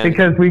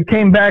 because we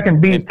came back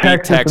and beat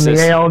Texas in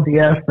the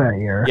ALDS that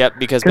year. Yep,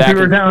 because we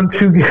were down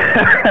 2 we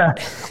were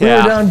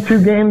down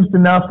 2 games to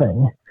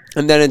nothing.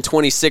 And then in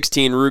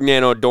 2016,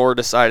 Rougned Odor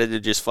decided to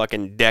just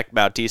fucking deck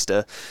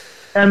Bautista.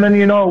 And then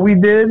you know what we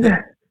did?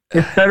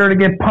 It's better to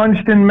get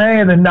punched in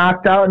May than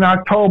knocked out in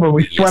October.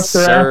 We swept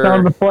their ass out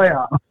of the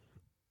playoffs.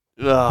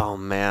 Oh,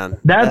 man.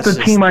 That's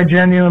a team I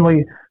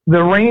genuinely...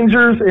 The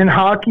Rangers in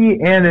hockey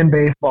and in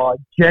baseball, I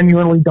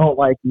genuinely don't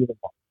like either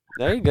one.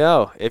 There you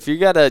go. If you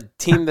got a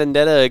team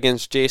vendetta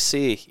against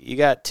JC, you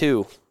got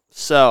 2.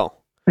 So...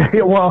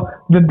 Well,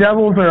 the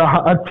Devils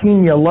are a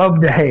team you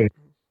love to hate.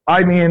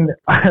 I mean,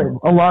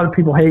 a lot of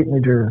people hate New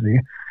Jersey.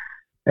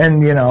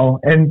 And,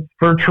 and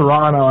for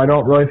Toronto, I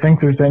don't really think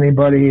there's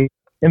anybody...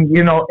 And,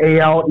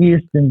 AL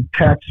East in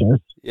Texas.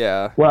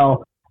 Yeah.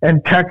 Well,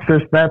 and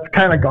Texas, that's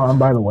kind of gone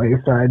by the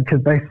wayside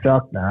because they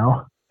suck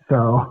now.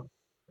 So,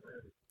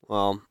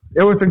 well,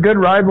 it was a good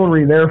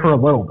rivalry there for a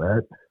little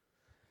bit.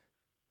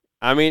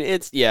 I mean,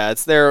 it's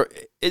there.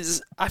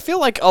 I feel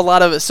like a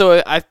lot of it.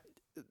 So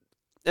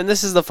and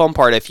this is the fun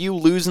part. If you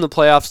lose in the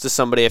playoffs to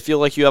somebody, I feel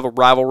like you have a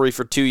rivalry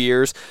for 2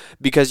 years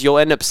because you'll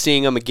end up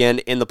seeing them again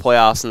in the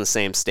playoffs in the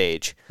same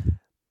stage.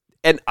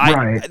 And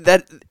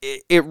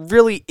it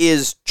really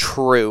is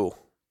true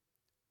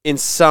in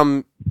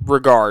some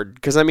regard.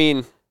 Because, I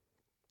mean,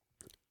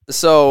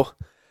 so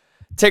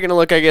taking a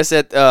look, I guess,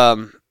 at,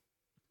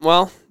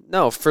 no,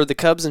 for the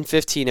Cubs in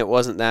 15, it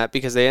wasn't that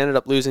because they ended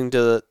up losing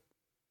to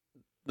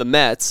the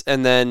Mets.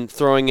 And then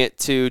throwing it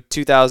to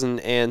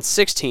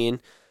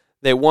 2016,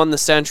 they won the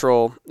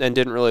Central and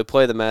didn't really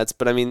play the Mets.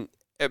 But, I mean,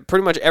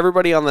 pretty much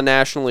everybody on the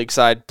National League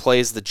side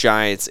plays the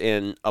Giants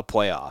in a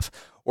playoff.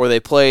 Or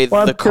they play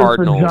the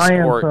Cardinals.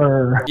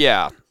 The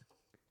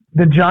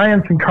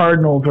Giants and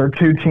Cardinals are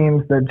 2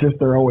 teams that just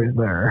are always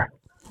there.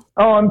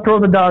 Oh, and throw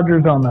the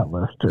Dodgers on that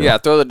list, too. Yeah,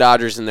 throw the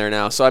Dodgers in there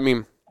now. So, I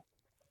mean,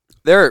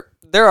 there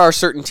are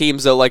certain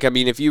teams that, like, I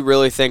mean, if you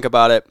really think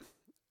about it,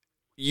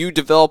 you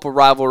develop a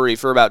rivalry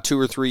for about 2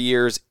 or 3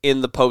 years in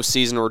the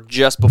postseason or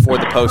just before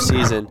the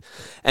postseason,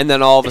 and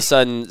then all of a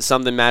sudden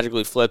something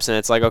magically flips, and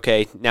it's like,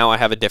 okay, now I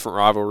have a different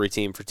rivalry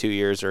team for 2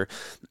 years, or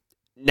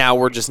now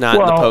we're just not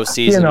in the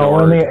postseason.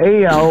 In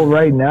the AL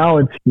right now,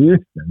 it's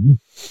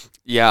Houston.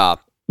 Yeah. I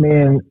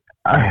mean,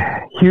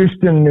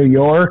 Houston, New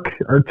York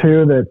are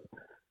 2 that...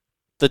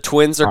 The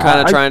Twins are kind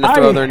of trying to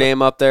throw their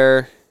name up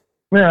there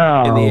in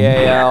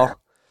the AL.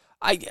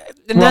 I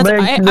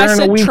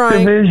said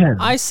trying. Division.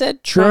 I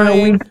said trying. They're in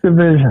a weak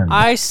division.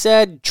 I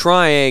said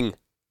trying.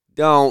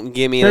 Don't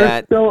give me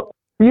that. Still,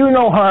 you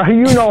know how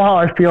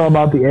I feel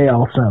about the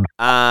AL Center.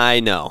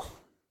 I know.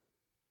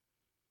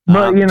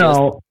 But,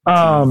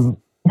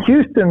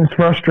 Houston's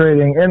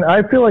frustrating, and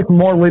I feel like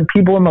more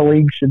people in the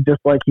league should just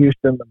like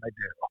Houston than they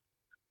do.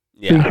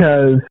 Yeah.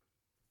 Because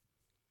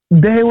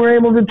they were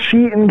able to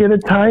cheat and get a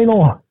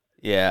title.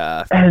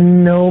 Yeah.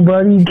 And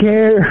nobody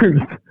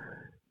cares.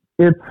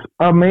 It's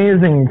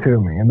amazing to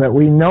me that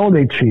we know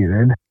they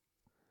cheated,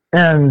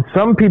 and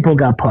some people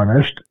got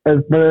punished.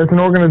 But as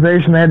an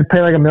organization, they had to pay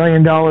like $1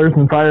 million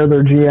and fire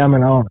their GM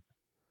and owner.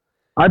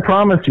 I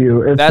promise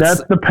you, if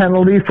that's the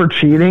penalty for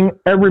cheating,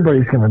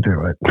 everybody's going to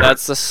do it.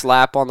 That's the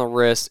slap on the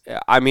wrist.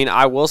 I mean,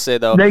 I will say,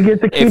 though, they get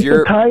to keep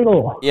the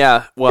title.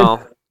 Yeah,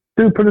 well,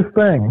 stupidest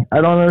thing.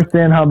 I don't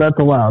understand how that's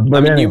allowed.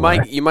 But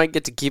anyway. you might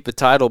get to keep a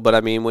title, but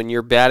I mean, when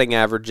your batting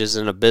average is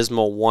an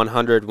abysmal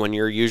 100, when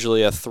you're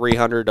usually a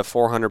 300 to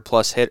 400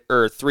 plus hit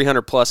or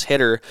 300 plus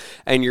hitter,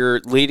 and you're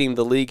leading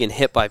the league in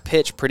hit by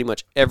pitch pretty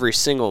much every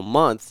single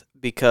month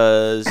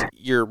because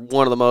you're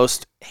one of the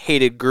most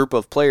hated group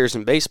of players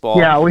in baseball.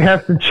 Yeah, we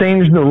have to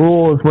change the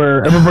rules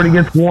where everybody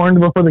gets warned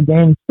before the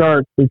game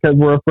starts because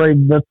we're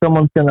afraid that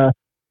someone's gonna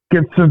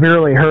get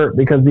severely hurt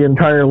because the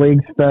entire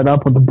league's fed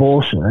up with the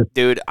bullshit.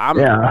 Dude,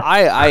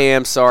 I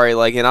am sorry,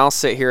 like, and I'll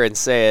sit here and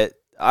say it.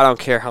 I don't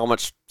care how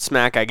much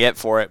smack I get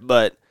for it,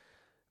 but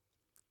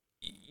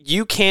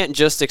you can't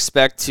just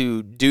expect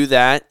to do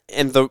that.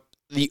 And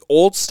the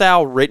old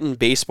style written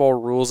baseball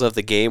rules of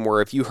the game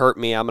where if you hurt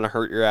me, I'm going to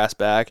hurt your ass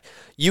back.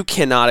 You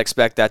cannot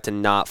expect that to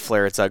not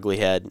flare its ugly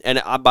head. And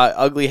by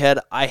ugly head,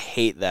 I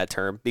hate that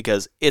term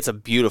because it's a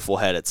beautiful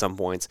head at some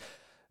points.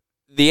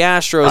 The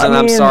Astros, and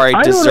I'm sorry,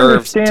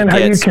 deserve to get smoked. I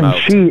don't understand how you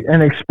can cheat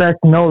and expect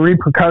no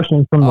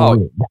repercussions from the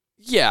league.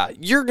 Yeah,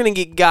 you're going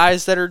to get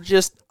guys that are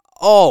just,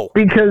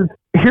 because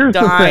here's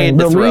the thing.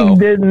 The league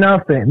did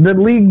nothing.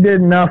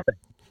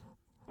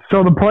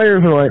 So the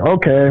players are like,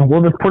 okay,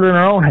 we'll just put it in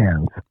our own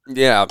hands.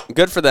 Yeah,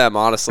 good for them,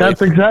 honestly.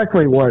 That's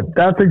exactly what's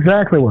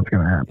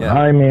going to happen. Yeah.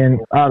 I mean,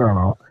 I don't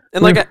know.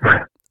 And like,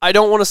 I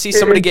don't want to see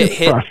somebody get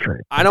hit.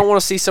 I don't want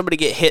to see somebody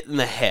get hit in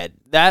the head.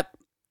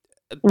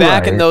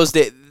 Back in those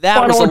days,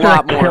 that was a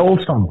lot more.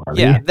 Kill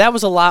somebody. Yeah, that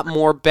was a lot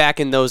more back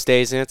in those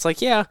days, and it's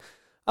like, yeah,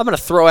 I'm gonna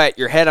throw at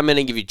your head. I'm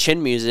gonna give you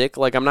chin music.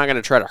 Like, I'm not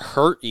gonna try to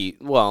hurt you.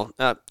 Well,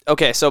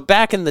 okay. So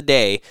back in the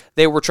day,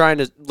 they were trying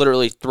to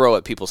literally throw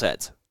at people's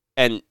heads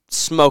and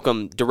smoke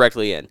them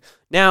directly in.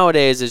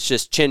 Nowadays, it's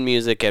just chin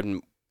music,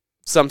 and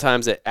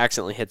sometimes it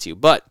accidentally hits you.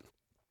 But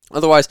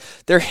otherwise,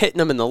 they're hitting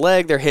them in the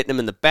leg. They're hitting them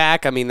in the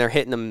back. I mean, they're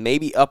hitting them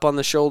maybe up on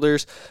the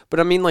shoulders. But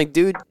I mean, like,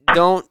 dude,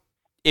 don't.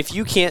 If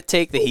you can't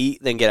take the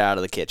heat, then get out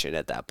of the kitchen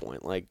at that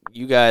point. Like,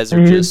 you guys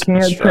are just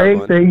struggling. You can't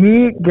take the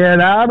heat, get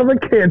out of the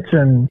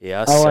kitchen.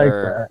 Yes,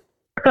 sir.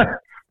 Like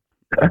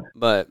that.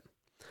 But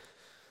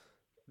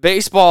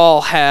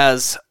baseball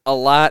has a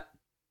lot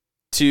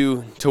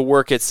to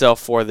work itself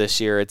for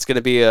this year. It's going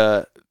to be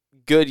a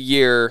good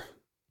year,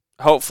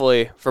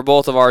 hopefully, for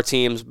both of our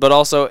teams. But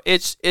also,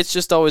 it's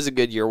just always a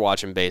good year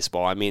watching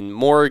baseball. I mean,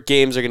 more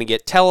games are going to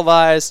get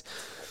televised.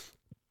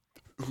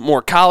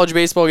 More college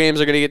baseball games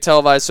are going to get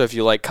televised, so if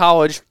you like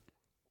college,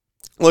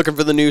 looking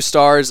for the new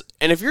stars,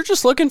 and if you're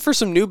just looking for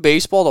some new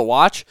baseball to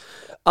watch,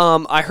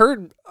 I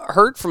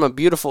heard from a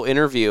beautiful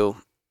interview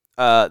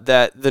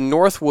that the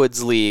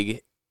Northwoods League,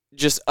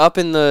 just up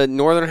in the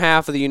northern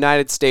half of the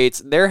United States,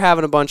 they're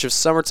having a bunch of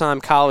summertime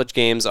college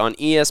games on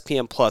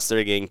ESPN Plus that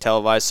are getting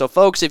televised. So,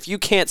 folks, if you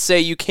can't say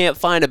you can't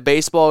find a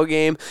baseball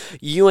game,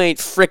 you ain't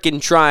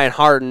freaking trying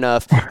hard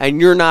enough, and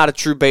you're not a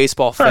true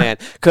baseball fan,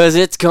 because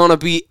it's going to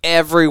be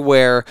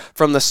everywhere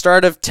from the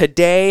start of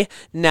today,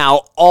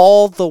 now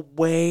all the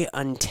way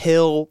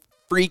until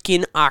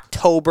freaking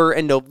October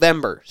and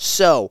November.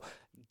 So,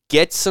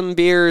 get some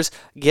beers,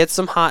 get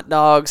some hot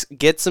dogs,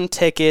 get some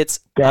tickets.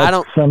 Get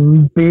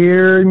some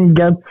beer and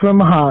get some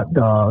hot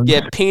dogs.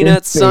 Get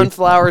peanuts,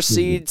 sunflower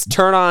seeds.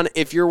 Turn on,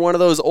 if you're one of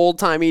those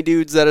old-timey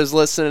dudes that is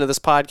listening to this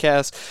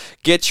podcast,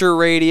 get your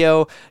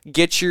radio,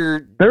 get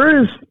your...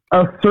 There is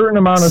a certain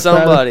amount of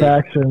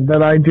satisfaction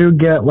that I do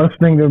get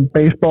listening to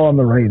baseball on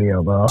the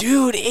radio, though.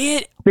 Dude,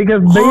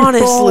 because baseball,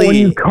 honestly, when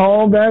you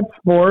call that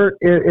sport,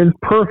 it is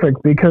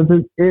perfect because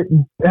it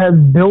has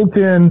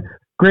built-in...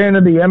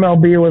 Granted, the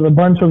MLB with a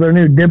bunch of their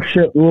new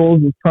dipshit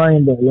rules is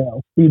trying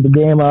to, speed the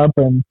game up,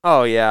 and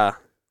yeah,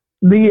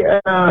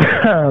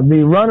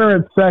 the runner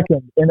at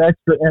second in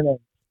extra innings,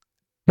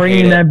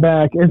 bringing that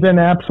back is an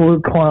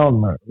absolute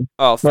clown move.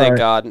 Oh, thank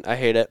God, I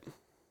hate it.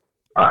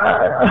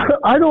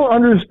 I don't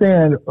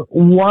understand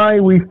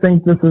why we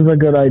think this is a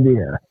good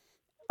idea.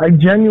 I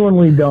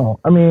genuinely don't.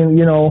 I mean,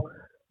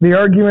 the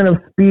argument of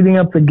speeding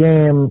up the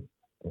game.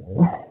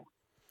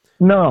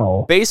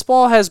 No.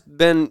 Baseball has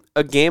been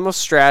a game of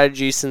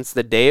strategy since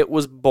the day it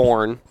was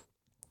born,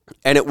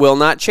 and it will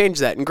not change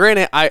that. And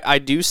granted, I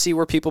do see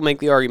where people make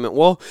the argument,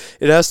 well,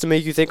 it has to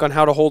make you think on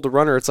how to hold the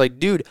runner. It's like,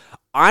 dude,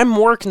 I'm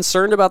more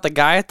concerned about the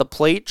guy at the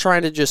plate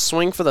trying to just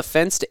swing for the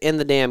fence to end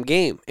the damn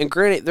game. And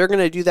granted, they're going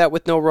to do that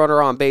with no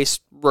runner on base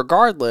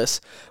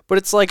regardless, but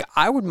it's like,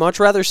 I would much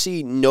rather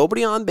see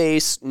nobody on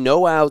base,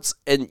 no outs,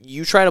 and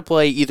you try to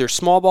play either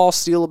small ball,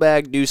 steal a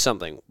bag, do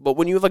something. But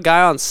when you have a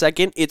guy on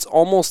second, it's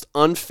almost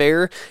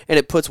unfair, and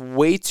it puts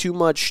way too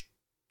much,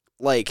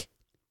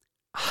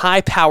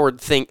 high-powered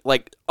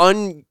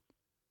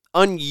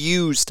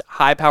unused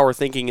high-power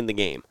thinking in the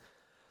game.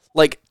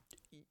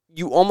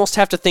 You almost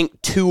have to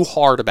think too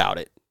hard about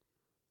it.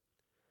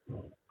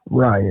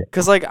 Right.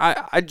 Because,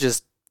 I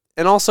just...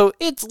 And also,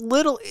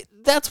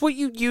 that's what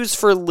you use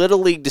for Little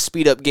League to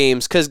speed up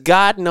games, because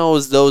God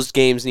knows those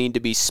games need to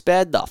be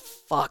sped the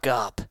fuck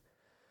up.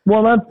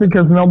 Well, that's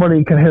because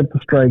nobody can hit the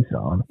strike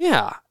zone.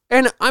 Yeah.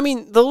 And, I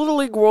mean, the Little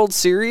League World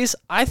Series,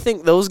 I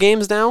think those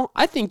games now,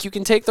 I think you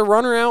can take the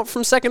runner out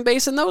from second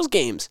base in those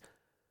games.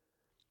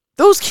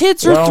 Those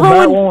kids are That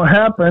throwing. won't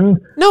happen.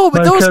 No,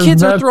 but those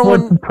kids are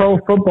throwing. What pro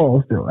football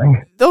is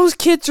doing. Those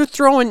kids are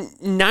throwing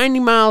 90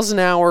 miles an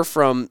hour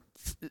from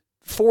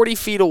 40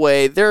 feet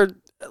away. They're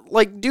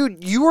like,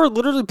 dude, you are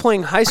literally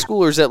playing high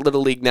schoolers at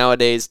Little League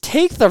nowadays.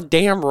 Take the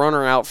damn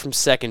runner out from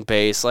second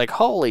base. Like,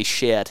 holy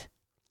shit.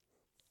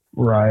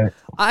 Right.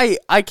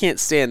 I can't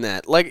stand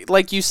that.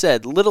 Like you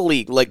said, Little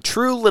League, like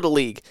true Little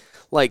League,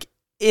 like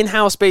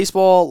in-house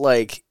baseball,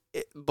 like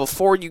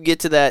before you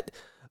get to that,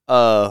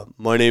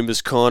 my name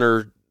is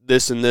Connor,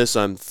 this and this,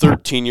 I'm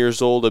 13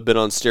 years old, I've been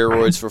on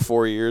steroids for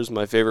 4 years,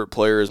 my favorite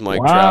player is Mike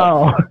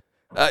Trout.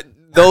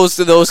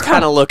 Those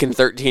kind of looking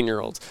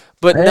 13-year-olds.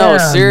 But man, no,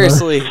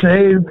 seriously. I've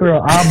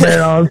been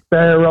on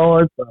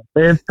steroids for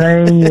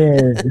 15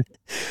 years.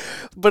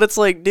 But it's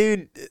like,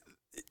 dude,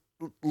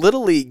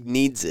 Little League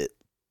needs it.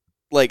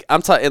 Like,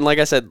 I'm talking, and like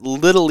I said,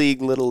 Little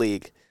League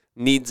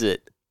needs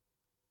it.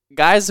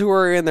 Guys who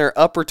are in their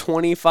upper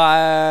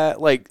 25,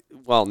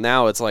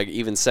 now it's like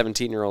even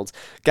 17-year-olds.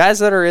 Guys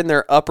that are in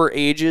their upper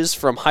ages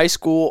from high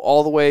school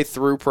all the way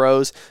through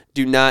pros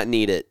do not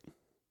need it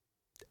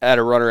at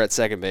a runner at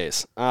second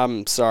base.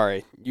 I'm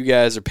sorry. You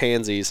guys are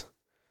pansies.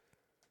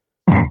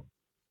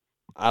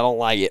 I don't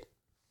like it.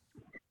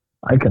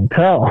 I can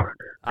tell.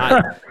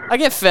 I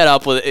get fed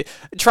up with it.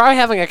 Try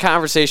having a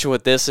conversation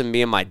with this and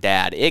me and my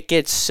dad. It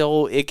gets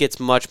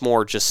much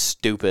more just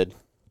stupid.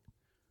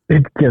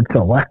 It gets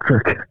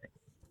electric.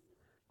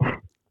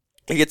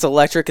 It gets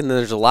electric, and then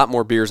there's a lot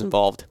more beers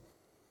involved.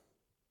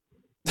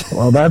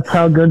 Well, that's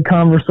how good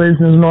conversations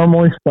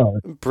normally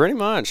start. Pretty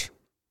much.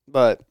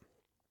 But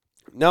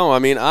no, I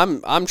mean,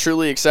 I'm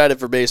truly excited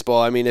for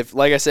baseball. I mean, if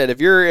like I said,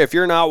 if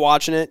you're not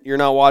watching it, you're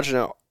not watching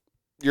it.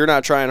 You're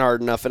not trying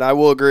hard enough, and I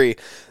will agree.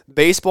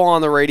 Baseball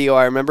on the radio,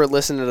 I remember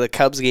listening to the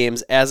Cubs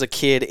games as a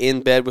kid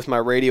in bed with my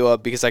radio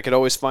up because I could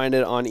always find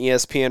it on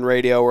ESPN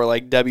radio or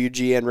like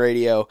WGN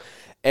radio,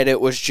 and it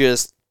was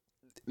just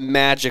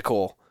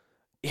magical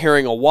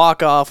hearing a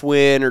walk-off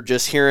win or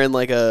just hearing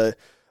like a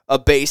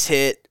base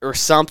hit or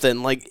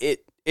something. Like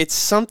it's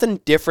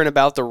something different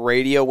about the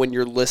radio when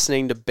you're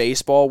listening to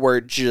baseball where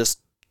it just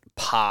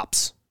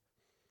pops.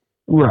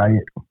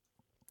 Right.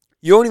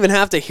 You don't even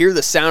have to hear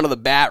the sound of the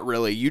bat,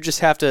 really. You just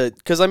have to,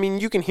 because, I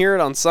mean, you can hear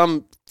it on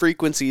some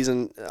frequencies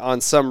and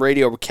on some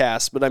radio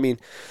casts, but, I mean,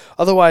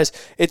 otherwise,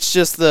 it's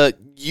just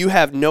you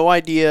have no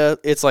idea.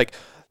 It's like,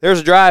 there's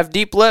a drive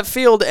deep left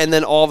field, and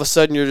then all of a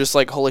sudden you're just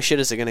like, holy shit,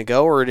 is it going to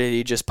go, or did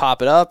he just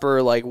pop it up,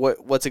 or, like,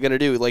 what's it going to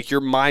do? Like, your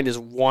mind is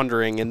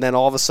wandering, and then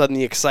all of a sudden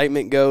the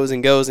excitement goes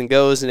and goes and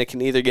goes, and it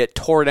can either get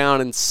tore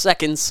down in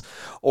seconds,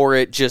 or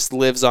it just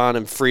lives on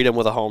in freedom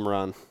with a home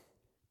run.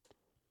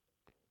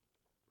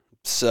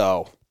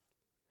 So,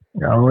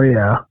 oh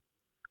yeah,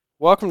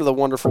 welcome to the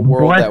wonderful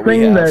world that we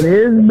have. That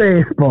is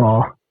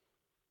baseball.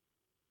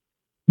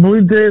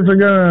 Blue Jays are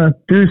gonna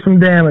do some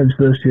damage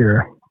this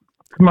year.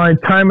 It's my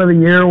time of the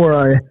year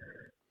where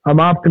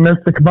I'm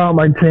optimistic about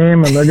my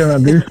team, and they're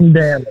gonna do some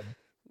damage.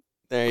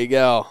 There you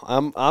go.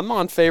 I'm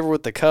on favor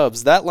with the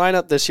Cubs. That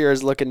lineup this year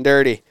is looking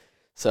dirty.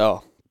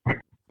 So,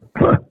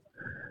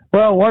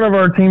 well, one of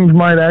our teams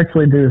might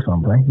actually do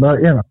something, but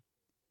you know.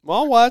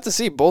 Well, we'll have to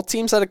see. Both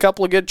teams had a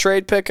couple of good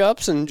trade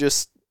pickups and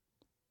just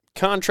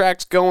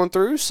contracts going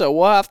through, so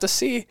we'll have to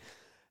see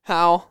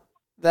how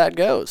that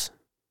goes.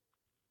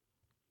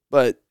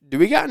 But do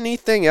we got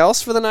anything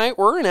else for the night?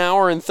 We're an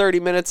hour and 30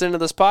 minutes into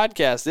this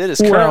podcast. It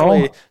is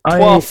currently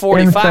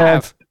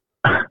 12:45.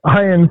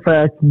 I, in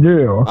fact,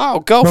 do. Oh,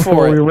 go for it.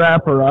 Before we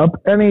wrap her up,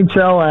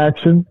 NHL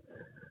action.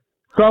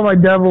 Saw my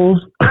Devils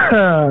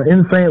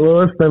in St.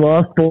 Louis. They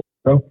lost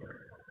 4-0.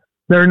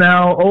 They're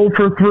now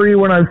 0-3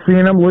 when I've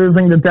seen them,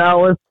 losing to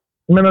Dallas,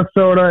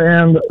 Minnesota,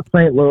 and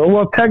St. Louis.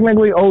 Well,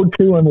 technically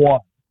 0-2-1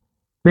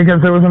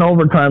 because there was an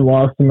overtime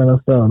loss to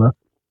Minnesota.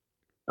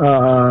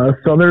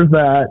 So there's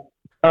that.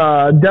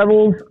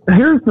 Devils,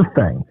 here's the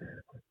thing.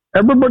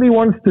 Everybody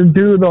wants to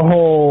do the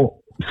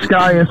whole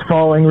sky is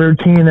falling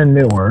routine in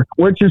Newark,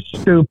 which is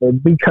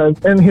stupid because,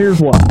 and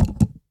here's why.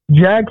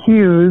 Jack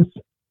Hughes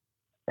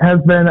has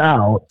been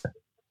out.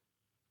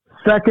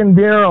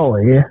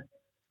 Secondarily,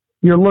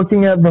 you're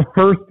looking at the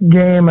first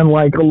game in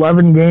like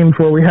 11 games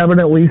where we haven't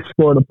at least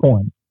scored a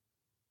point.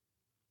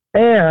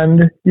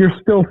 And you're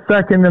still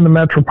second in the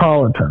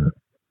Metropolitan.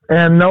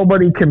 And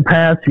nobody can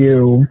pass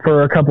you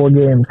for a couple of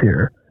games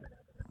here.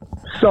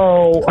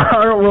 So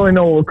I don't really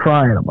know what we're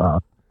crying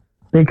about.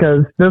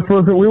 Because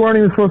we weren't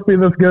even supposed to be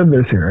this good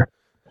this year.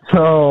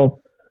 So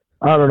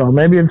I don't know.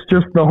 Maybe it's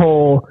just the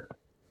whole,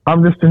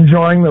 I'm just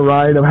enjoying the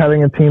ride of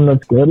having a team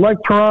that's good, like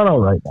Toronto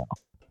right now.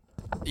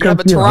 Yeah,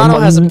 but Toronto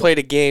hasn't played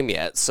a game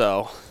yet,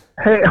 so.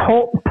 Hey,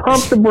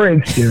 pump the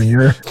brakes,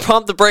 Junior.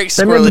 Pump the brakes,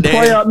 Squirrely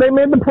Dan. They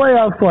made the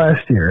playoffs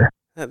last year.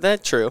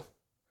 That's true.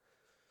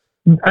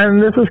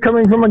 And this is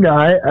coming from a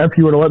guy, if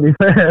you would have let me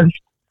finish,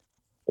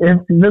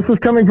 this is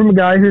coming from a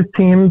guy whose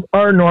teams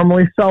are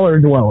normally cellar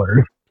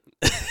dwellers.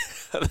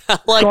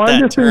 Like so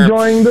I'm just term.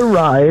 enjoying the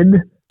ride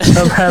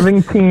of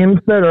having teams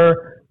that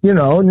are,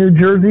 New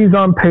Jersey's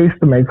on pace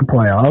to make the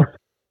playoffs.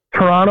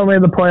 Toronto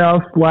made the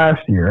playoffs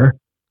last year.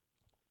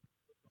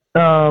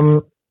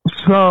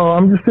 So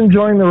I'm just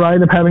enjoying the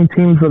ride of having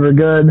teams that are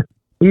good.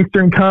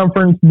 Eastern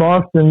Conference,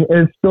 Boston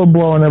is still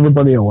blowing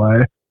everybody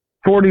away.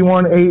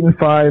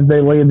 41-8-5, they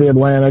lead the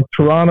Atlantic.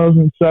 Toronto's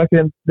in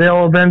second.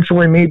 They'll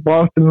eventually meet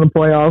Boston in the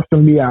playoffs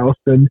and be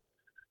ousted.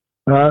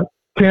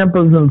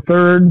 Tampa's in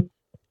third.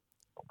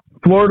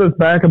 Florida's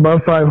back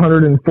above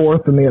 500 and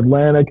fourth in the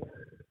Atlantic.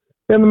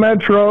 In the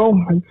Metro,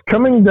 it's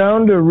coming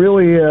down to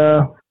really,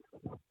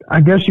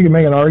 I guess you could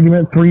make an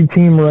argument,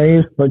 3-team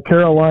race, but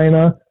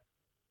Carolina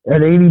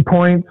at 80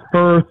 points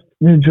first.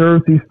 New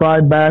Jersey's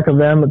 5 back of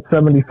them at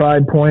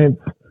 75 points,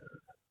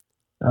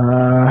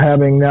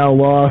 having now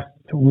lost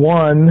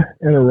 1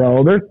 in a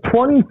row. They're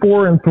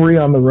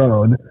 24-3 on the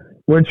road,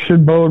 which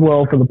should bode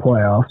well for the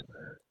playoffs.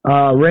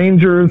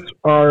 Rangers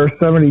are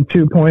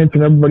 72 points,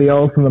 and everybody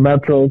else in the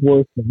Metro is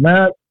worse than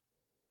that.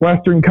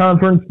 Western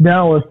Conference,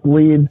 Dallas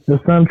leads the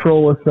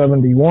Central with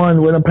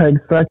 71. Winnipeg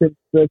second,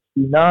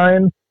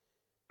 69.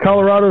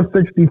 Colorado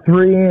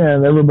 63,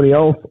 and everybody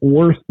else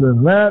worse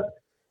than that.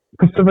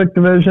 Pacific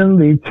Division,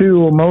 the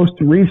two most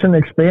recent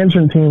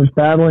expansion teams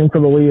battling for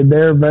the lead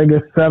there.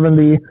 Vegas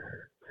 70,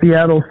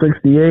 Seattle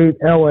 68,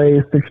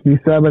 LA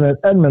 67, and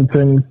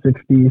Edmonton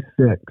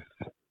 66.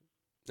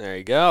 There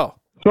you go.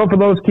 So for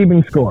those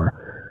keeping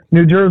score,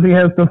 New Jersey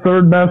has the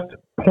third best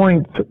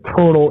points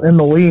total in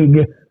the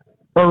league,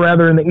 or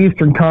rather in the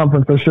Eastern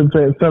Conference, I should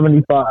say, at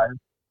 75.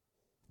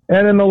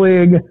 And in the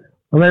league,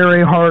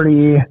 Larry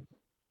Hardy,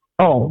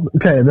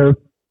 they're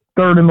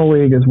third in the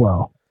league as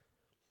well.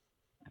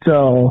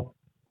 So,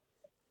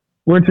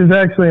 which is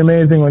actually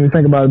amazing when you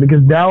think about it,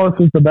 because Dallas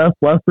is the best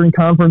Western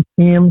Conference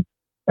team,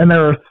 and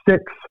there are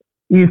 6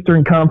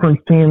 Eastern Conference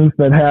teams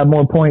that have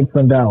more points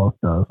than Dallas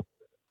does.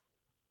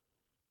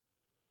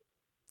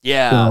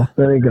 Yeah. So,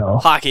 there you go.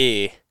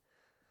 Hockey.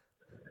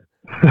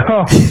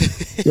 So,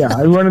 yeah,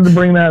 I wanted to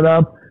bring that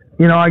up.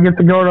 You know, I get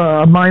to go to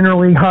a minor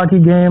league hockey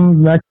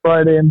game next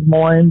Friday in Des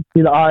Moines,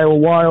 see the Iowa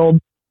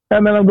Wild,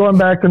 and then I'm going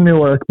back to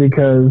Newark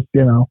because,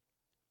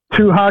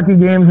 2 hockey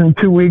games in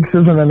 2 weeks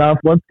isn't enough.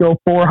 Let's go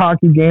 4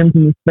 hockey games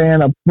in the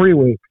span of 3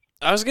 weeks.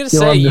 I was going to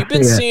say, you've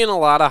been seeing a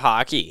lot of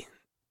hockey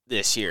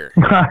this year.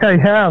 I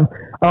have.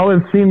 I'll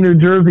have seen New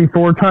Jersey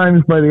 4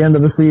 times by the end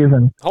of the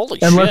season. Holy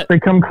shit. Unless they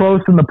come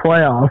close in the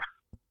playoffs.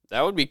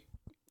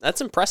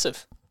 That's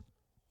impressive.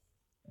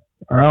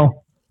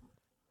 Well,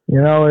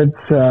 it's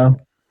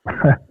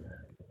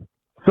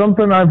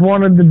something I've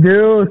wanted to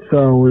do,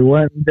 so we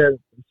went and did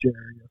it this year.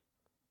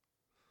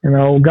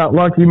 Got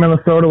lucky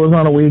Minnesota was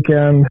on a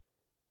weekend.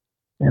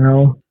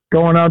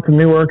 Going out to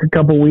Newark a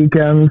couple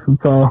weekends,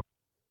 it's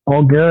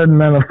all good,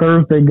 and then a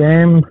Thursday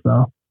game,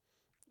 so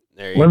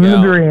there you living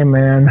go. the dream,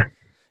 man.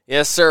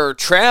 Yes, sir.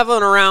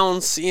 Traveling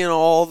around, seeing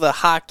all the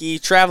hockey,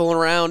 traveling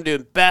around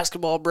doing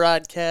basketball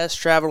broadcasts,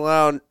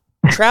 traveling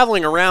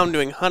around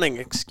doing hunting,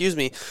 excuse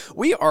me.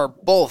 We are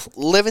both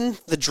living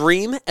the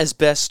dream as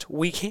best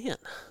we can.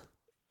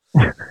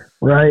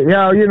 Right.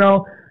 Yeah,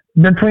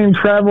 between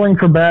traveling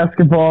for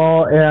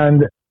basketball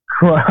and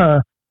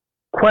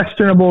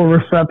questionable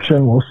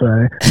reception, we'll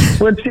say,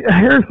 which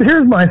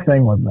here's my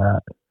thing with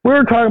that. We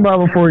were talking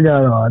about before we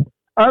got on.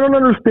 I don't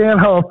understand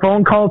how a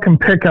phone call can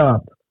pick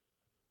up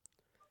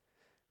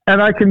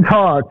and I can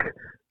talk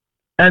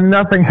and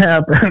nothing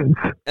happens.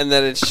 And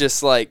then it's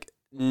just like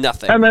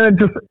nothing. And then it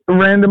just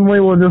randomly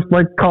will just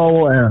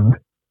call will end.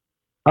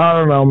 I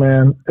don't know,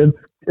 man.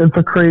 It's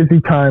a crazy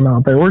time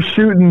out there. We're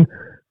shooting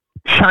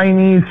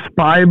Chinese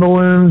spy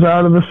balloons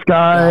out of the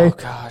sky. Oh,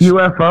 gosh.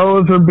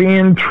 UFOs are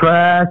being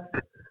tracked.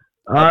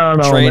 I don't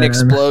know, train man.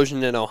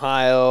 explosion in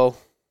Ohio.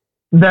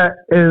 That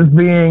is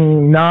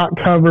being not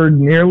covered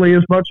nearly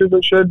as much as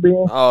it should be.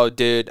 Oh,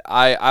 dude,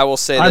 I will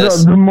say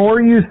this. The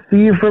more you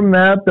see from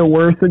that, the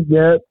worse it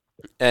gets.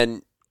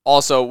 And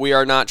also, we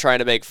are not trying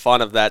to make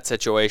fun of that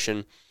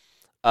situation.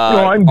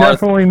 No, I'm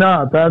definitely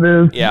not. That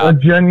is a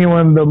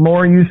genuine, the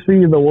more you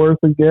see, the worse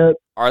it gets.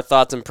 Our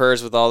thoughts and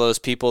prayers with all those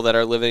people that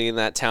are living in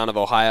that town of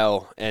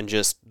Ohio and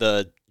just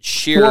the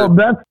sheer... Well,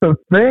 that's the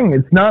thing.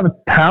 It's not a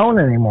town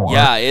anymore.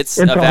 Yeah, it's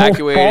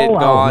evacuated,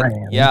 gone.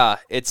 Range. Yeah,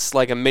 it's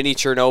like a mini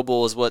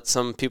Chernobyl is what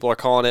some people are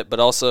calling it. But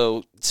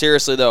also,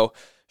 seriously, though,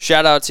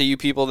 shout out to you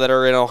people that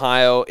are in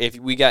Ohio. If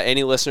we got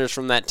any listeners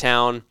from that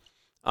town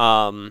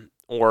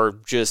or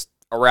just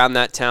around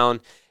that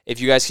town, if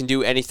you guys can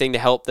do anything to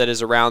help that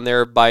is around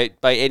there, by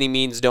any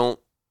means, don't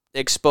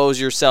expose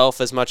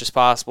yourself as much as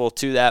possible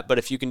to that. But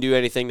if you can do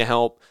anything to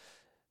help,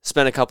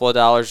 spend a couple of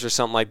dollars or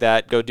something like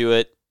that, go do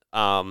it.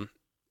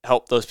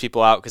 Help those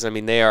people out because,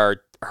 they are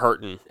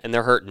hurting, and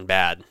they're hurting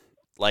bad.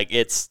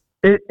 It's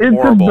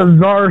horrible. A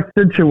bizarre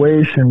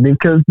situation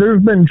because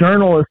there's been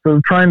journalists that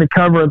are trying to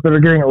cover it that are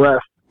getting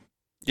arrested.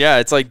 Yeah,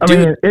 it's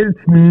dude. It's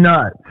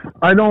nuts.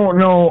 I don't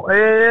know.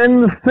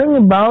 And the thing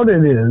about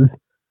it is,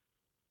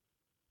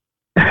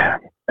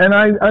 and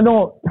I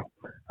don't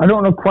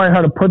know quite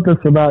how to put this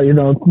about,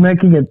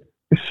 making it,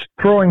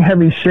 throwing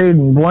heavy shade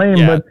and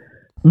blame, but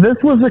this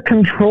was a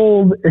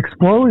controlled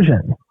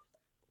explosion.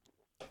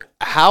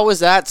 How is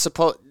that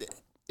supposed?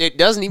 It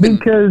doesn't even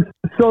because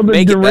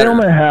the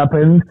derailment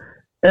happened,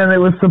 and it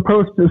was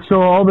supposed to.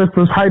 So all this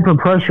was hyper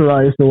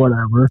pressurized or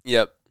whatever.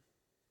 Yep.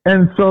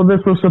 And so this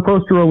was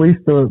supposed to release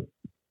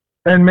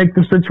and make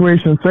the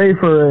situation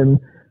safer. And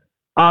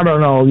I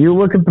don't know. You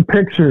look at the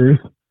pictures,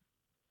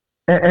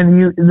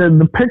 and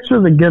the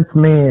picture that gets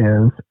me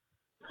is,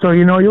 so,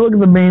 you look at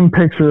the main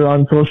picture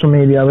on social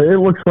media, it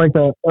looks like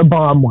a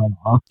bomb went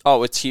off.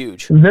 Oh, it's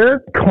huge.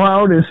 Their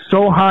cloud is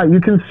so high,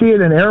 you can see it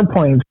in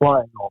airplanes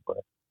flying over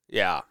it.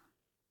 Yeah.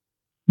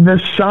 The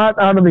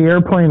shot out of the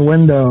airplane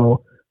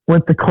window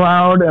with the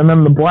cloud and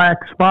then the black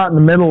spot in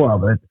the middle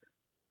of it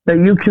that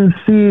you can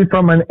see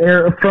from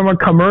a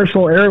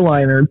commercial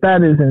airliner,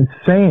 that is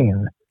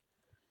insane.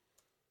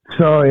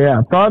 So,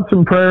 yeah, thoughts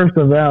and prayers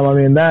to them. I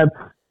mean, that's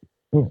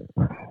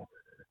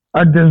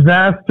a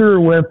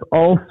disaster with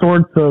all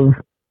sorts of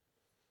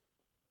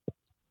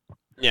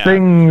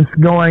things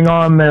going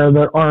on there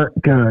that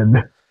aren't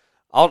good.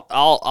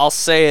 I'll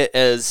say it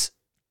as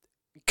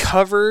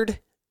covered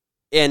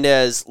and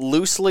as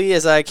loosely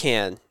as I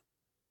can.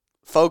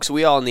 Folks,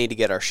 we all need to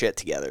get our shit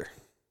together.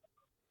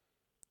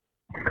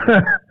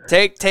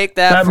 Take that.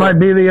 That might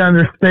be the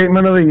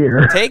understatement of the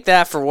year. Take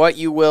that for what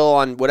you will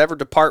on whatever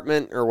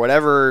department or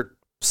whatever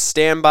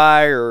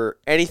standby or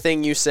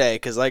anything you say,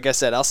 because like I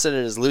said, I'll send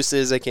it as loosely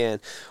as I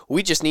can.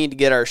 We just need to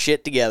get our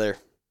shit together,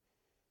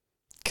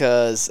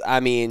 because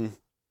I mean,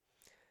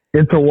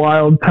 it's a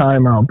wild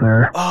time out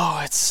there.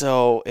 Oh,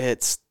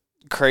 it's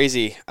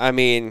crazy. I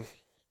mean,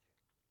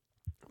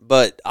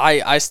 but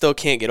I still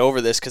can't get over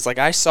this, because like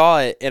I saw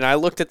it and I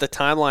looked at the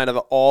timeline of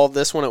all of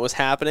this when it was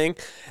happening,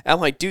 and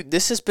I'm like, dude,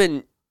 this has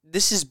been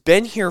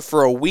here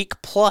for a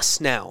week plus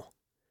now.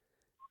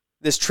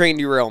 This train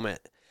derailment.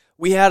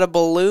 We had a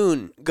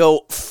balloon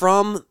go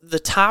from the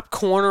top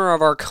corner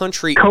of our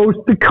country coast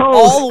to coast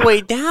all the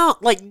way down.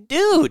 Like,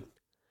 dude.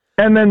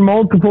 And then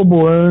multiple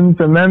balloons,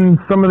 and then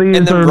some of these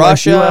and then are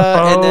Russia,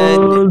 like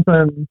UFOs,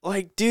 and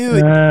like,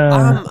 dude,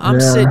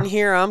 I'm sitting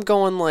here, I'm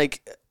going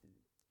like,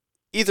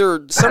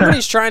 either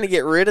somebody's trying to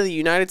get rid of the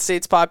United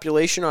States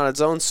population on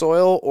its own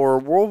soil, or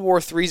World War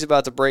III is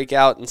about to break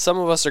out, and some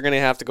of us are going to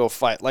have to go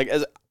fight. Like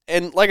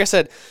I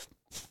said,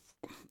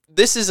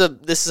 this is a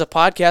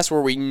podcast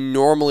where we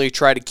normally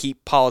try to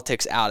keep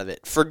politics out of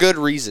it for good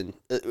reason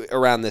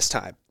around this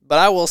time. But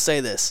I will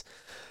say this: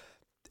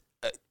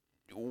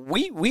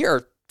 we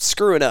are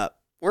screwing up.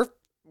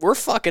 We're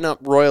fucking up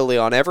royally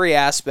on every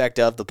aspect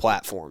of the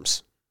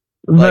platforms.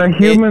 The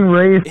human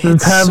race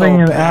is having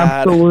so an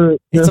bad. absolute.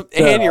 It's an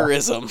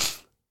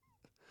aneurysm.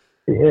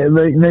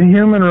 The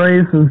human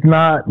race is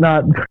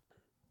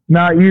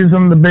not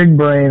using the big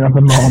brain at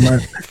the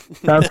moment.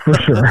 That's for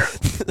sure.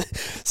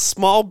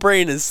 Small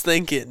brain is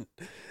thinking,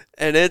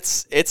 and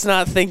it's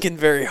not thinking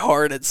very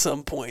hard at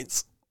some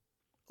points.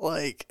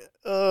 Like,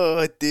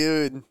 oh,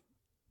 dude,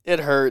 it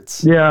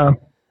hurts. Yeah.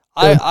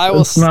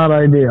 It's not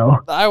ideal.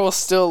 I will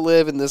still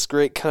live in this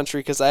great country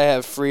because I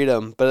have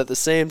freedom, but at the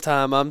same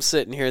time, I'm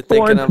sitting here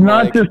thinking, it's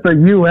not just a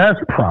U.S.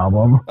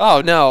 problem.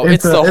 Oh no,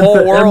 it's the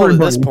whole world at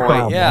this point.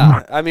 Problem.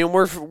 Yeah, I mean,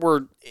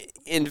 we're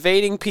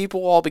invading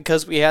people all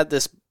because we had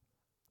this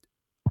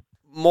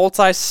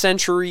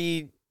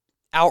multi-century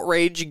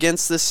outrage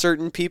against this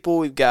certain people.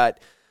 We've got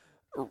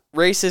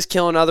races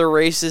killing other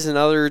races in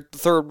other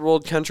third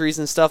world countries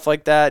and stuff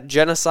like that.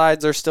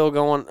 Genocides are still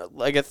going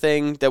like a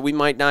thing that we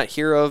might not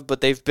hear of,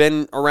 but they've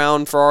been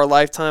around for our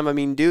lifetime. I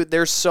mean, dude,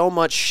 there's so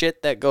much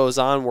shit that goes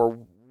on where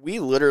we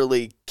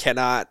literally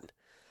cannot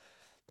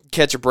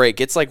catch a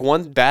break. It's like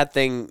one bad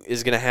thing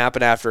is going to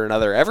happen after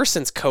another. Ever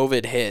since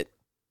COVID hit,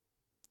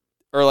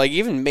 or like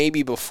even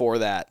maybe before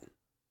that,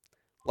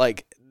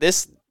 like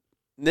this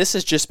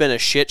has just been a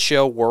shit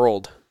show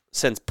world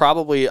since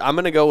probably, I'm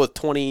going to go with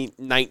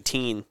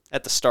 2019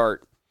 at the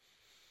start.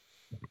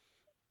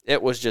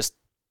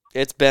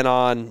 It's been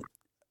on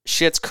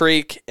Schitt's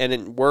Creek,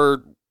 and we're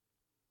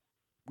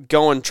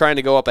trying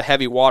to go up a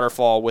heavy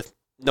waterfall with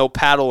no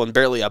paddle and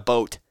barely a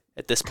boat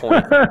at this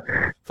point.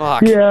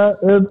 Fuck. Yeah,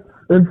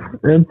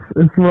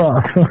 it's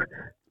rough.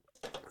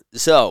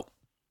 So,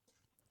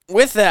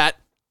 with that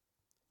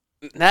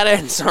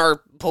ends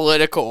our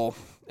political,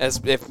 as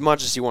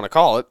much as you want to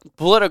call it,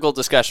 political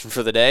discussion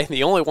for the day.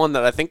 The only one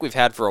that I think we've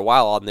had for a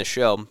while on this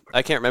show.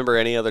 I can't remember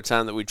any other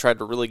time that we tried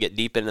to really get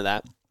deep into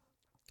that.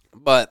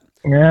 But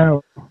yeah,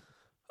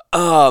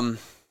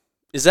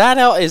 is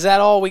that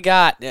all we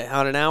got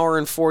on an hour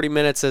and 40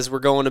 minutes as we're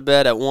going to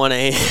bed at 1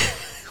 a.m.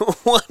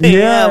 1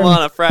 a.m.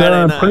 on a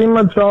Friday night? Pretty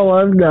much all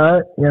I've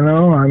got.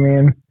 I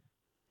mean,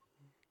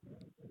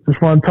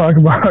 just want to talk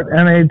about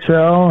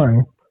NHL,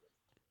 and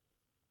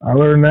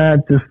other than that,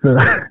 just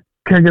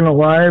kicking it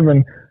live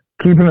and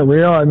keeping it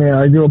real. I mean,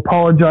 I do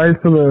apologize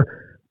for the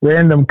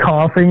random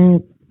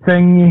coughing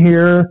thing you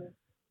hear,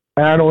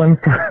 battling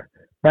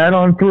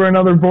through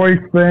another voice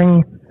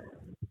thing.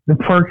 The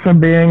perks of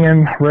being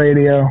in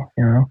radio,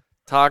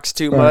 Talks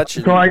too much.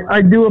 So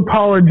I do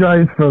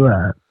apologize for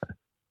that.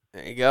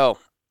 There you go.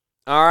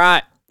 All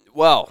right.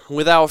 well,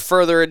 without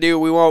further ado,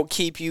 we won't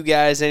keep you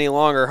guys any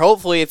longer.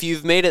 Hopefully, if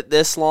you've made it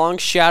this long,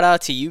 shout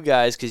out to you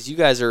guys, because you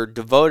guys are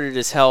devoted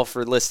as hell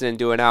for listening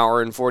to an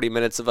hour and 40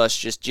 minutes of us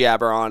just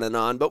jabber on and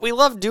on. But we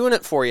love doing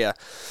it for you.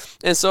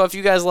 And so if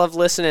you guys love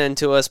listening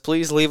to us,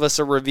 please leave us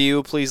a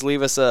review. Please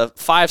leave us a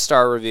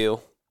 5-star review.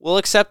 We'll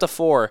accept a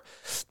 4,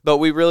 but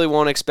we really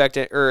won't expect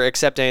it or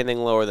accept anything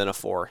lower than a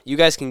 4. You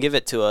guys can give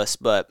it to us,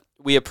 but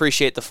we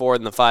appreciate the 4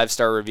 and the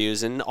 5-star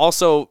reviews. And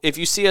also, if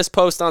you see us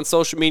post on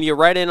social media,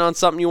 write in on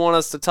something you want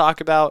us to talk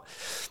about,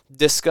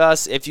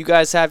 discuss. If you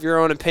guys have your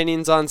own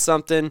opinions on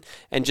something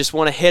and just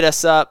want to hit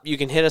us up, you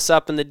can hit us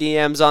up in the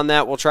DMs on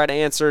that. We'll try to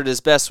answer it as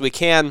best we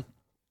can.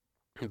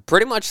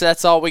 Pretty much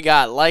that's all we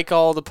got. Like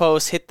all the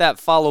posts, hit that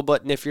follow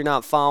button if you're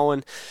not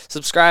following,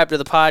 subscribe to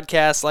the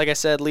podcast. Like I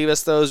said, leave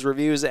us those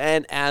reviews.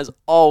 And as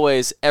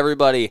always,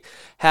 everybody,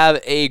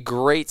 have a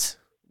great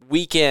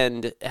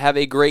weekend. Have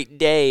a great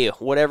day,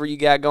 whatever you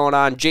got going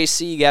on.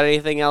 JC, you got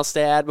anything else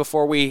to add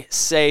before we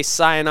say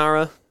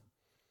sayonara?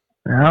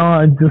 No,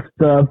 I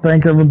just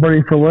thank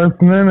everybody for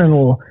listening, and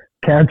we'll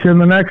catch you in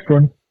the next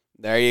one.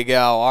 There you go.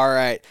 All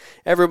right.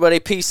 Everybody,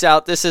 peace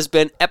out. This has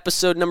been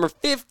episode number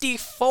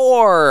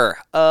 54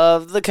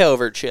 of The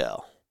Covert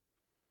Show.